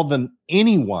victimized more than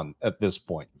anyone at this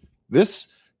point. This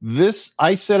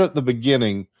I said at the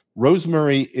beginning,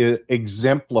 Rosemary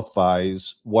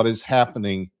exemplifies what is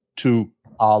happening to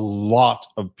a lot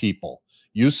of people.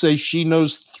 You say she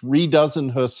knows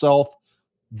 36 herself.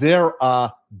 There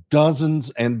are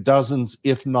dozens and dozens,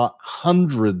 if not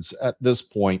hundreds at this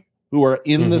point, who are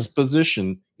in this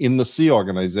position in the Sea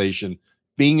Organization,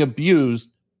 being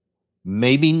abused,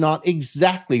 maybe not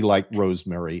exactly like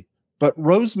Rosemary, but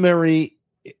Rosemary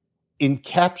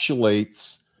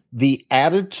encapsulates the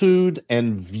attitude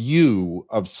and view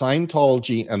of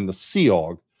Scientology and the Sea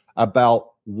Org about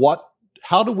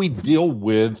how do we deal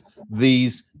with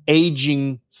these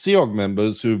aging Sea Org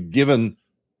members who've given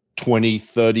 20,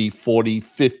 30, 40,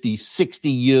 50, 60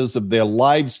 years of their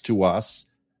lives to us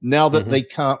now that they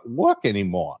can't work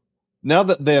anymore. Now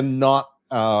that they're not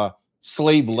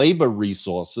slave labor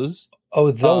resources.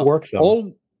 Oh, they'll work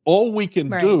them. All we can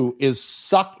do is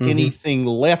suck anything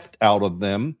left out of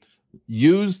them,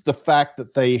 use the fact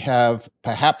that they have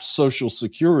perhaps Social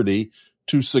Security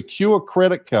to secure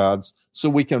credit cards so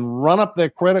we can run up their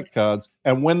credit cards.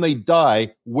 And when they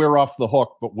die, we're off the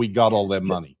hook, but we got all their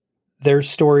money. There's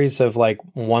stories of like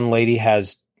one lady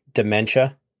has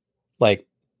dementia, like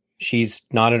she's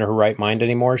not in her right mind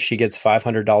anymore. She gets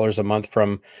 $500 a month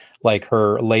from like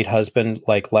her late husband,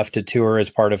 like left it to her as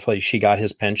part of like she got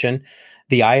his pension.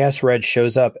 The IS-RED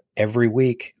shows up every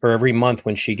week or every month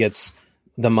when she gets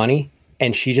the money,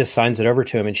 and she just signs it over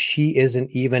to him, and she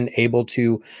isn't even able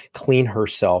to clean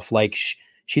herself. Like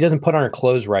she doesn't put on her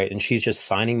clothes right, and she's just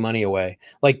signing money away.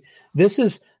 Like this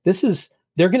is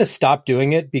they're going to stop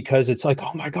doing it because it's like,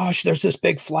 oh my gosh, there's this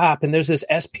big flap and there's this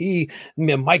SP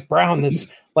Mike Brown. That's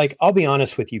like, I'll be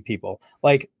honest with you people,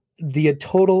 like the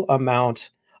total amount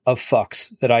of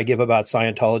fucks that I give about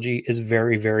Scientology is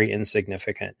very, very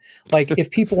insignificant. Like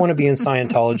if people want to be in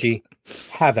Scientology,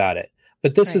 have at it.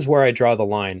 But this is where I draw the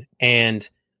line. And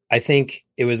I think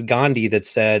it was Gandhi that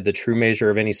said the true measure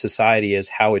of any society is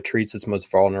how it treats its most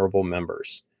vulnerable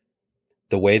members.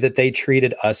 The way that they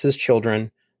treated us as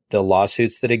children, the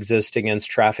lawsuits that exist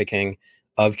against trafficking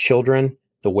of children,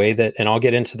 the way that, and I'll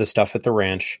get into the stuff at the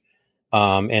ranch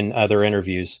and other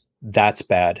interviews, that's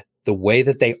bad. The way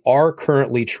that they are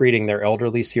currently treating their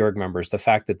elderly Sea Org members, the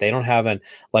fact that they don't have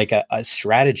a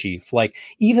strategy, like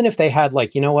even if they had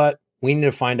like, you know what, we need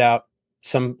to find out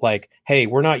some like, hey,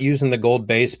 we're not using the gold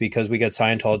base because we got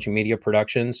Scientology Media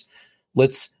Productions.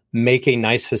 Let's make a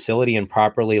nice facility and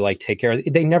properly like take care of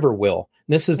it. They never will.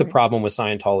 This is the problem with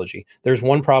Scientology. There's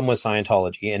one problem with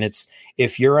Scientology, and it's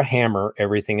if you're a hammer,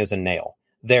 everything is a nail.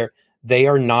 They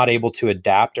are not able to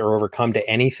adapt or overcome to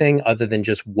anything other than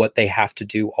just what they have to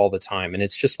do all the time. And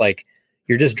it's just like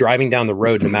you're just driving down the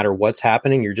road, no matter what's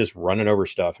happening, you're just running over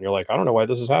stuff. And you're like, I don't know why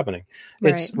this is happening.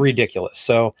 It's ridiculous.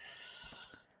 So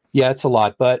yeah, it's a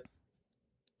lot, but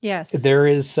yes, there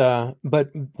is, but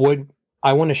would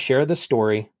I want to share the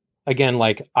story again?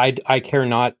 Like I care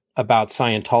not about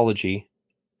Scientology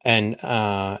and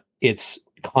its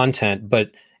content,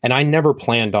 and I never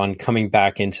planned on coming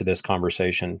back into this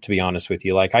conversation, to be honest with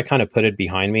you. Like I kind of put it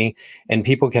behind me, and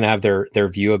people can have their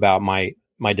view about my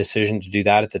decision to do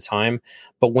that at the time.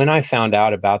 But when I found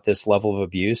out about this level of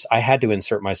abuse, I had to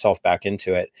insert myself back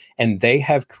into it. And they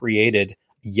have created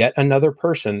yet another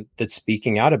person that's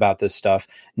speaking out about this stuff,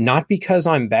 not because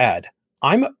I'm bad.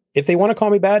 If they want to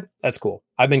call me bad, that's cool.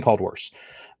 I've been called worse.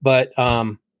 But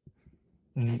I'm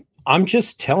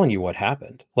just telling you what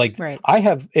happened. Like I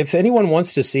have, if anyone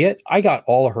wants to see it, I got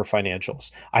all of her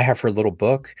financials. I have her little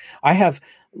book. I have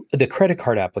the credit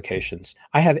card applications.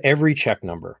 I have every check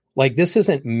number. Like this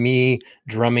isn't me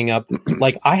drumming up.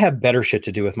 Like I have better shit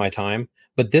to do with my time,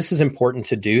 but this is important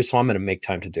to do. So I'm going to make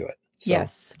time to do it. So,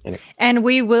 yes. Anyway. And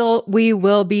we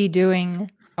will be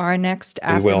doing our next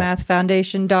Aftermath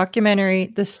Foundation documentary,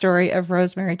 The Story of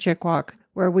Rosemary Chickwalk,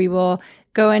 where we will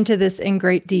go into this in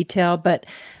great detail. But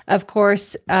of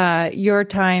course, your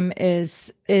time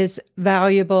is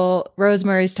valuable.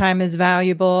 Rosemary's time is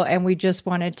valuable. And we just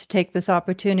wanted to take this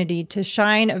opportunity to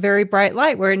shine a very bright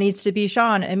light where it needs to be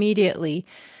shone immediately.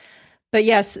 But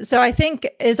yes, so I think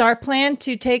is our plan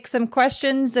to take some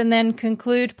questions and then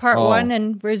conclude part one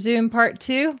and resume part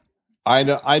two? I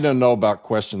don't know about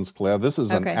questions, Claire. This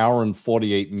is an hour and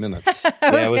 48 minutes.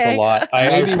 Yeah, it was a lot. I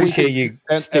appreciate you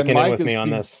sticking in with me on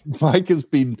this. Mike has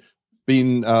been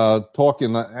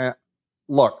talking.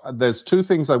 Look, there's two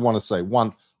things I want to say.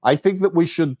 One, I think that we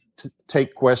should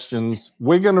take questions.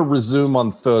 We're going to resume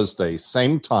on Thursday,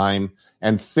 same time,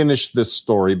 and finish this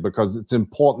story because it's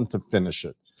important to finish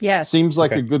it. Yes. Seems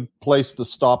like a good place to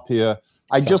stop here.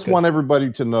 I just want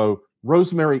everybody to know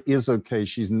Rosemary is okay.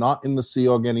 She's not in the Sea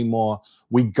Org anymore.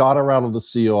 We got her out of the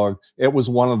Sea Org. This was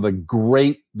one of the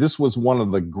great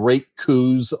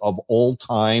coups of all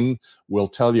time. We'll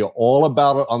tell you all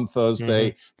about it on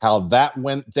Thursday, how that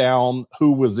went down,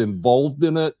 who was involved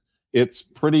in it. It's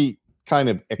pretty kind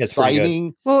of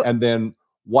exciting. Well, and then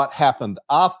what happened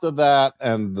after that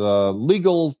and the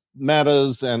legal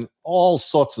matters and all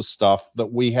sorts of stuff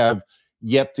that we have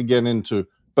yet to get into.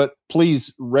 But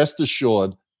please rest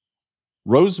assured,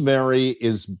 Rosemary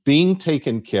is being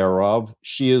taken care of.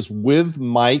 She is with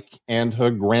Mike and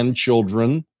her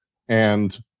grandchildren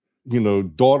and,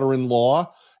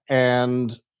 daughter-in-law.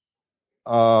 And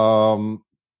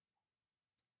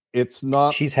it's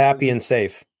not... She's happy and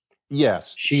safe.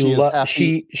 Yes, She is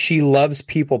happy. she loves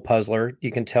People Puzzler. You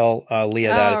can tell Leah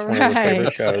that is one of her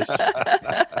favorite shows.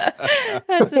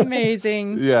 That's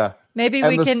amazing. Yeah. Maybe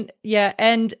And we can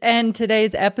end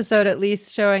today's episode at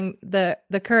least showing the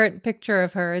current picture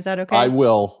of her. Is that okay? I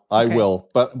will. Okay.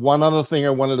 But one other thing I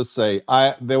wanted to say,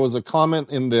 there was a comment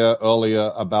in there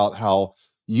earlier about how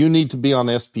you need to be on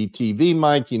SPTV,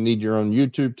 Mike. You need your own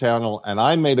YouTube channel. And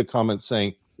I made a comment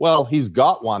saying, well, he's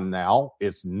got one now.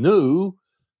 It's new.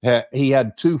 He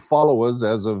had 2 followers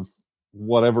as of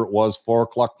whatever it was,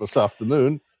 4:00 this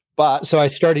afternoon. But so I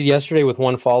started yesterday with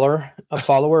 1 follower. A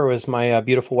follower was my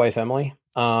beautiful wife, Emily.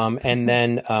 And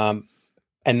then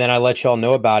I let y'all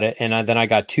know about it. And then I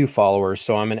got 2 followers.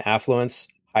 So I'm an affluence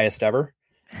highest ever.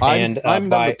 I'm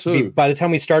number 2. By the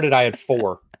time we started, I had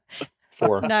 4.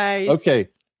 4. Nice. Okay.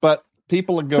 But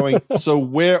people are going, so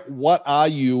what are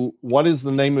you? What is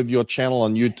the name of your channel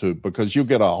on YouTube? Because you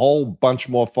get a whole bunch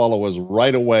more followers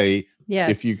right away.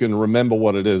 Yes. If you can remember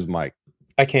what it is, Mike.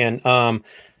 I can.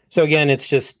 So again, it's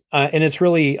just, and it's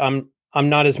really, I'm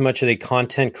not as much of a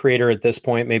content creator at this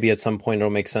point. Maybe at some point it'll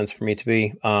make sense for me to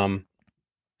be.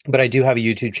 But I do have a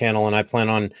YouTube channel, and I plan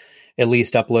on at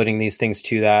least uploading these things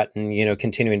to that, and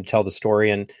continuing to tell the story.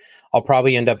 And I'll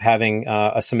probably end up having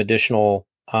some additional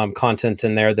content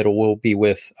in there that will be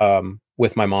with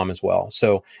my mom as well.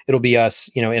 So it'll be us,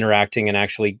 interacting and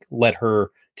actually let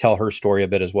her tell her story a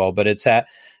bit as well. But it's at,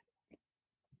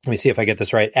 let me see if I get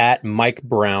this right, at Mike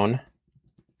Brown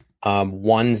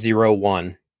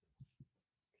 101.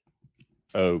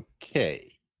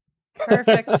 Okay.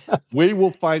 Perfect. We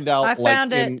will find out. I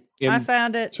found it. I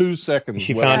found it. 2 seconds.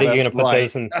 She found it. You're gonna put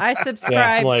those in. I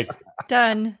subscribed.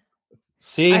 Done.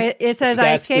 See, it says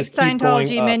I escaped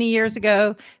Scientology many years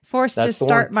ago, forced to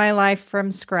start my life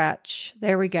from scratch.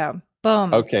 There we go.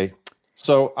 Boom. Okay.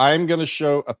 So I'm going to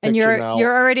show a picture and you're now.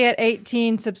 You're already at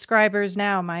 18 subscribers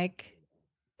now, Mike.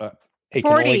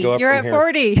 40. You're at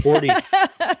 40. 40.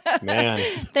 Man.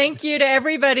 Thank you to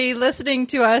everybody listening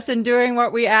to us and doing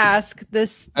what we ask.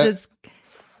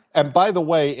 And by the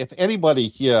way, if anybody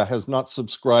here has not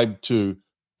subscribed to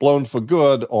Blown for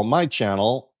Good or my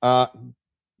channel,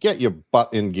 get your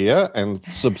butt in gear and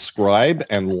subscribe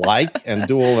and like and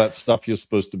do all that stuff you're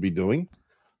supposed to be doing.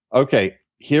 Okay,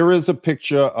 here is a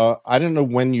picture. I don't know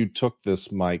when you took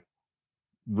this, Mike.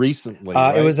 Recently,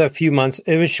 right? It was a few months.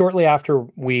 It was shortly after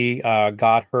we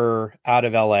got her out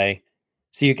of LA.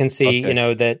 So you can see,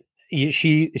 that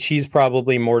she's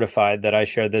probably mortified that I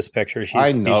shared this picture. She's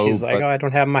like, oh, I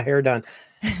don't have my hair done.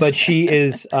 But she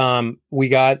is,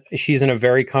 she's in a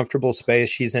very comfortable space.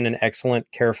 She's in an excellent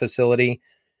care facility.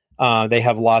 They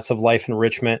have lots of life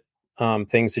enrichment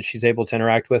things that she's able to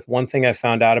interact with. One thing I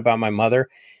found out about my mother,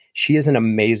 she is an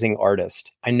amazing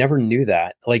artist. I never knew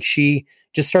that. Like, she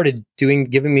just started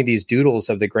giving me these doodles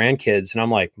of the grandkids. And I'm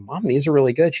like, Mom, these are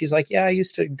really good. She's like, yeah, I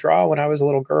used to draw when I was a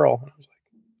little girl. And I was like,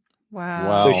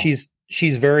 wow. So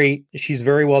she's very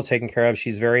well taken care of.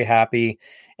 She's very happy.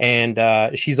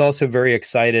 And she's also very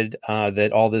excited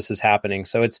that all this is happening.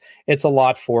 So it's a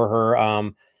lot for her.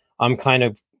 I'm kind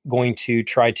of going to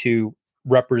try to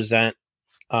represent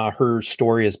her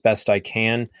story as best I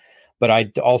can. But I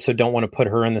also don't want to put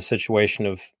her in the situation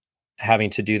of having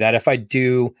to do that. If I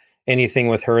do anything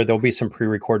with her, there'll be some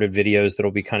pre-recorded videos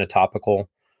that'll be kind of topical.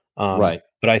 Right.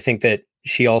 But I think that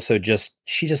she also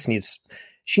she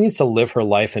needs to live her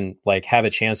life and like have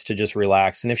a chance to just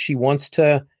relax. And if she wants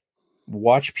to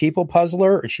watch People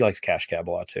Puzzler, or she likes Cash Cab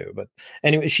a lot too. But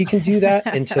anyway, she can do that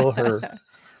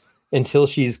until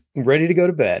she's ready to go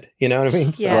to bed. You know what I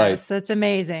mean? So, yes, that's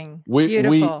amazing.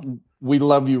 Beautiful. We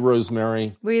love you,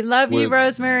 Rosemary. We love you,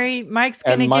 Rosemary. Mike's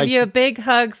going to give you a big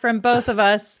hug from both of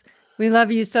us. We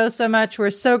love you so, so much. We're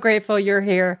so grateful you're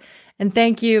here. And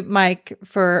thank you, Mike,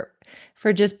 for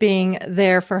just being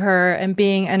there for her and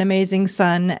being an amazing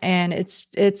son. And it's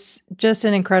just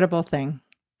an incredible thing.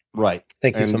 Right.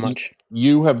 Thank you so much.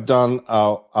 You have done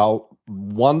a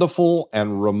wonderful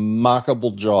and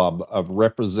remarkable job of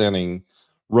representing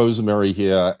Rosemary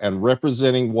here and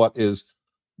representing what is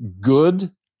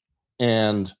good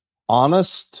and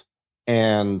honest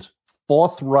and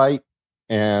forthright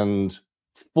and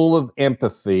full of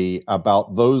empathy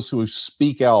about those who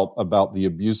speak out about the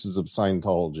abuses of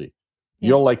Scientology.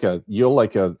 Yeah. You're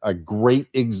like a great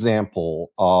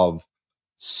example of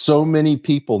so many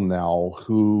people now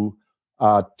who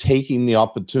are taking the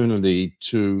opportunity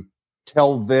to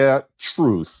tell their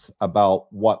truth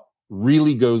about what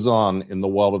really goes on in the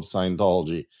world of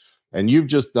Scientology. And you've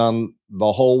just done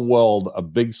the whole world a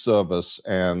big service.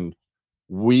 And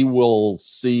we will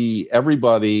see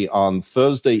everybody on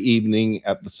Thursday evening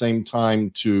at the same time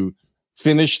to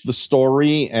finish the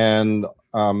story and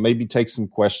maybe take some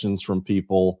questions from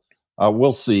people.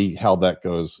 We'll see how that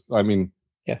goes. I mean,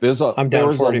 yeah, there is a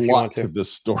lot to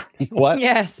this story. What?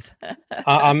 Yes.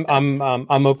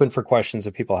 I'm open for questions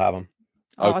if people have them.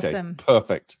 Awesome. Okay,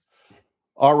 perfect.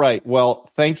 All right. Well,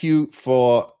 thank you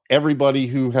for everybody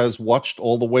who has watched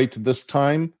all the way to this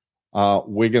time.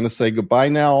 We're going to say goodbye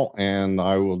now, and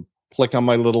I will click on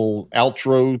my little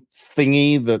outro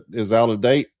thingy that is out of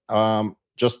date,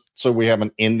 just so we have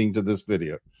an ending to this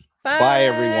video. Bye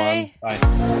everyone.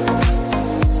 Bye.